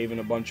for saving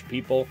a bunch of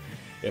people.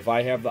 If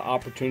I have the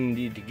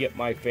opportunity to get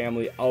my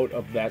family out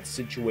of that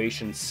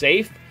situation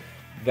safe,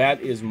 that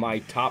is my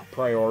top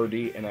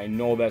priority. And I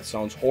know that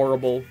sounds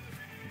horrible,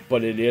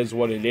 but it is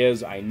what it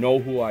is. I know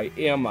who I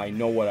am. I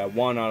know what I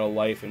want out of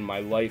life. And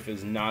my life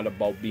is not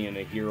about being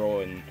a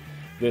hero and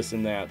this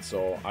and that.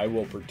 So I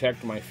will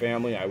protect my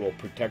family. I will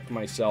protect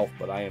myself,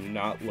 but I am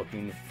not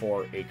looking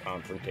for a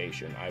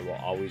confrontation. I will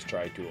always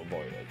try to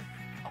avoid it.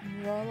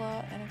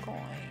 Umbrella and a coin.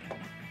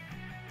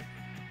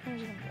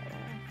 Here's an umbrella.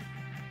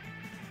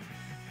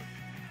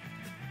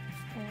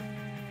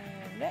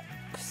 And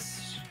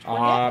next. We're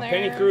getting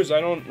Penny there. Cruz,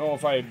 I don't know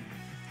if I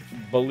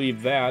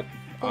believe that.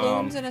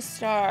 Balloons and a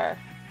star.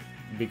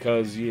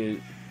 Because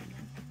you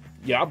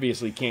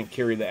obviously can't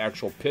carry the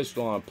actual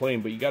pistol on a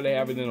plane, but you got to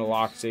have it in a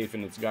lock safe,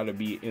 and it's got to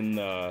be in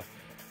the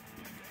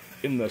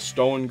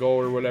stow and go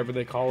or whatever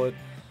they call it.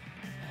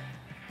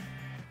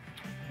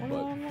 What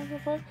am I looking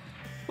for?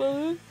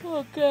 Balloons.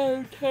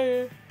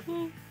 Okay.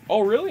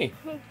 Oh, really?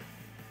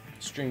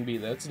 String B,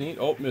 that's neat.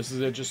 Oh,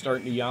 Mrs. Itch is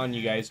starting to yawn,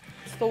 you guys.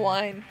 It's the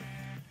wine.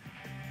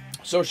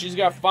 So she's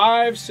got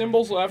 5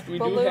 symbols left. We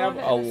do Balloon have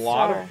and a a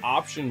lot star. of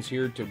options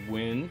here to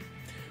win.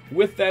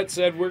 With that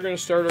said, we're going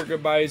to start our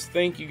goodbyes.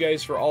 Thank you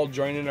guys for all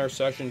joining our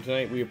session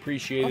tonight. We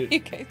appreciate it. You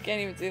guys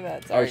can't even see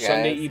that. Sorry, Our guys.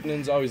 Sunday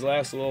evenings always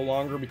last a little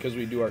longer because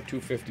we do our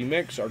 250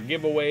 mix, our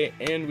giveaway,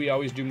 and we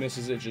always do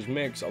Mrs. Itch's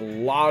mix. A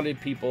lot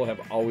of people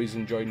have always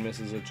enjoyed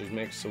Mrs. Itch's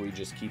mix, so we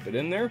just keep it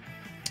in there.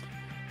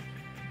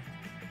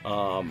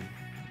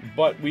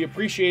 But we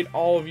appreciate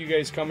all of you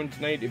guys coming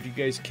tonight. If you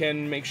guys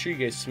can, make sure you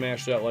guys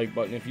smash that like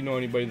button. If you know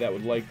anybody that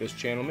would like this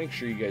channel, make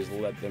sure you guys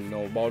let them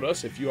know about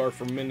us. If you are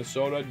from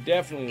Minnesota,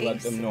 definitely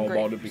let them know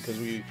about it, because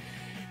we,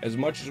 as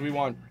much as we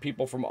want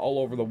people from all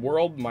over the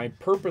world, my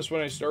purpose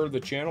when I started the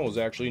channel was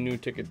actually New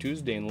Ticket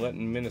Tuesday and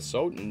letting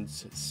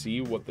Minnesotans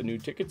see what the new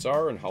tickets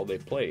are and how they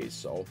play.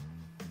 So,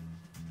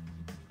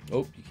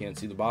 oh, you can't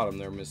see the bottom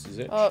there, Mrs.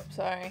 Itch. Oh,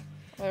 sorry.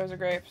 There was a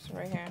grapes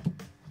right here.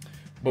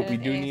 But we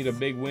and do ace. need a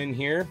big win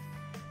here.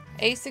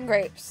 Ace and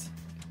grapes.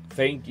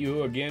 Thank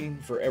you again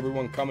for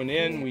everyone coming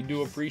in. We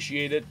do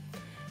appreciate it.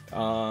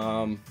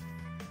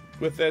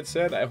 With that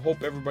said, I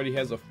hope everybody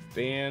has a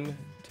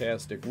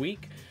fantastic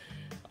week.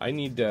 I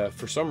need to,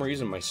 for some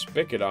reason, my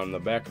spigot on the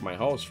back of my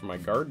house for my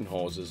garden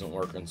hose isn't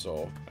working,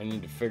 so I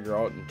need to figure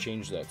out and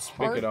change that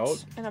spigot Heart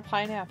out. and a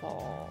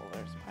pineapple.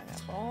 There's a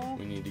pineapple.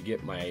 We need to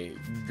get my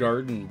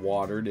garden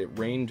watered. It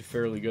rained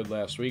fairly good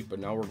last week, but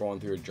now we're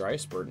going through a dry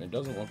spurt, and it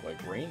doesn't look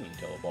like raining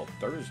until about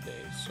Thursday,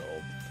 so...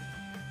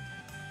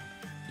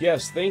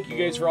 Yes, thank you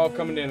guys for all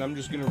coming in. I'm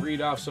just going to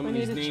read off some of We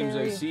these need a names I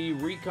cherry. see.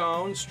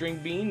 Recon, String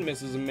Bean,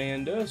 Mrs.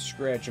 Amanda,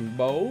 Scratch and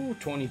Bow,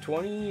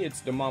 2020.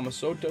 It's the Mama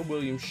Sota,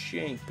 William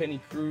Shank, Penny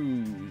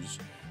Cruz,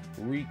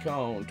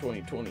 Recon,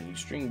 2020,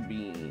 String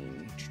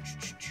Bean,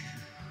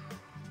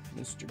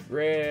 Mr.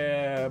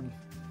 Grab,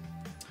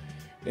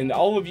 And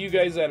all of you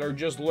guys that are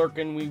just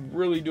lurking, we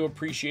really do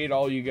appreciate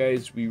all you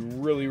guys. We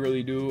really,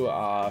 really do.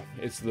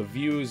 It's the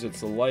views, it's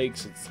the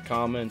likes, it's the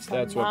comments.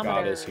 That's what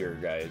got us here,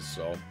 guys.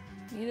 So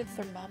needed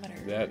thermometer.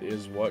 that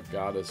is what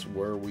got us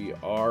where we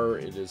are.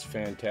 It is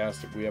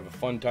fantastic. We have a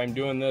fun time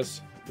doing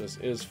this. This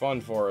is fun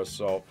for us.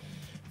 So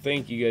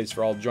thank you guys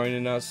for all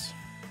joining us.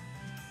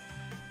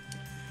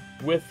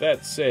 With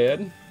that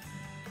said,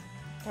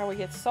 how we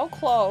get so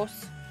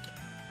close.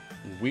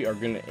 We are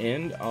going to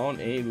end on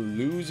a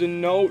losing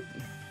note.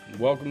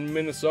 Welcome to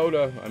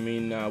Minnesota. I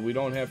mean, we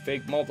don't have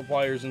fake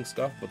multipliers and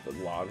stuff, but the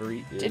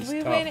lottery is Did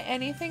we tough. win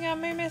anything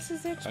on my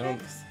Mrs. Itch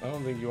mix? I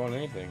don't think you won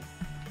anything.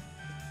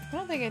 I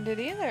don't think I did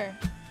either.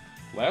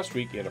 Last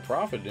week you had a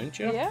profit, didn't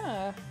you?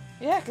 Yeah.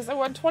 Yeah, because I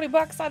won 20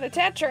 bucks on a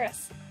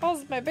Tetris. That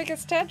was my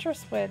biggest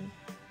Tetris win.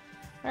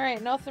 All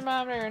right, no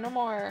thermometer, no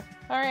more.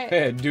 All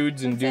right.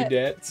 Dudes and That's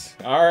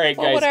dudettes. All right,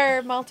 what guys. would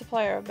our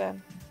multiplier have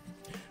been?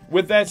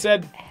 With that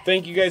said,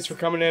 thank you guys for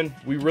coming in.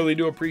 We really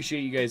do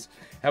appreciate you guys.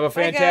 Have a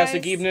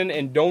fantastic guys. evening,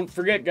 and don't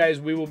forget,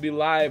 guys, we will be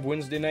live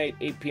Wednesday night,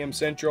 8 p.m.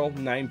 Central,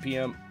 9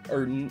 p.m.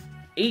 or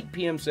 8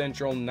 p.m.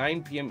 Central,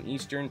 9 p.m.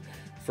 Eastern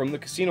from the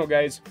casino,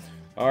 guys.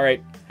 All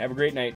right, have a great night.